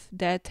enough,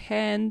 that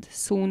hand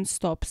soon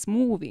stops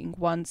moving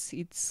once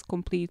it's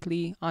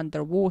completely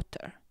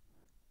underwater.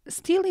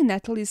 Still in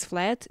Natalie's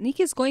flat, Nick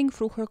is going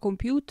through her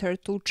computer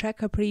to check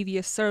her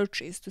previous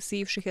searches to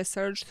see if she has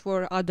searched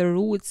for other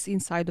routes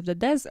inside of the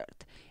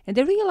desert. And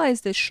they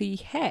realize that she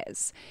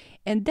has.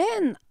 And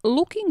then,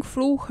 looking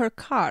through her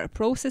car,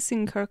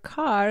 processing her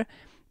car,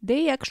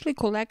 they actually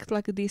collect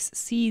like this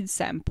seed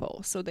sample.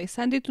 So they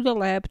send it to the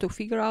lab to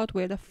figure out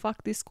where the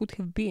fuck this could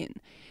have been.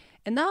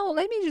 And now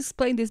let me just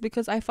explain this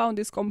because I found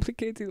this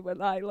complicated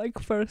when I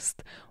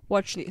first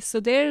watched this. So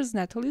there's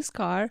Natalie's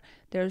car,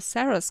 there's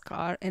Sarah's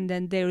car, and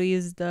then there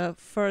is the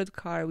third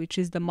car, which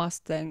is the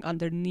Mustang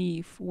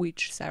underneath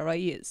which Sarah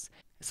is.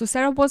 So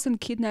Sarah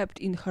wasn't kidnapped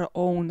in her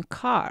own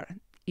car.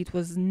 It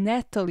was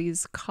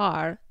Natalie's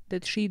car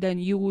that she then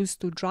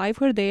used to drive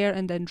her there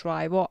and then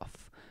drive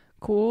off.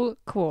 Cool.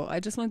 I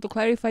just wanted to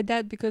clarify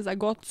that because I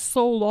got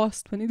so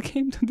lost when it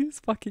came to these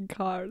fucking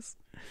cars.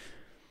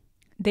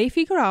 They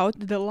figure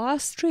out the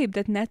last trip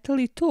that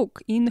Natalie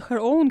took in her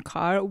own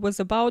car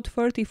was about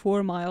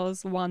 34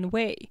 miles one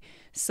way.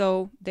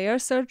 So they are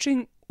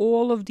searching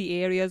all of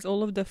the areas,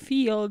 all of the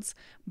fields,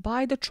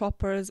 by the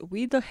choppers,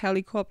 with the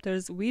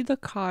helicopters, with the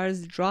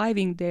cars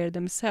driving there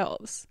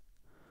themselves.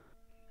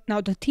 Now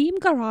the team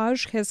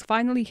garage has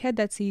finally had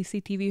that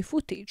CCTV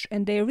footage,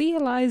 and they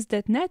realized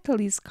that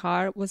Natalie's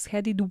car was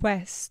headed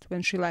west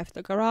when she left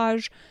the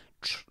garage,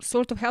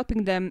 sort of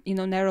helping them,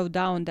 narrow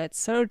down that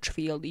search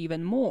field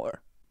even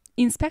more.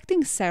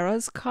 Inspecting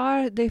Sarah's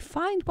car, they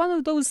find one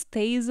of those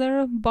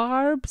taser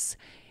barbs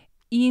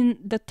in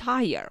the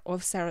tire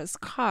of Sarah's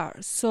car.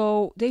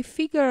 So they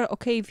figure,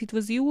 okay, if it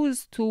was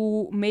used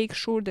to make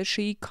sure that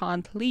she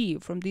can't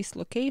leave from this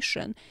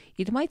location,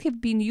 it might have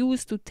been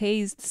used to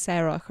tase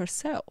Sarah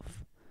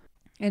herself.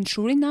 And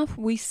sure enough,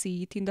 we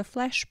see it in the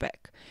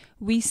flashback.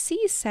 We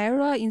see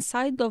Sarah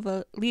inside of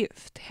a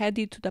lift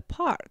headed to the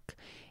park,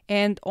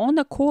 and on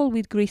a call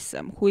with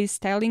Grissom, who is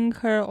telling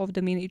her of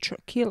the miniature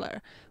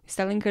killer. He's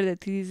telling her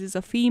that this is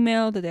a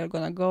female, that they're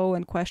gonna go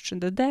and question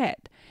the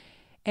dead.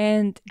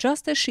 And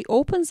just as she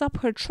opens up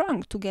her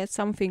trunk to get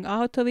something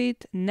out of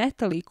it,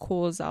 Natalie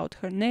calls out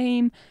her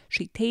name,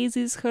 she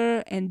tases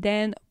her, and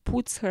then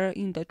puts her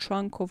in the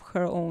trunk of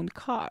her own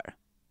car.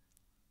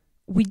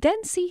 We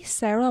then see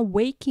Sarah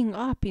waking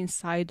up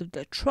inside of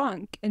the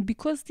trunk, and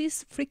because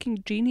this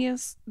freaking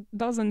genius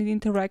doesn't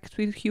interact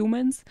with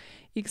humans,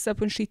 except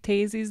when she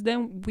tases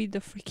them with the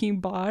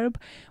freaking barb,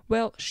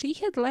 well, she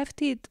had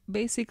left it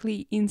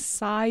basically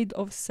inside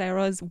of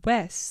Sarah's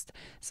vest.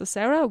 So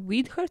Sarah,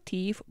 with her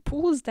teeth,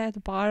 pulls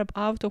that barb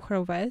out of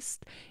her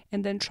vest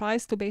and then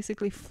tries to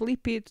basically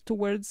flip it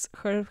towards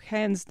her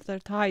hands that are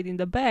tied in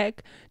the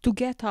back to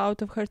get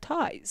out of her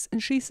ties,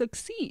 and she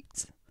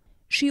succeeds.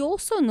 She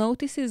also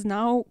notices,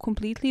 now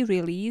completely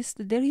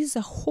released, there is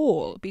a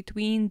hole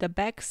between the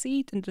back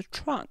seat and the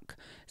trunk.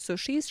 So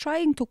she's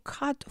trying to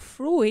cut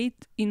through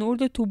it in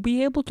order to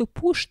be able to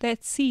push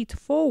that seat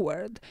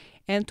forward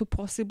and to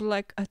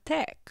possibly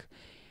attack.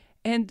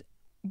 And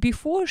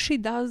before she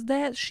does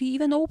that, she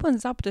even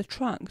opens up the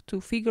trunk to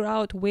figure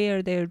out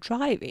where they're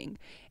driving.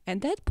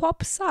 And that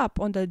pops up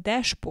on the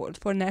dashboard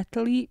for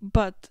Natalie,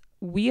 but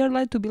we are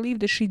led to believe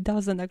that she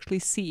doesn't actually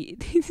see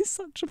it. It is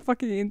such a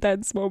fucking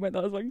intense moment.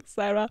 I was like,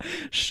 Sarah,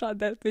 shut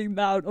that thing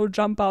down or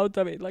jump out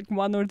of it,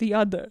 one or the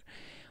other.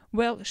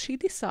 Well, she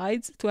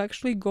decides to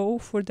actually go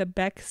for the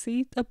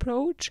backseat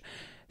approach.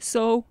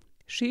 So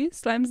she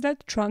slams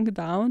that trunk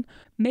down,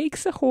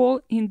 makes a hole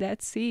in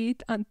that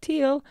seat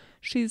until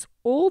she's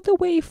all the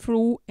way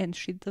through, and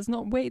she does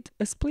not wait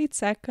a split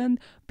second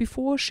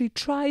before she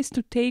tries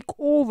to take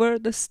over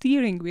the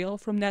steering wheel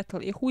from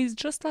Natalie, who is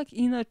just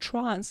in a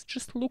trance,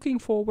 just looking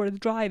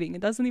forward driving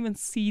and doesn't even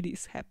see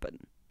this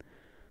happen.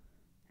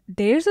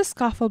 There's a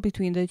scuffle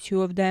between the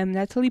two of them.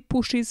 Natalie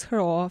pushes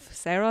her off,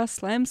 Sarah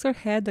slams her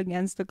head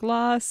against the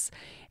glass,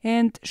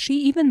 and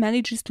she even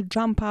manages to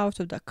jump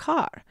out of the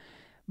car.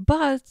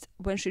 But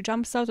when she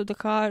jumps out of the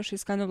car,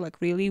 she's kind of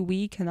really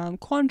weak and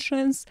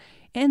unconscious,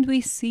 and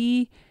we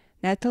see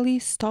Natalie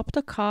stop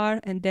the car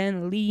and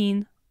then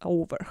lean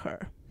over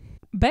her.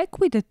 Back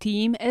with the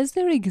team, as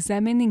they're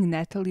examining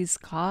Natalie's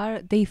car,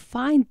 they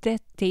find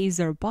that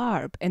taser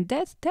barb, and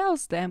that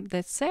tells them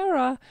that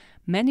Sarah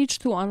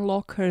managed to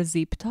unlock her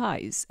zip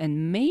ties,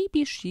 and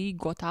maybe she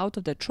got out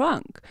of the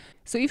trunk.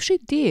 So if she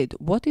did,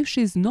 what if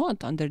she's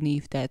not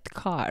underneath that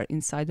car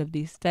inside of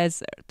this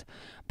desert?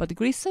 But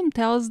Grissom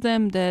tells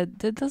them that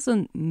that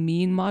doesn't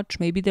mean much.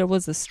 Maybe there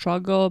was a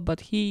struggle, but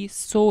he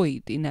saw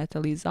it in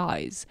Natalie's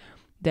eyes,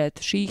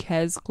 that she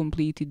has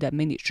completed the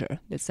miniature,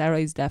 that Sarah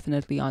is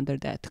definitely under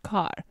that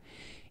car.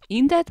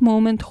 In that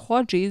moment,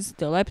 Hodges,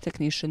 the lab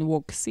technician,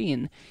 walks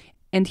in,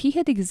 and he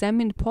had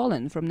examined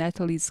pollen from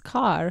Natalie's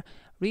car,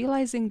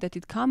 realizing that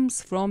it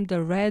comes from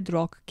the Red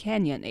Rock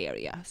Canyon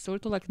area,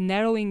 sort of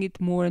narrowing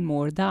it more and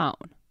more down.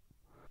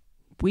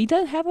 We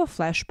then have a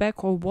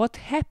flashback of what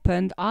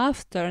happened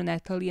after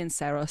Natalie and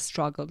Sarah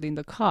struggled in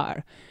the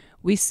car.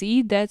 We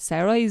see that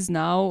Sarah is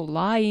now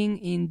lying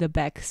in the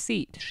back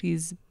seat.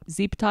 She's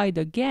zip-tied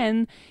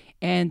again,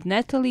 and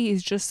Natalie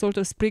is just sort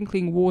of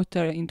sprinkling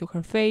water into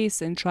her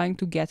face and trying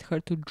to get her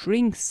to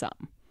drink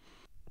some.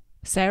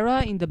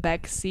 Sarah in the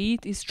back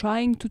seat is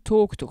trying to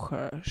talk to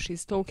her.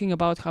 She's talking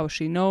about how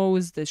she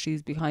knows that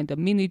she's behind the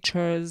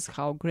miniatures,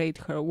 how great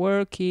her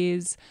work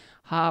is,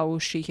 how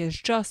she has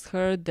just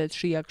heard that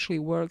she actually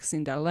works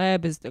in the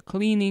lab as the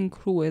cleaning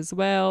crew as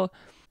well,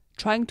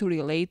 trying to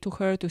relate to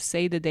her, to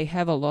say that they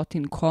have a lot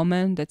in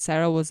common, that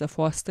Sarah was a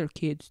foster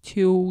kid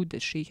too,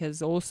 that she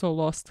has also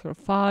lost her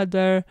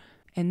father.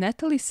 And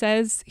Natalie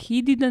says,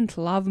 he didn't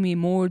love me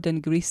more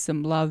than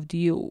Grissom loved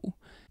you.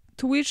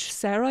 To which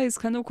Sarah is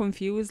kind of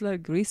confused,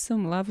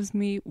 Grissom loves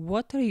me?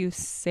 What are you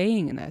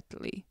saying,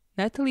 Natalie?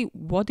 Natalie,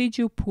 what did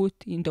you put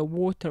in the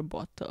water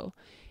bottle?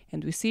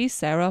 And we see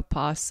Sarah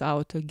pass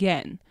out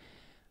again.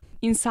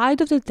 Inside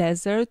of the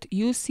desert,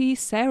 you see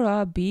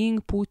Sarah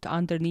being put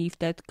underneath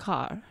that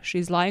car.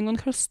 She's lying on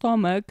her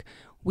stomach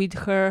with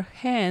her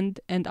hand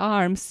and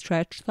arm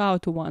stretched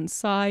out to one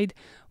side.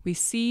 We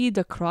see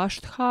the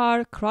crushed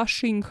car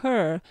crushing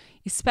her,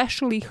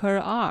 especially her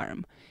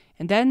arm.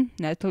 And then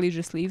Natalie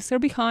just leaves her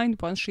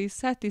behind. Once she's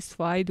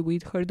satisfied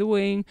with her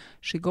doing,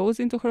 she goes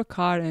into her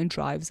car and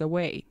drives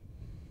away.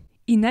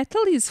 In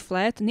Natalie's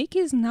flat, Nick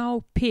is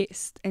now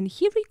pissed, and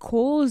he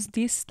recalls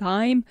this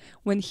time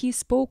when he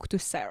spoke to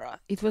Sarah.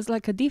 It was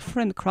like a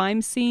different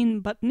crime scene,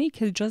 but Nick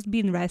had just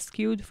been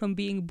rescued from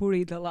being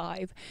buried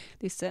alive.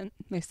 Listen,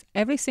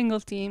 every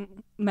single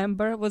team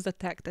member was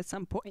attacked at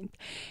some point.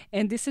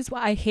 And this is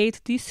why I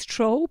hate this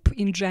trope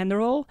in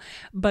general,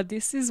 but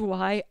this is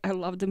why I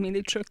love the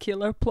miniature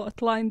killer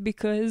plotline,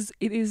 because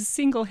it is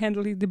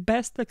single-handedly the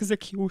best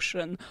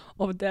execution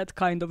of that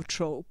kind of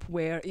trope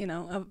where,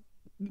 a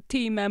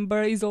team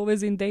member is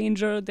always in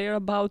danger, they're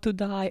about to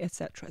die,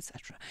 etc.,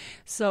 etc.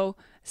 So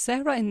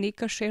Sarah and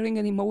Nick are sharing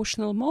an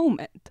emotional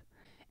moment.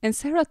 And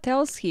Sarah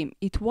tells him,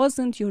 it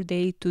wasn't your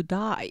day to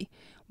die.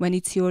 When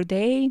it's your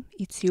day,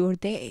 it's your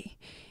day.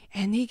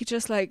 And Nick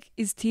just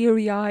is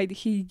teary-eyed.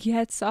 He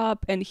gets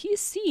up and he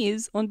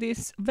sees on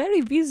this very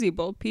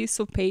visible piece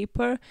of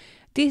paper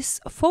this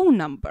phone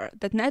number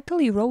that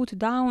Natalie wrote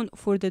down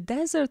for the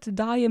Desert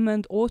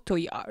Diamond Auto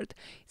Yard.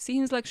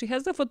 Seems like she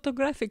has a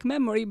photographic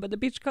memory, but the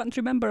bitch can't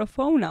remember a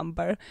phone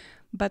number.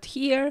 But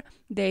here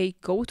they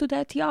go to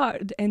that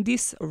yard, and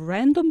this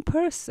random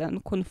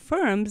person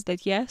confirms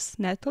that yes,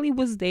 Natalie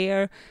was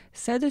there,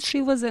 said that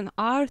she was an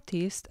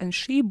artist, and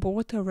she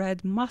bought a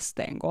red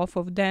Mustang off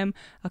of them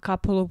a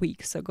couple of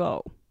weeks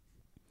ago.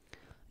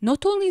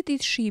 Not only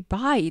did she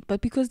buy it,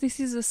 but because this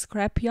is a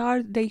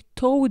scrapyard, they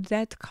towed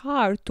that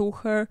car to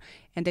her,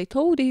 and they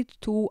towed it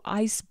to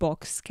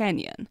Icebox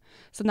Canyon.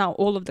 So now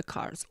all of the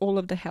cars, all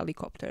of the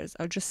helicopters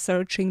are just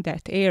searching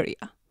that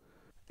area.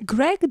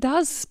 Greg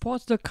does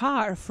spot the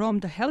car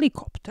from the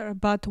helicopter,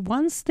 but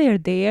once they're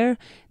there,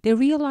 they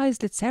realize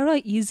that Sarah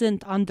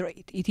isn't under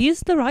it. It is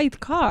the right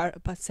car,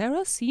 but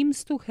Sarah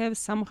seems to have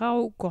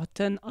somehow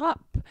gotten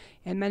up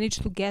and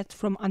managed to get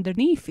from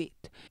underneath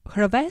it.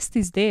 Her vest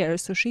is there,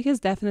 so she has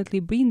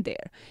definitely been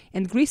there.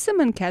 And Grissom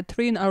and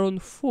Catherine are on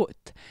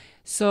foot.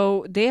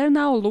 So they are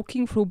now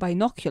looking through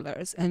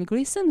binoculars, and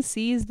Grissom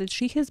sees that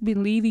she has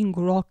been leaving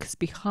rocks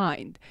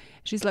behind.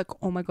 She's like,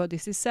 oh my god,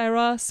 this is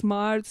Sarah,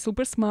 smart,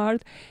 super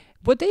smart.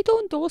 What they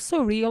don't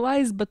also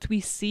realize, but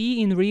we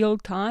see in real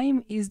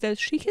time, is that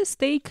she has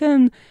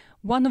taken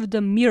one of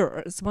the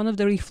mirrors, one of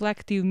the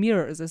reflective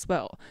mirrors as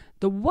well.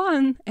 The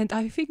one, and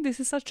I think this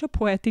is such a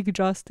poetic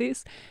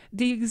justice,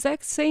 the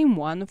exact same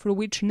one for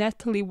which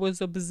Natalie was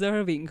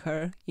observing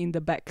her in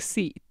the back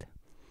seat.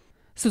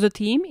 So the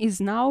team is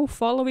now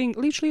following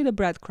literally the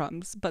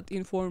breadcrumbs, but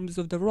in forms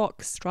of the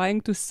rocks,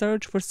 trying to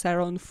search for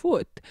Sarah on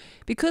foot,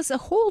 because a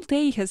whole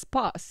day has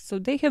passed, so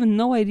they have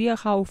no idea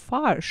how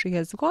far she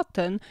has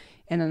gotten.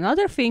 And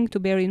another thing to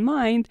bear in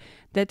mind,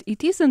 that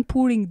it isn't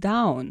pouring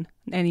down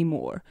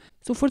anymore.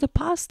 So for the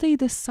past day,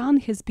 the sun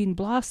has been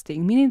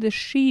blasting, meaning that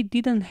she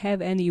didn't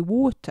have any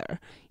water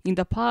in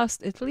the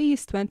past at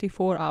least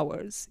 24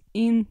 hours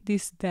in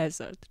this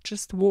desert,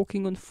 just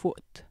walking on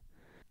foot.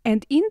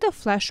 And in the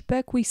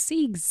flashback, we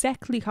see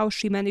exactly how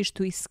she managed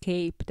to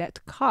escape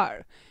that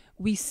car.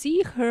 We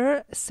see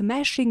her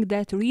smashing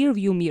that rear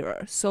view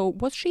mirror. So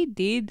what she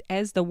did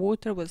as the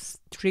water was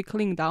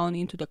trickling down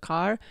into the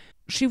car,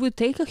 she would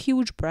take a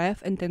huge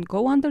breath and then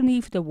go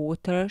underneath the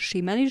water. She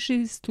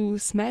manages to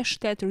smash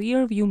that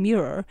rear view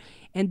mirror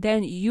and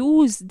then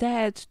use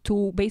that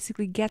to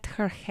basically get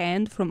her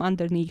hand from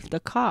underneath the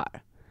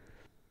car.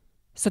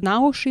 So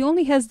now she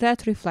only has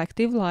that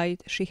reflective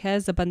light, she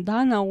has a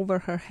bandana over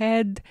her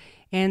head,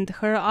 and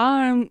her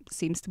arm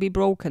seems to be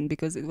broken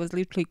because it was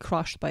literally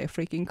crushed by a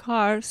freaking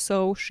car,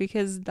 so she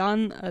has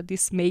done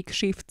this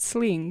makeshift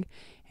sling,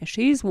 and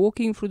she is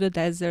walking through the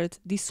desert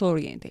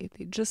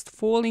disorientated, just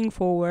falling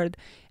forward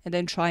and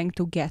then trying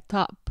to get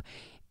up.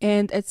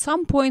 And at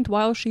some point,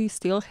 while she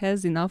still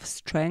has enough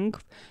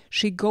strength,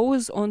 she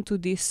goes onto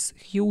this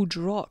huge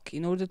rock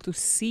in order to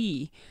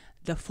see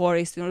the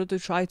forest, in order to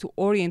try to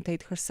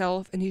orientate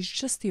herself, and it's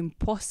just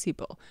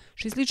impossible.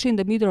 She's literally in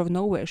the middle of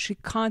nowhere. She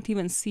can't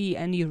even see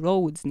any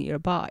roads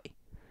nearby.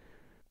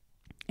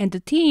 And the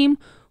team,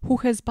 who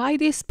has by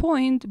this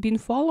point been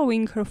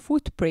following her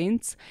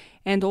footprints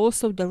and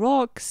also the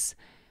rocks,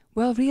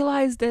 well,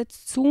 realized that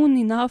soon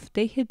enough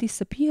they had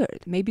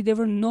disappeared. Maybe there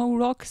were no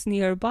rocks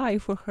nearby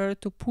for her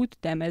to put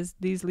them as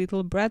these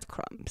little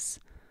breadcrumbs.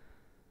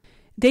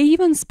 They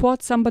even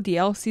spot somebody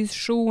else's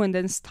shoe and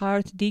then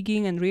start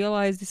digging and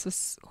realize this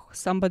was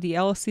somebody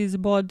else's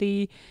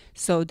body.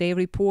 So they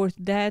report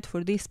that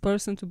for this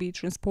person to be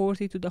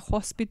transported to the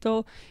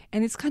hospital.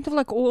 And it's kind of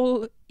like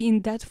all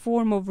in that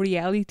form of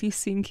reality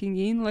sinking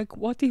in. Like,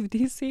 what if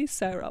this is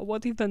Sarah?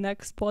 What if the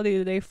next body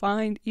that they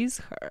find is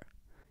her?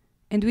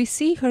 And we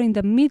see her in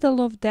the middle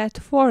of that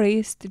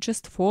forest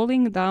just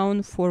falling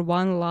down for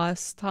one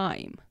last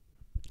time.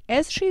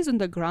 As she's on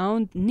the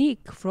ground,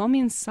 Nick, from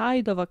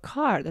inside of a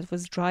car that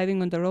was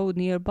driving on the road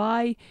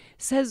nearby,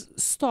 says,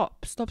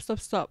 "Stop, stop, stop,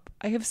 stop.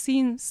 I have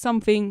seen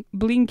something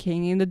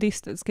blinking in the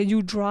distance. Can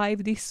you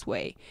drive this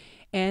way?"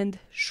 And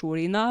sure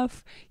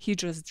enough, he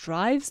just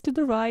drives to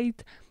the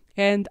right,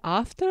 and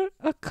after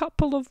a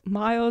couple of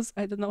miles,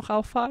 I don't know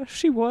how far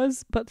she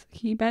was, but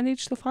he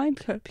managed to find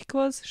her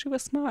because she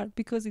was smart,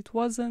 because it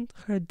wasn't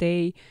her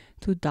day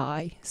to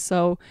die.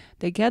 So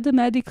they get the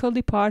medical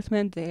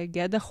department, they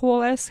get the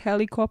whole ass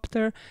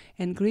helicopter,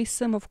 and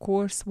Grissom, of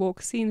course,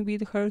 walks in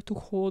with her to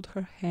hold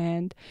her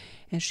hand,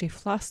 and she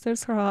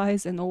flusters her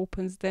eyes and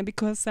opens them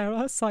because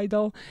Sarah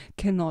Seidel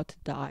cannot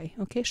die.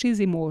 Okay, she's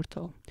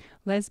immortal.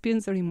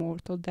 Lesbians are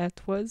immortal.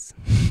 That was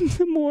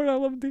the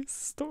moral of this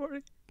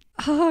story.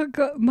 Oh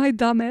god, my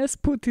dumbass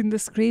put in the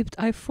script,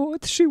 I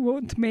thought she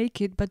won't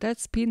make it, but that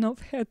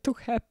spin-off had to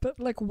happen.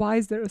 Like, why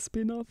is there a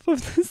spin-off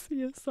of the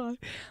CSI?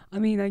 I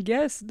mean, I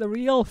guess the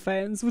real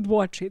fans would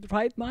watch it,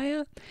 right,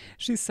 Maya?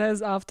 She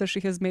says after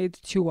she has made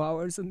 2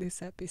 hours on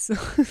this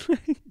episode,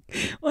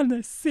 on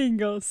a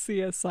single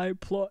CSI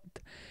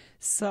plot.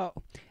 So,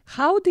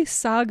 how this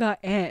saga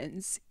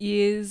ends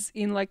is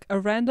in like a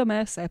random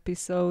ass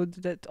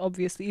episode that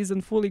obviously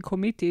isn't fully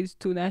committed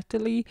to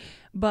Natalie,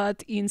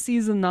 but in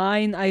season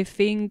 9, I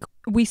think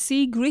we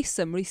see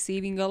Grissom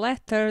receiving a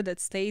letter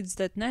that states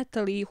that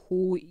Natalie,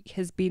 who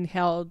has been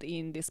held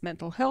in this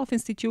mental health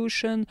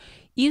institution,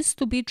 is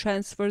to be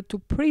transferred to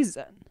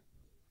prison.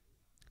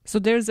 So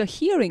there's a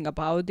hearing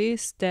about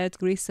this that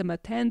Grissom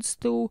attends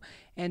to,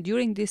 and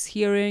during this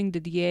hearing, the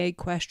DA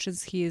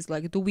questions his,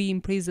 like, do we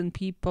imprison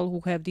people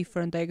who have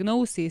different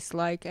diagnoses,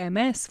 like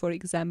MS, for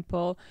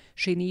example?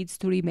 She needs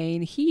to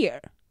remain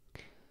here.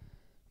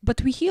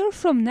 But we hear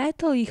from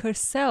Natalie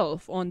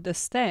herself on the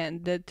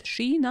stand that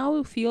she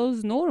now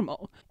feels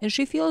normal, and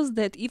she feels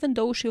that even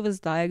though she was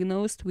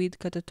diagnosed with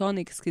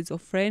catatonic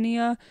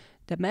schizophrenia,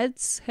 the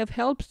meds have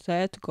helped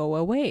that go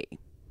away.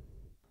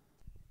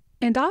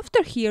 And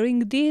after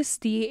hearing this,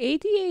 the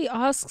ADA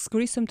asks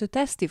Grissom to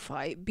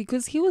testify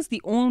because he was the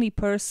only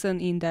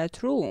person in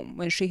that room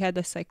when she had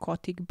a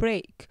psychotic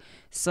break.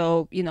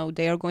 So,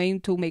 they are going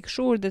to make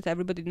sure that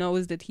everybody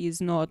knows that he is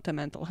not a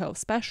mental health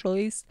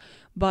specialist,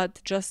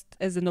 but just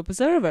as an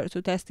observer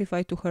to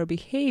testify to her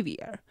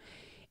behavior.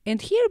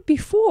 And here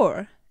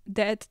before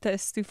that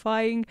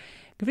testifying,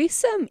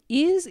 Grissom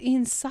is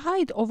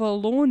inside of a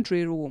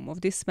laundry room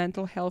of this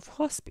mental health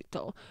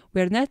hospital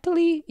where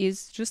Natalie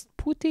is just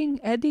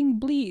adding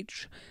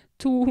bleach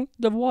to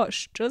the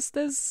wash, just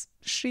as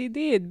she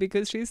did,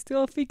 because she's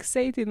still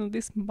fixated on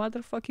this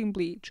motherfucking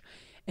bleach.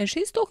 And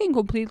she's talking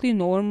completely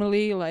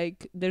normally,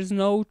 like there's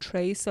no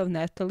trace of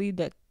Natalie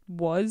that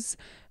was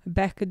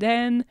back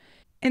then.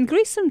 And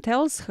Grissom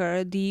tells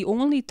her the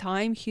only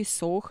time he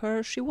saw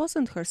her, she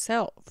wasn't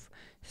herself.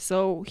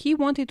 So he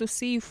wanted to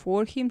see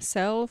for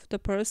himself the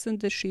person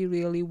that she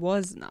really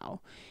was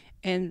now.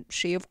 And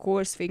she, of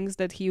course, thinks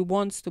that he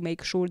wants to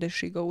make sure that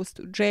she goes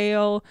to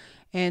jail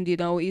and,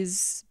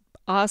 is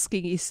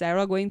asking, is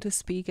Sarah going to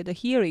speak at the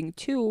hearing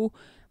too?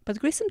 But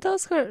Grissom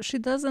tells her she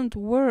doesn't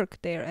work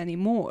there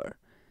anymore.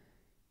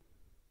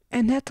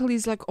 And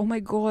Natalie's like, oh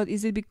my god,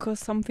 is it because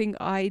something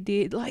I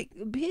did? Like,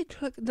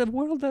 bitch, like, the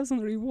world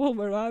doesn't revolve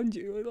around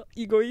you.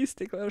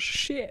 Egoistic or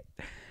shit.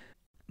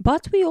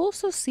 But we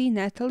also see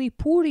Natalie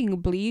pouring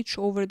bleach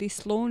over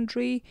this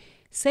laundry,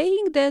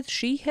 saying that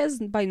she has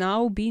by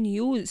now been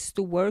used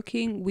to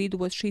working with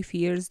what she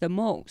fears the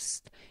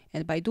most.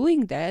 And by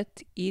doing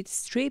that, it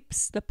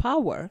strips the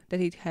power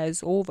that it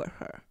has over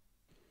her.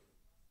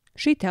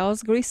 She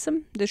tells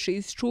Grissom that she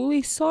is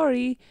truly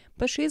sorry,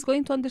 but she is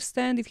going to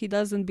understand if he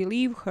doesn't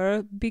believe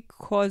her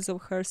because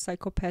of her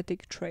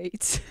psychopathic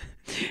traits.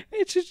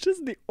 It's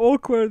just the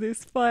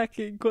awkwardest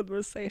fucking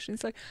conversation.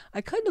 It's like,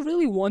 I kind of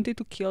really wanted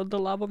to kill the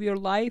love of your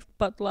life,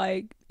 but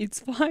like, it's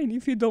fine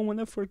if you don't want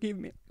to forgive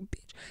me.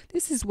 Bitch,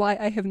 this is why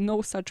I have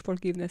no such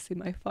forgiveness in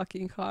my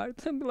fucking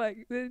heart. I'm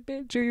like,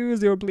 bitch, you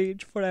use your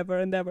bleach forever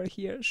and ever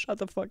here. Shut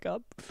the fuck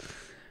up.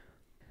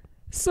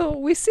 So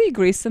we see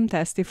Grissom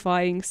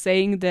testifying,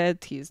 saying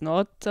that he's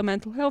not a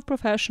mental health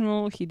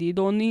professional, he did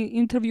only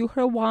interview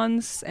her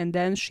once, and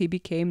then she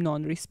became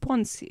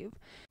non-responsive.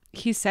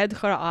 He said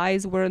her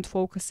eyes weren't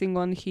focusing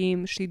on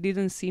him, she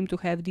didn't seem to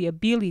have the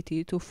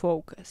ability to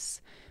focus.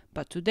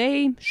 But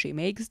today, she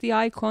makes the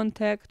eye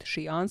contact,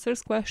 she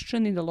answers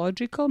questions in a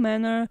logical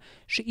manner,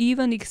 she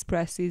even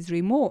expresses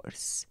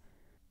remorse.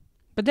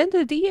 But then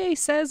the DA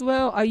says,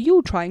 well, are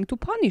you trying to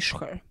punish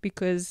her?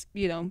 Because,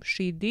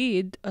 she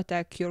did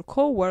attack your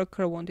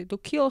co-worker, wanted to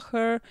kill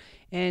her,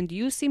 and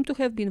you seem to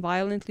have been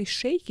violently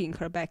shaking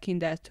her back in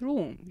that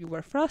room. You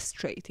were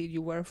frustrated,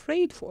 you were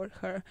afraid for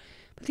her.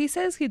 But he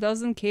says he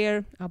doesn't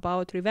care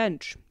about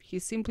revenge. He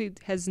simply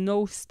has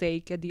no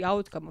stake at the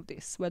outcome of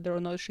this, whether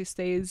or not she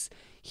stays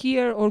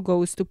here or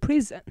goes to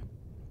prison.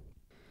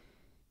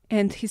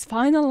 And his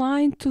final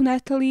line to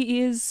Natalie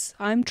is,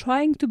 I'm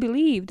trying to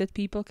believe that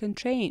people can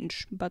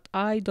change, but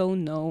I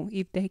don't know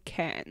if they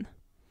can.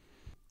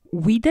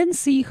 We then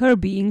see her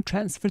being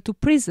transferred to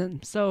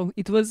prison, so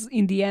it was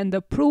in the end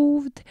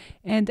approved,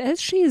 and as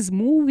she is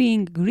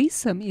moving,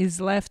 Grissom is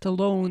left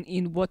alone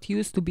in what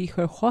used to be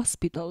her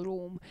hospital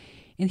room,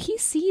 and he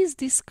sees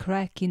this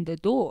crack in the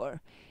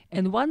door,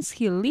 and once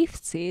he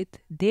lifts it,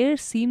 there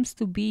seems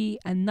to be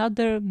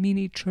another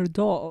miniature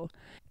doll.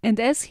 And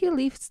as he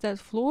lifts that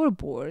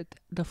floorboard,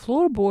 the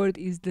floorboard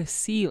is the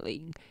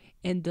ceiling,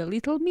 and the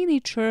little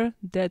miniature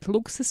that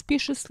looks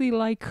suspiciously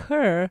like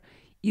her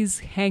is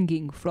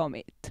hanging from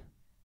it.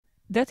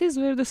 That is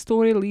where the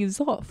story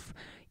leaves off.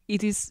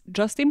 It is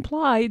just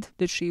implied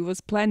that she was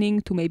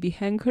planning to maybe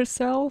hang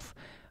herself,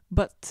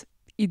 but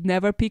it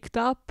never picked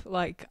up.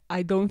 Like,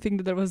 I don't think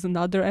that there was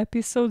another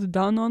episode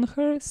done on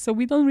her, so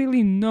we don't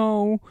really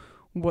know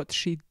what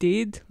she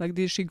did. Like,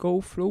 did she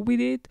go through with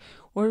it?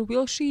 Or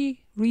will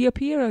she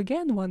reappear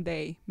again one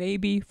day?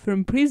 Maybe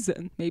from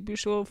prison. Maybe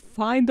she'll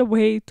find a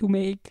way to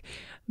make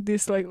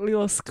this like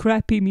little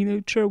scrappy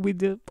miniature with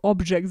the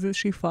objects that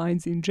she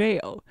finds in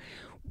jail.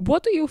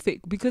 What do you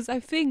think? Because I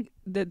think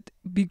that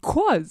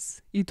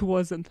because it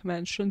wasn't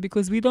mentioned,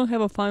 because we don't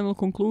have a final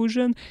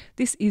conclusion,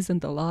 this isn't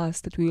the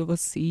last that we will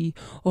see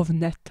of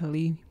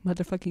Natalie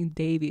motherfucking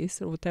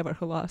Davis, or whatever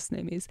her last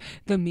name is,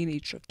 the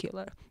miniature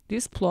killer.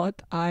 This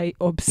plot I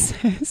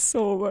obsess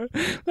over.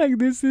 Like,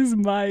 this is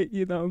my,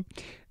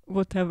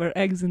 whatever,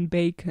 eggs and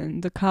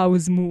bacon, the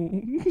cow's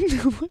moo,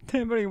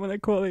 whatever you want to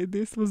call it.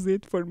 This was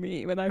it for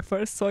me. When I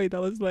first saw it, I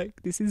was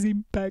like, this is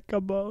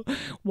impeccable.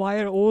 Why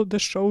are all the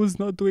shows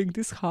not doing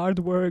this hard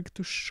work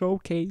to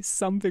showcase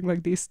something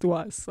like this to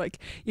us? Like,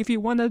 if you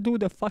want to do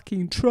the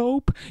fucking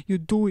trope, you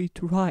do it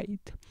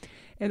right.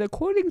 And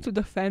according to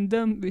the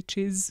fandom, which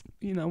is,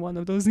 one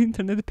of those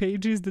internet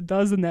pages that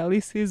does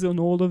analysis on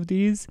all of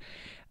these,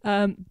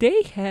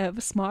 they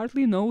have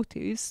smartly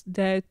noticed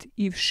that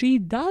if she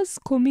does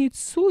commit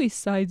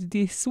suicide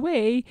this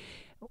way,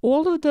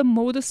 all of the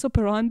modus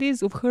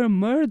operandis of her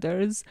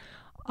murders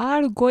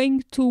are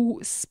going to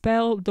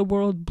spell the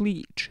word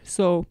bleach.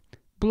 So,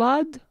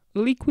 blood,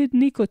 liquid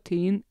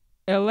nicotine,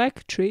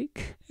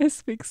 electric,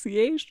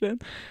 asphyxiation,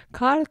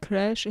 car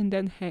crash, and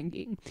then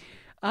hanging.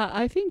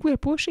 I think we're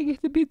pushing it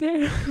a bit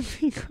there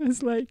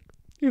because,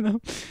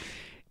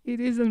 it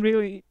isn't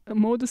really a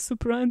modus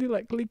operandi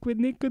like liquid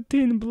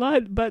nicotine,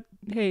 blood, but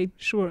hey,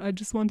 sure, I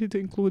just wanted to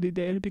include it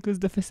there because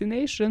the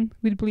fascination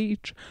with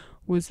bleach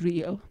was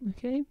real,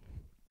 okay?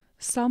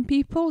 Some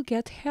people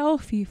get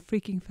healthy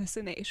freaking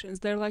fascinations.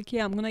 They're like,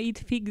 yeah, I'm gonna eat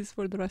figs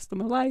for the rest of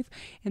my life.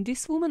 And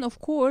this woman, of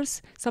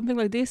course, something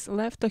like this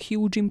left a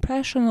huge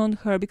impression on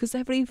her because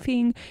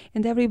everything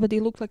and everybody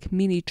looked like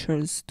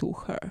miniatures to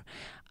her.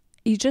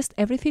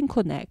 Everything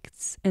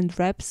connects and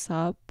wraps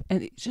up,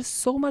 and it's just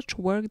so much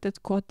work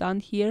that got done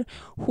here.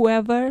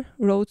 Whoever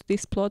wrote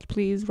this plot,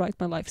 please write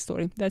my life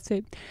story. That's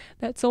it.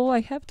 That's all I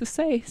have to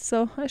say.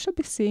 So I shall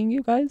be seeing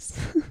you guys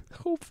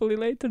hopefully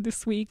later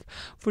this week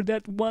for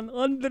that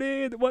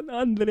 100.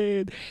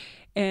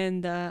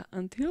 And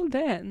until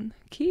then,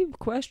 keep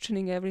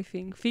questioning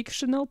everything,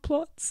 fictional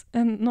plots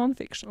and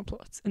non-fictional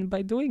plots. And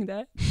by doing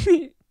that,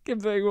 keep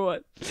doing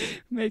what?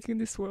 Making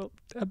this world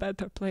a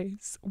better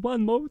place.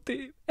 One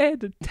motive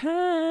at a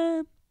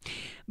time.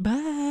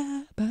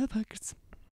 Bye, fuckers.